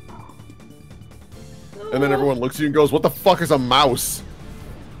 And then everyone looks at you and goes, "What the fuck is a mouse?"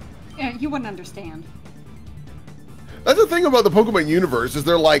 Yeah, you wouldn't understand. That's the thing about the Pokemon universe is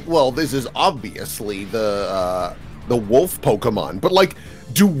they're like, well, this is obviously the wolf Pokemon, but like,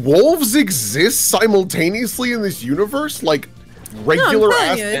 do wolves exist simultaneously in this universe? Like, regular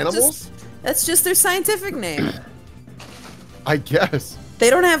ass animals? That's just their scientific name. I guess. They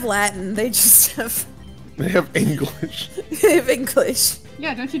don't have Latin. They just have. They have English. They have English.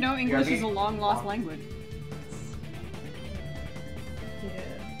 Yeah, don't you know English is a long lost language?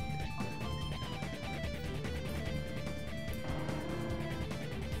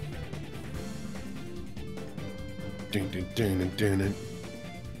 Dun, dun, dun, dun, dun, dun.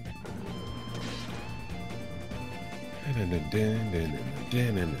 Dun, dun, dun, dun,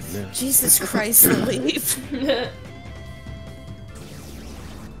 dun, dun, dun. Jesus Christ, the leaf.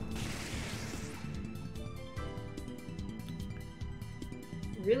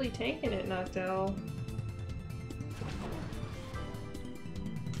 Really tanking it, Noctowl.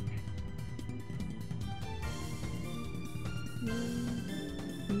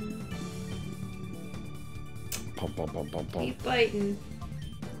 Pum, pum, pum, pum, pum. Keep biting.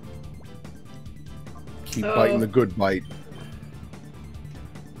 Keep biting the good bite.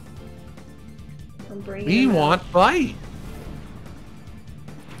 I'm bringing We him out. want bite.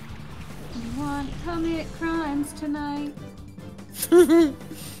 You want to commit crimes tonight?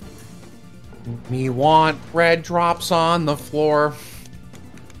 We want red drops on the floor.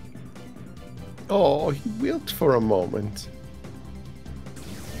 Oh, he wilt for a moment.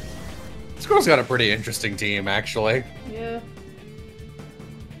 This girl's got a pretty interesting team, actually. Yeah.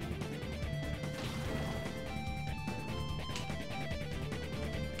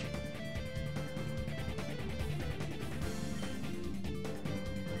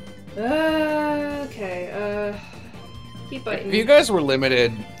 Okay, keep biting. If you guys were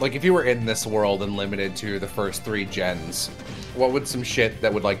limited, like if you were in this world and limited to the first 3 gens, what would some shit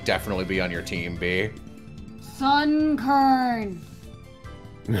that would like definitely be on your team be? Sunkern.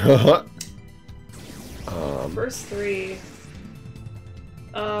 First 3.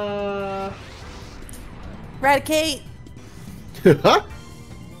 Eradicate.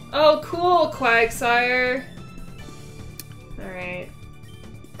 Oh, cool, Quagsire. Alright.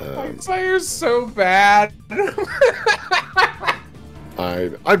 Fire's so bad. I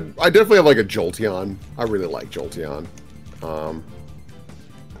definitely have like a Jolteon. I really like Jolteon. Probably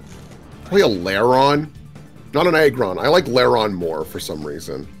a Lairon. Not an Aggron. I like Lairon more for some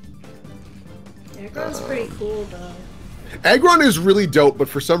reason. Aggron's pretty cool, though. Aggron is really dope, but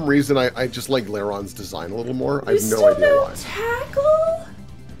for some reason I just like Lairon's design a little more. I have no idea why. Tackle?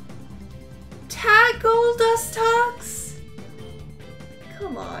 Tackle, Dustox?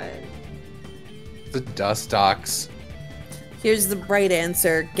 Come on. The Dustox. Here's the right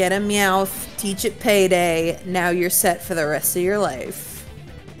answer. Get a Meowth, teach it Payday, now you're set for the rest of your life.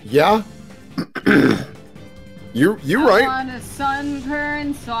 Yeah. You're right. I want a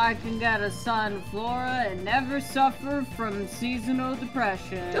Sunkern so I can get a Sunflora and never suffer from seasonal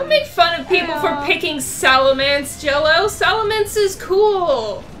depression. Don't make fun of people for picking Salamence, Jello. Salamence is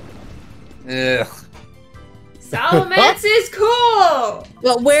cool. Ugh. Salamence is cool.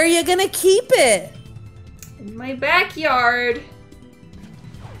 But where are you gonna keep it? In my backyard.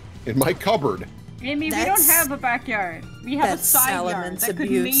 In my cupboard. Amy, we don't have a backyard. We have a side yard Salamence that could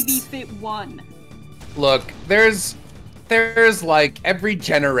abuse. maybe fit one. Look, there's like every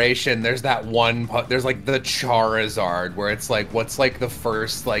generation there's that one there's like the Charizard where it's like what's like the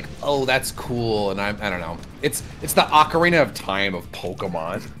first like, oh, that's cool, and I don't know. It's the Ocarina of Time of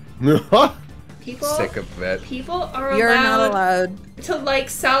Pokemon. People, Sick of it. people are You're not allowed. to like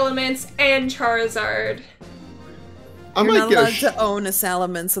Salamence and Charizard. I You're might not get a allowed to own a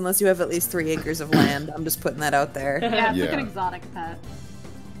Salamence unless you have at least 3 acres of land. I'm just putting that out there. Yeah, it's like an Yeah. exotic pet.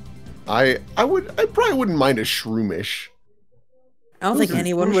 I probably wouldn't mind a Shroomish. I don't think Those are-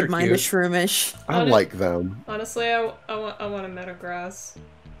 anyone those would are mind a cute. Shroomish. I like them. Honestly, I want a Metagross.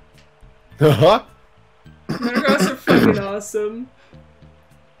 Huh? Metagross are fucking awesome.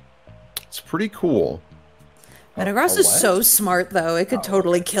 It's pretty cool. Metagross is so smart, though. It could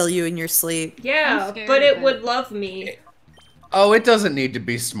totally kill you in your sleep. Yeah, I'm scared but of it it. would love me. Oh, it doesn't need to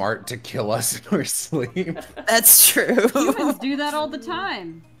be smart to kill us in our sleep. That's true. Humans do that all the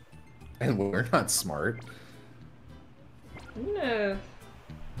time. And we're not smart. I'm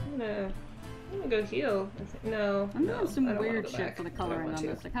gonna go heal. No, I'm no, doing some I don't wanna weird go shit back. for the I don't coloring want on to.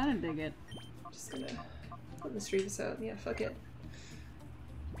 this. I kind of dig it. I'm just gonna let the streets out. Yeah, fuck it.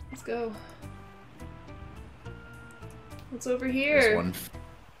 Let's go. What's over There's here? one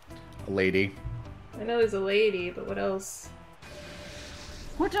lady. I know there's a lady, but what else?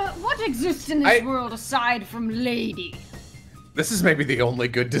 What exists in this I- world aside from lady? This is maybe the only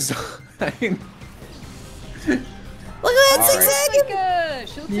good design. Look at that All right. zigzag!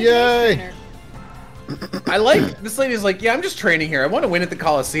 She'll take Yay. a trainer. I like this lady's like, yeah, I'm just training here. I want to win at the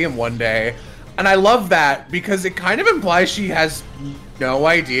Colosseum one day. And I love that because it kind of implies she has no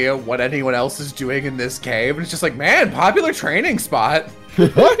idea what anyone else is doing in this cave. And it's just like, man, popular training spot.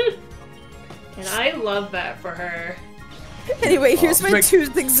 And I love that for her. Anyway, here's my Make- 2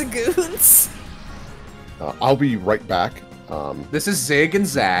 zigzagoons. I'll be right back. This is Zig and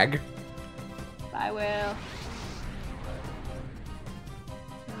Zag. Bye, Will.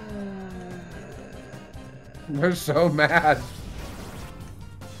 They're so mad.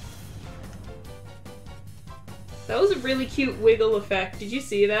 That was a really cute wiggle effect. Did you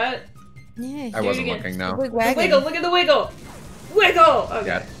see that? Yeah, I wasn't again. looking, no. wig The wagging. wiggle, look at the wiggle! Wiggle! Okay.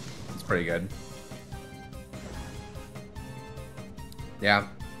 Yeah, it's pretty good. Yeah.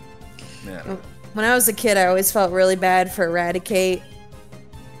 Yeah. When I was a kid, I always felt really bad for Eradicate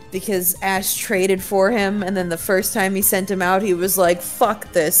because Ash traded for him, and then the first time he sent him out, he was like,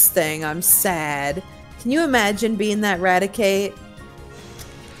 fuck this thing, I'm sad. Can you imagine being that Eradicate?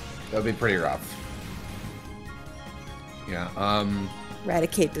 That would be pretty rough. Yeah,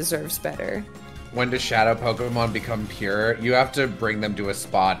 Eradicate deserves better. when does shadow Pokemon become pure? You have to bring them to a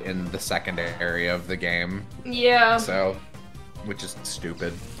spot in the second area of the game. Yeah. So, which is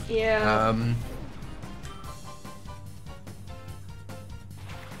stupid. Yeah.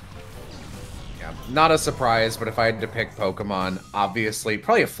 Yeah, not a surprise, but if I had to pick Pokemon, obviously,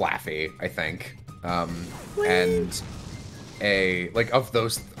 probably a Flaffy, I think. And a, like, of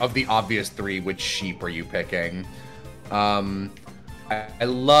the obvious 3, which sheep are you picking? I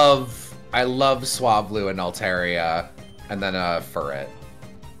love Swablu and Altaria, and then a Furret.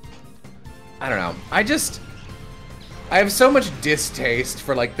 I don't know. I have so much distaste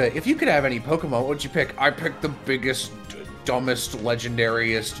for, like, if you could have any Pokemon, what would you pick? I picked the biggest, dumbest,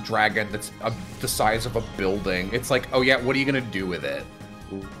 legendariest dragon that's the size of a building. It's like, oh yeah, what are you gonna do with it?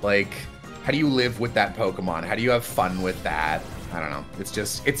 Like, how do you live with that Pokemon? How do you have fun with that? I don't know. It's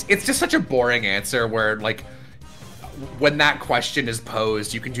just such a boring answer where, like, when that question is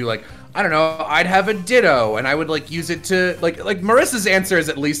posed, you can do, like, I don't know, I'd have a Ditto, and I would, like, use it to, like Marissa's answer is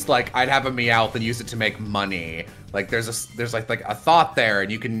at least, like, I'd have a Meowth and use it to make money. Like, there's like a thought there,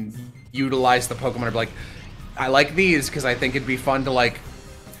 and you can utilize the Pokemon to be like, I like these because I think it'd be fun to, like,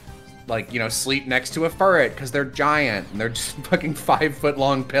 you know, sleep next to a Furret because they're giant, and they're just fucking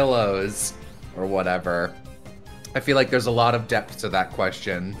 5-foot-long pillows, or whatever. I feel like there's a lot of depth to that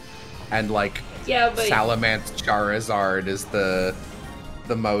question, and, like, Yeah, but Salamence Charizard is the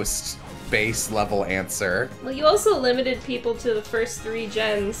most base level answer. well, you also limited people to the first 3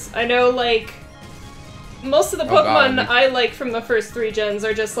 gens. I know, like, most of the Pokemon God. I like from the first 3 gens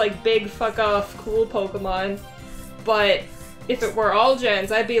are just, like, big fuck-off cool Pokemon. But if it were all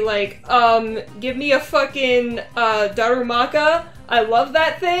gens, I'd be like, give me a fucking, Darumaka. I love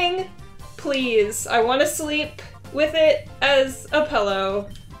that thing. Please. I want to sleep with it as a pillow.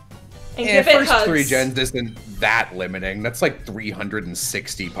 And give it first hugs. 3 gens isn't that limiting. That's like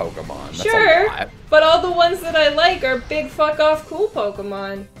 360 Pokemon. That's Sure, a lot. but all the ones that I like are big fuck-off cool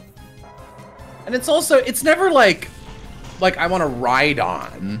Pokemon. And it's also, it's never like I want to ride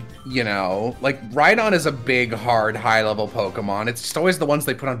on, you know? Like, Rhydon is a big, hard, high-level Pokemon. It's just always the ones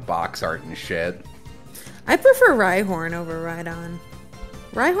they put on box art and shit. I prefer Rhyhorn over Rhydon.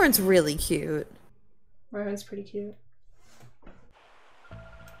 Rhyhorn's really cute. Rhyhorn's pretty cute.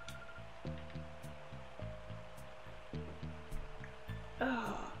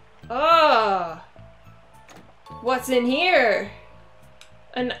 Oh! What's in here?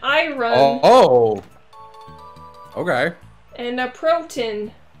 An Iron. Oh! Okay. And a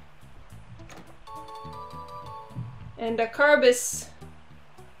Proton. And a Carbis.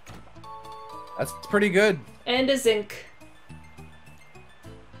 That's pretty good. And a Zinc.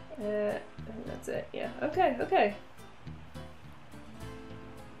 And that's it, yeah. Okay, okay.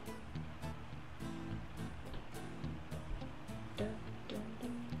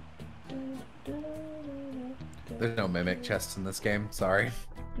 There's no Mimic chests in this game, sorry.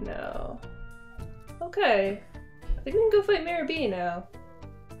 No. Okay. I think we can go fight Mary B now.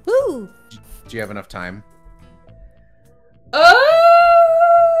 Woo! Do you have enough time?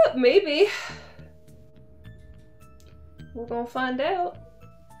 Maybe. We're gonna find out.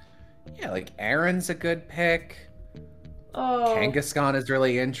 Yeah, like, Aaron's a good pick. Oh. Kangaskhan is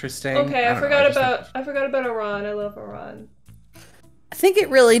really interesting. Okay, I don't know, forgot think- about Iran. I love Iran. I think it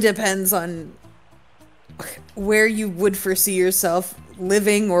really depends on where you would foresee yourself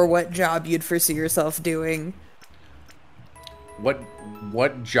living or what job you'd foresee yourself doing.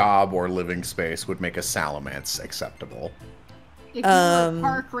 What job or living space would make a Salamence acceptable? If you were a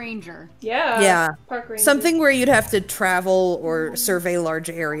park ranger. Yeah. Yeah. Park ranger. Something where you'd have to travel or survey large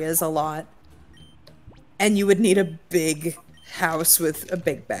areas a lot. And you would need a big house with a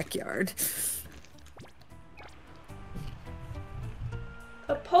big backyard.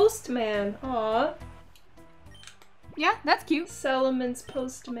 A postman. Aw. Yeah, that's cute. Salaman's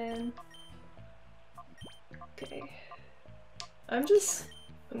postman. Okay. I'm just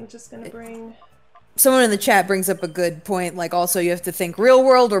gonna bring... Someone in the chat brings up a good point, like also you have to think real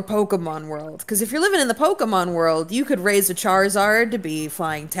world or Pokemon world. Because if you're living in the Pokemon world, you could raise a Charizard to be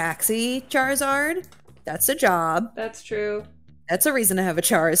Flying Taxi Charizard. That's a job. That's true. That's a reason to have a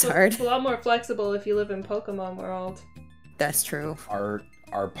Charizard. It's a lot more flexible if you live in Pokemon world. That's true. Are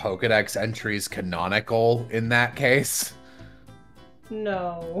Pokedex entries canonical in that case?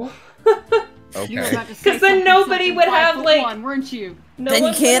 No. Okay. Because then nobody would have, like... One, weren't you? No then you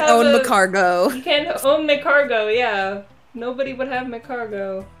one can't would have own Macargo. You can't own Macargo, yeah. Nobody would have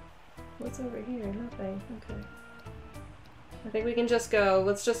Macargo. What's over here? Nothing. Okay. I think we can just go.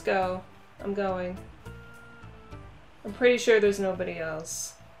 Let's just go. I'm going. I'm pretty sure there's nobody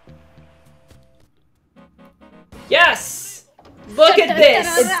else. Yes! Look at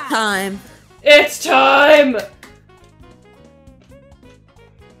this! It's time. It's time!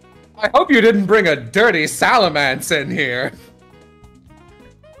 I hope you didn't bring a dirty Salamence in here.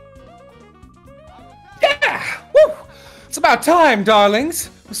 Yeah! Woo! It's about time, darlings.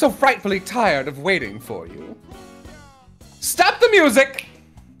 I'm so frightfully tired of waiting for you. Stop the music!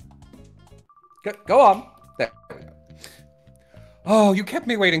 Go on. There we go. Oh, you kept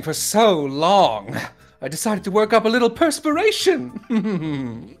me waiting for so long. I decided to work up a little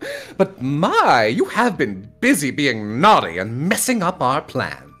perspiration. But my, you have been busy being naughty and messing up our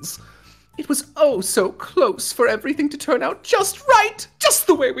plans. It was oh so close for everything to turn out just right, just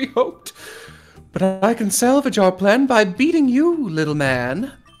the way we hoped. But I can salvage our plan by beating you, little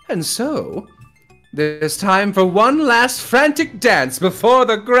man. And so, there's time for one last frantic dance before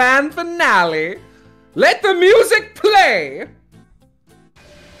the grand finale. Let the music play!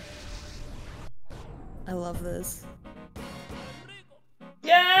 I love this.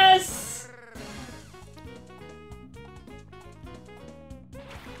 Yes!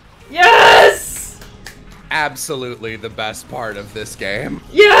 Yes! Absolutely the best part of this game.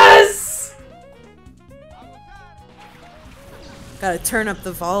 Yes! Gotta turn up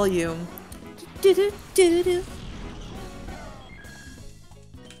the volume. Do-do-do-do-do.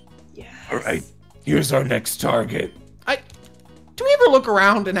 Yes. Alright, here's our next target. Do we ever look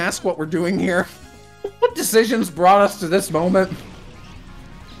around and ask what we're doing here? What decisions brought us to this moment?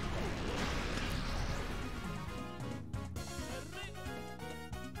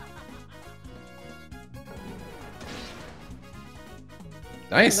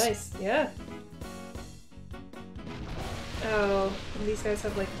 Nice. Oh, nice, yeah. Oh, and these guys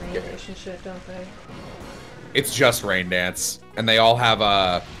have like rain dish and shit, don't they? It's just Rain Dance, and they all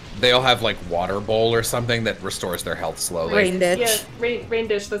have like Water Bowl or something that restores their health slowly. Rain ditch. Yeah, rain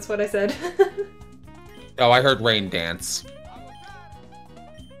dish, that's what I said. Oh, I heard Rain Dance.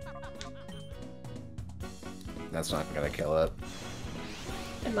 That's not gonna kill it.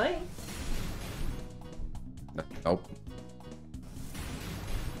 It might. Nope.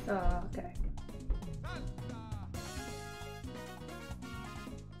 Oh, okay.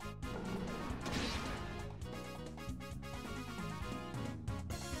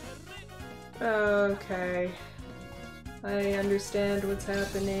 Okay. I understand what's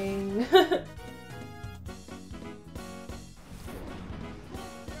happening.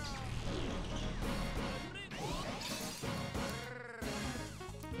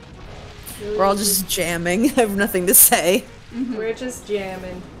 We're all just jamming. I have nothing to say. We're just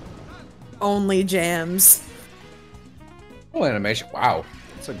jamming. Only jams. Oh, animation. Wow.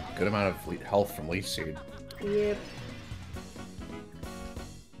 That's a good amount of health from Leech Seed. Yep.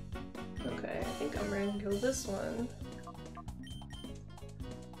 Okay, I think I'm ready to kill this one.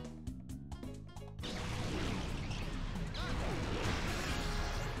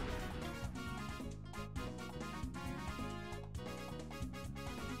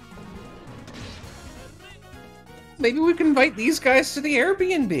 Maybe we can invite these guys to the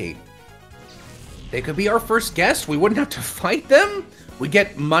Airbnb. They could be our first guest. We wouldn't have to fight them. We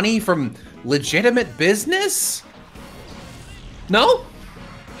get money from legitimate business. No?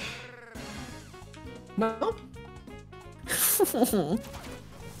 No?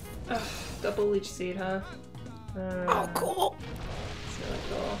 Ugh, double leech seed, huh? Oh, cool. It's really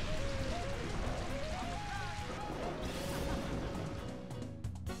cool.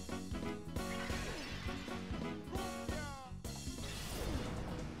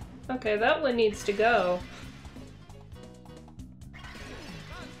 Okay, that one needs to go.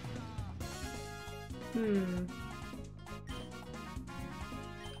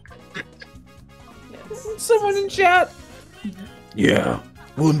 Yes. Someone in chat. Yeah,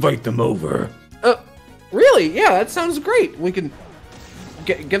 we'll invite them over. Really? Yeah, that sounds great. We can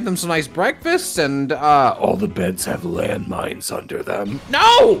give them some nice breakfast and, All the beds have landmines under them.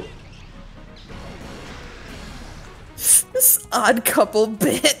 No! This odd couple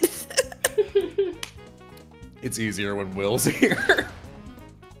bit. It's easier when Will's here.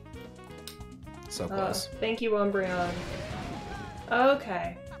 So close. Thank you, Umbreon.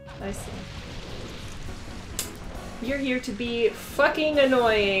 Okay, I see. You're here to be fucking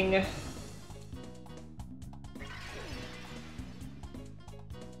annoying.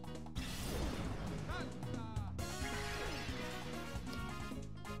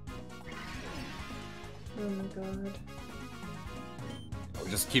 Oh my god. We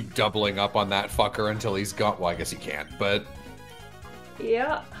just keep doubling up on that fucker until he's gone. Well, I guess he can't, but...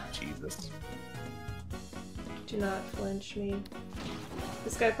 Yeah. Jesus. Do not flinch me.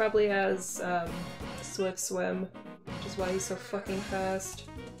 This guy probably has, Swift Swim, which is why he's so fucking fast.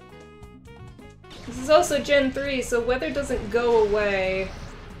 This is also Gen 3, so weather doesn't go away.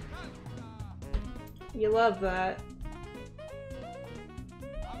 You love that.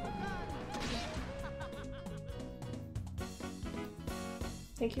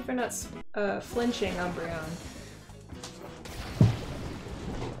 Thank you for not flinching, Umbreon.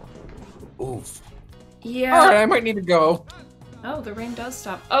 Oof. Yeah. Alright, I might need to go. Oh, the rain does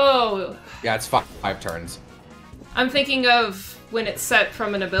stop. Oh! Yeah, it's five turns. I'm thinking of when it's set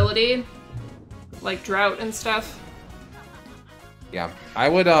from an ability. Like drought and stuff. Yeah. I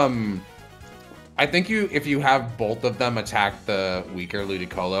would, I think if you have both of them attack the weaker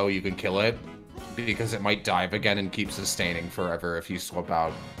Ludicolo, you can kill it. Because it might dive again and keep sustaining forever if you swap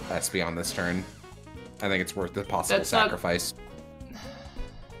out SP on this turn. I think it's worth the possible sacrifice.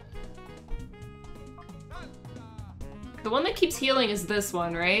 The one that keeps healing is this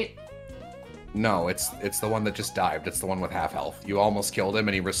one, right? No, it's the one that just dived. It's the one with half health. You almost killed him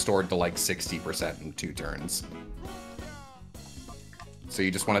and he restored to like 60% in 2 turns. So you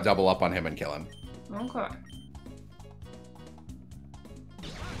just want to double up on him and kill him. Okay.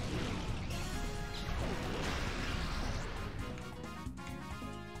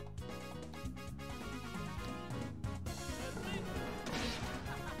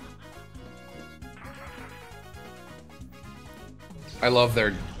 I love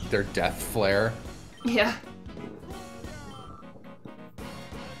their death flare. Yeah.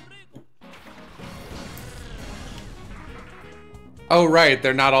 Oh right,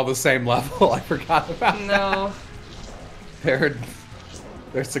 they're not all the same level. I forgot about that. No.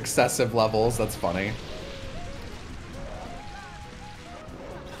 They're successive levels. That's funny.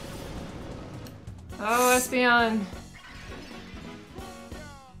 Oh, Espeon.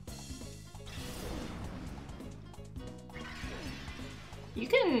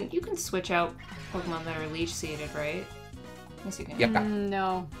 You can switch out Pokemon that are leech seeded, right? Yes, you can. Yep.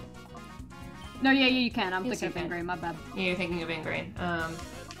 No. No, yeah, you can. I'm Yes, thinking of you can. Ingrain, my bad. Yeah, you're thinking of Ingrain.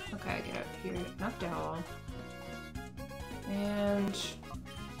 Okay, get up here. Knockdown. And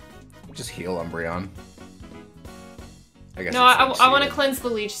Just heal Umbreon. I guess No, it's I like want to seeded. cleanse the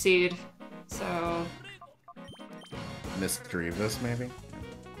leech seed. So Mystery of this, maybe?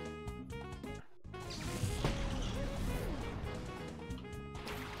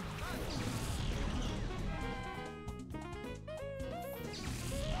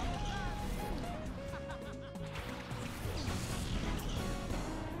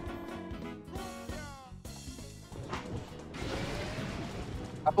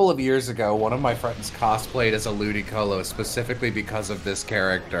 A couple of years ago, one of my friends cosplayed as a Ludicolo specifically because of this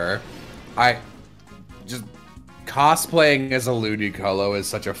character. Just cosplaying as a Ludicolo is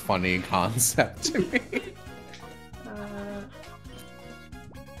such a funny concept to me.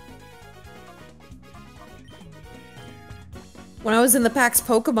 When I was in the PAX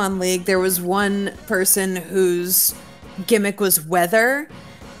Pokemon League, there was one person whose gimmick was weather,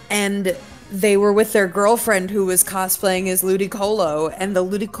 and they were with their girlfriend who was cosplaying as Ludicolo, and the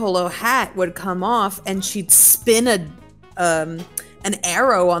Ludicolo hat would come off, and she'd spin an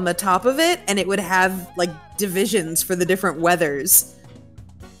arrow on the top of it, and it would have like divisions for the different weathers.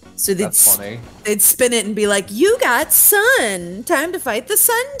 So That's funny. they'd spin it and be like, "You got sun! Time to fight the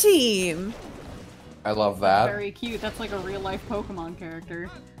sun team!" I love that. Very cute. That's like a real life Pokemon character.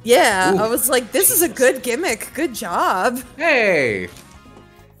 Yeah, Ooh. I was like, "This is a good gimmick. Good job." Hey!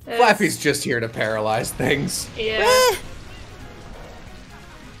 That's- Flappy's just here to paralyze things. Yeah. Eh.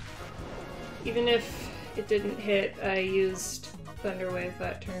 Even if it didn't hit, I used Thunder Wave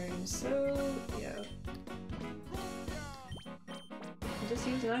that turn, so yeah. I'll just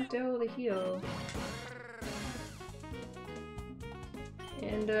use Noctowl to heal.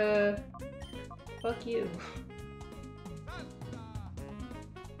 And fuck you.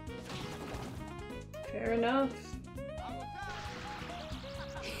 Fair enough.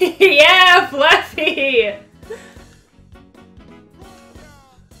 Yeah, Fluffy!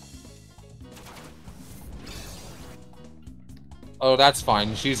 Oh, that's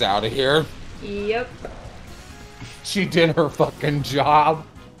fine. She's out of here. Yep. She did her fucking job.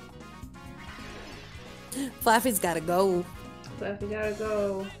 Flaffy's gotta go. Fluffy gotta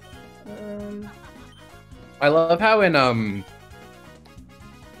go. I love how in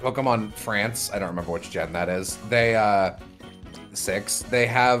Pokemon France, I don't remember which gen that is. They 6, they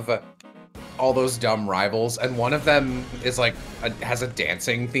have all those dumb rivals, and one of them is like has a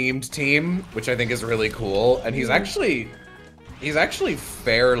dancing themed team, which I think is really cool. And he's actually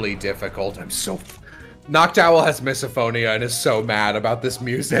fairly difficult. Noctowl has misophonia and is so mad about this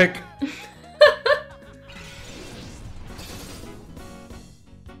music.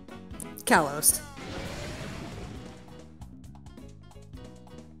 Kalos.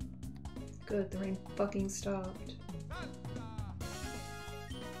 Good, the rain fucking stopped.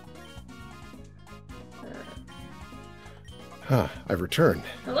 Huh, I've returned.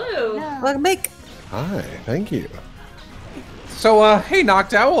 Hello! Welcome back. Hi, thank you. So, hey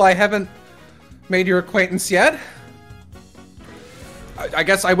Noctowl, I haven't made your acquaintance yet. I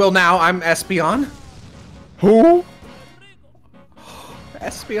guess I will now. I'm Espeon. Who?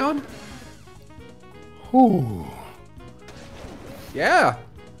 Espeon? Who? Yeah.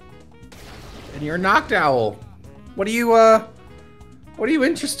 And you're Noctowl. What are you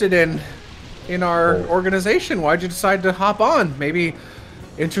interested in our organization? Why'd you decide to hop on? Maybe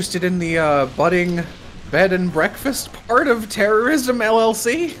interested in the budding bed and breakfast part of Terrorism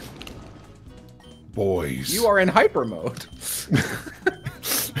LLC? Boys. You are in hyper mode.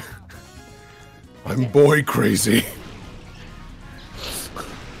 I'm boy crazy.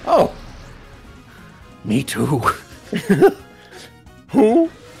 Oh. Me too. Who?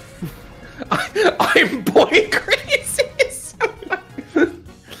 I'm boy crazy.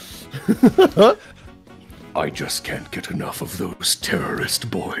 I just can't get enough of those terrorist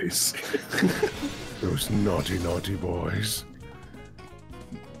boys. Those naughty, naughty boys.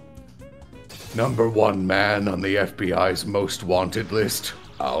 Number one man on the FBI's most wanted list,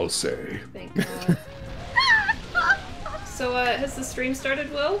 I'll say. Thank God. So, has the stream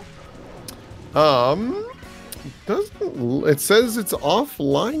started, Will? It says it's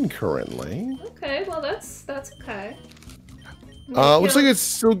offline currently. Okay, well that's okay. Looks like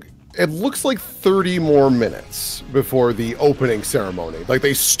it looks like 30 more minutes before the opening ceremony. Like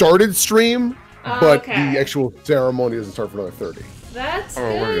they started stream, but okay. the actual ceremony doesn't start for another 30. That's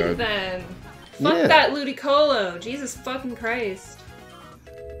we're good good. then. Fuck Yeah. that Ludicolo. Jesus fucking Christ.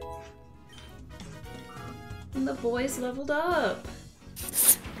 And the boys leveled up.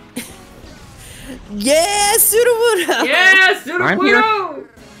 Yeah, Sudowoodo! Yes, I'm here. Sudowoodo!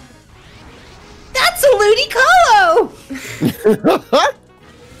 That's a Ludicolo!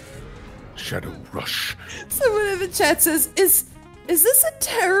 Shadow Rush. Someone in the chat says, is this a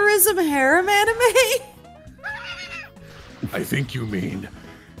terrorism harem anime? I think you mean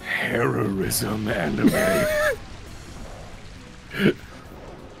terrorism anime.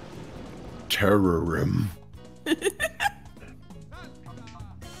 Terrorim.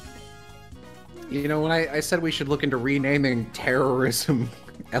 You know, when I said we should look into renaming Terrorism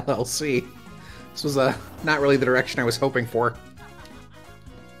LLC, this was not really the direction I was hoping for.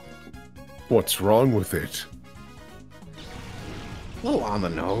 What's wrong with it? A little on the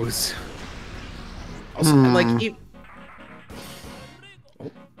nose. Also, like,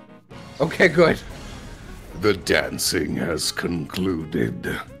 okay, good. The dancing has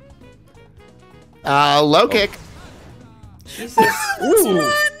concluded. Low kick. Jesus.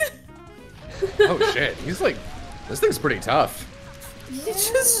 Ooh. Oh shit, he's like, this thing's pretty tough.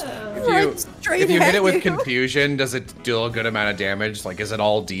 Just If straight you hit at it with you. confusion, does it deal a good amount of damage? Like, is it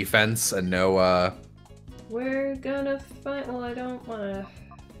all defense and no, We're gonna fight. Well, I don't wanna.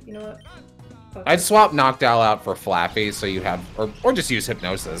 You know what? Fuck I'd it. swap Knockdown out for Flappy so you have, or just use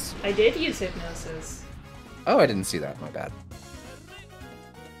Hypnosis. I did use hypnosis. Oh, I didn't see that, my bad.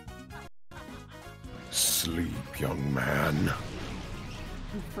 Sleep, young man.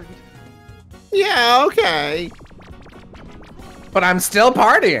 Yeah, okay. But I'm still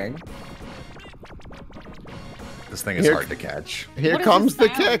partying! This thing is Here- hard to catch. Here What is comes this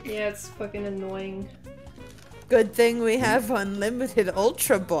the sound? kick. Yeah, it's fucking annoying. Good thing we have unlimited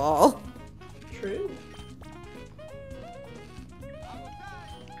Ultra Ball. True.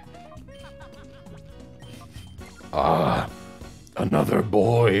 Ah, another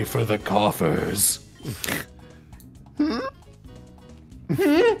boy for the coffers. I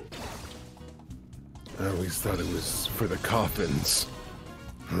always thought it was for the coffins.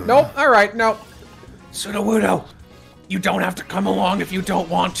 Nope, alright, nope. Sudowoodo, you don't have to come along if you don't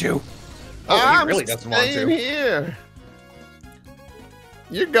want to. Oh, he I'm really doesn't want staying to. here.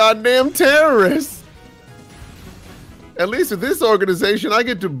 You goddamn terrorists. At least with this organization, I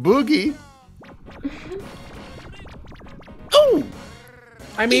get to boogie. Oh,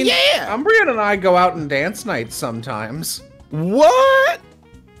 I mean, Yeah! Umbreon and I go out and dance nights sometimes. what?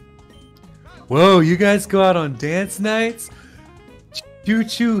 Whoa, you guys go out on dance nights? Choo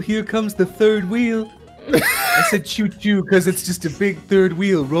choo, here comes the third wheel. I said choo choo because it's just a big third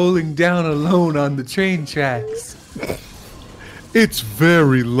wheel rolling down alone on the train tracks. It's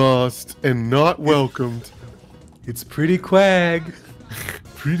very lost and not welcomed. It's pretty quag.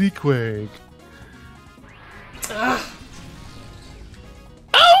 Pretty quag.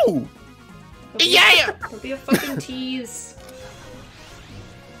 Oh, Yeah! Don't be a fucking tease.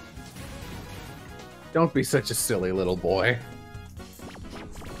 Don't be such a silly little boy.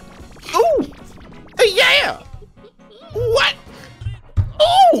 oh, yeah. What?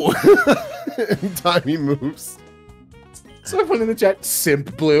 Oh, Tiny moves. Someone in the chat,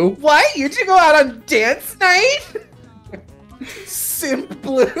 Simp Blue. What? You two go out on dance night? Simp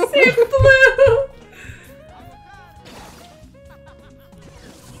Blue. Blue!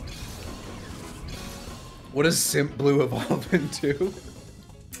 What does Simp Blue evolve into?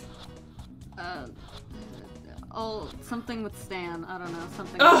 Oh, something with Stan. I don't know.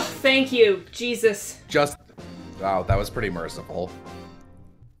 Something. Oh, like- thank you. Jesus. Just. Wow, that was pretty merciful.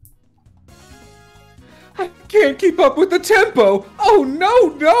 I can't keep up with the tempo. Oh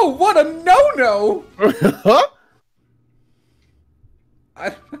no, what a no. huh? I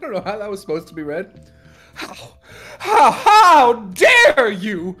don't know how that was supposed to be read. How dare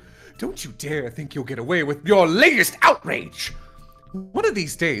you! Don't you dare think you'll get away with your latest outrage! One of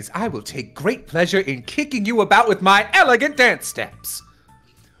these days, I will take great pleasure in kicking you about with my elegant dance steps.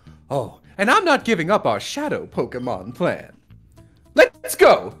 Oh, and I'm not giving up our shadow Pokemon plan. Let's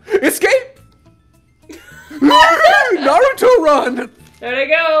go! Escape! Naruto run! There they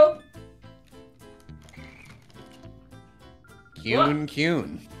go.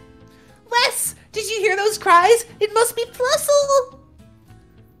 Kyun. Wes, did you hear those cries? It must be Plusle.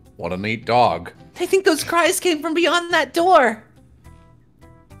 What a neat dog. I think those cries came from beyond that door.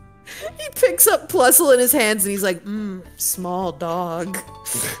 He picks up Plusle in his hands and he's like, small dog.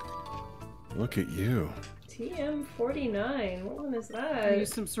 Look at you. TM49. What one is Are that? you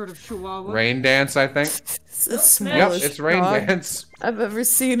some sort of chihuahua? Rain dance, I think. It's the Yep, smallest it's Rain dog Dance. I've ever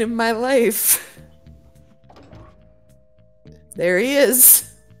seen in my life. There he is.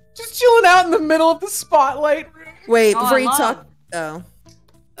 Just chilling out in the middle of the spotlight. Wait, Oh, before I you love- talk. Oh.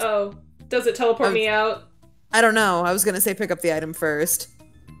 Oh, does it teleport me out? I don't know. I was gonna say pick up the item first.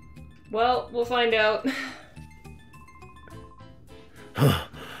 Well, we'll find out.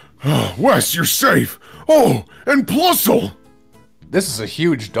 Oh, Wes, you're safe. Oh, and Plusle. This is a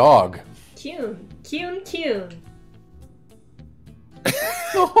huge dog. Kyun.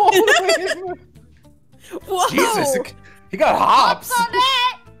 Whoa! Jesus, He got hops! What's on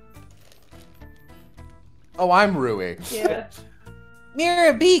that? Oh, I'm Rui. Yeah.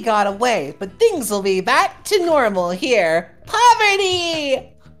 Mirror B got away, but things will be back to normal here.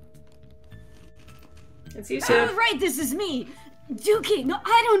 Poverty! It's you, Oh, Sid. right, this is me. Dookie, no,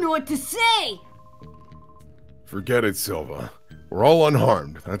 I don't know what to say. Forget it, Silva. We're all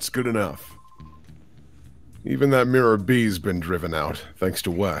unharmed. That's good enough. Even that Mirror B's been driven out, thanks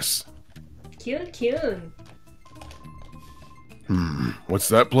to Wes. Cute. What's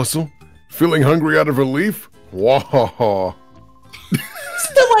that, Plusle? Feeling hungry out of relief? Whoa.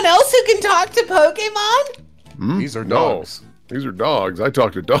 Someone else who can talk to Pokemon? These are No. dogs. These are dogs. I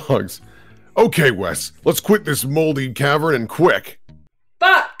talk to dogs. Okay, Wes, let's quit this moldy cavern and quick.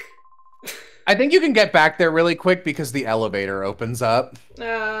 Fuck! I think you can get back there really quick because the elevator opens up.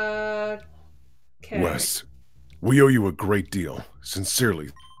 Okay. Wes, we owe you a great deal. Sincerely.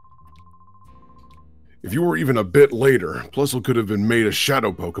 If you were even a bit later, Plusle could have been made a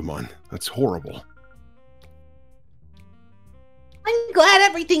shadow Pokemon. That's horrible. I'm glad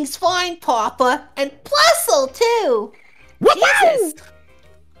everything's fine, Papa. And Plusle, too. Jesus!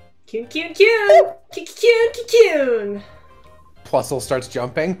 Cute. Plusle starts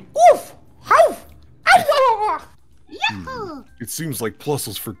jumping. Oof! Hoof! Ow! It seems like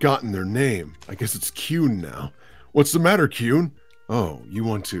Plusle's forgotten their name. I guess it's Cune now. What's the matter, Cune? Oh, you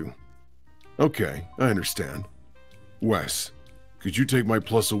want to... Okay, I understand. Wes, could you take my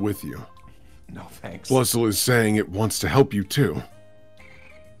Plusle with you? No, thanks. Plusle is saying it wants to help you too.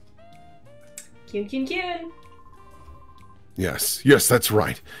 Cute. Yes, that's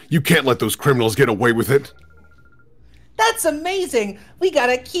right. You can't let those criminals get away with it. That's amazing. We got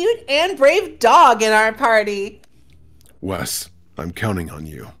a cute and brave dog in our party. Wes, I'm counting on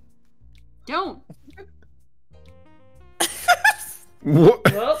you. Don't.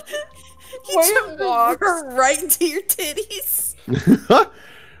 What? Well, He jumped right into your titties.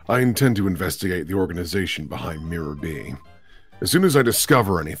 I intend to investigate the organization behind Mirror B. As soon as I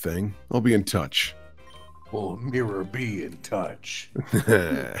discover anything, I'll be in touch. Will Mirror be in touch?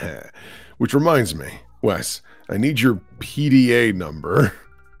 Which reminds me, Wes, I need your PDA number.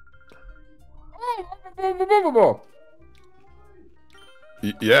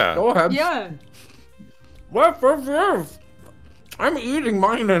 Yeah. Go ahead. Yeah. I'm eating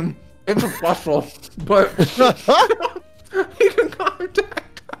mine and it's a Plusle, but you can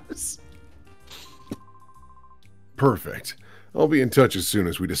contact us. Perfect. I'll be in touch as soon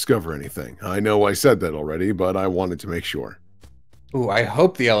as we discover anything. I know I said that already, but I wanted to make sure. Ooh, I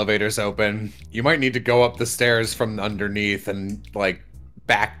hope the elevator's open. You might need to go up the stairs from underneath and, like,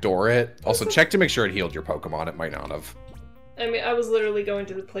 backdoor it. Also, check to make sure it healed your Pokemon. It might not have. I mean, I was literally going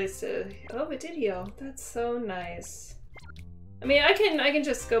to the place to... Oh, it did heal. That's so nice. I mean, I can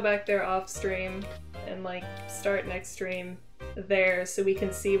just go back there off stream and, like, start next stream there so we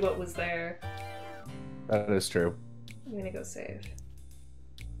can see what was there. That is true. I'm gonna go save.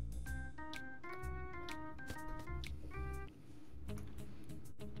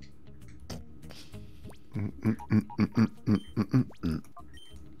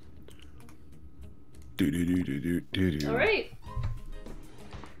 Alright.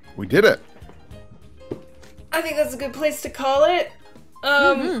 We did it. I think that's a good place to call it.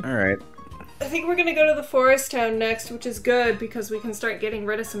 All right. I think we're gonna go to the forest town next, which is good because we can start getting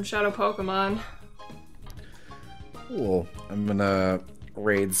rid of some shadow Pokemon. Cool. I'm gonna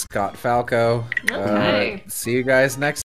raid Scott Falco. Okay. See you guys next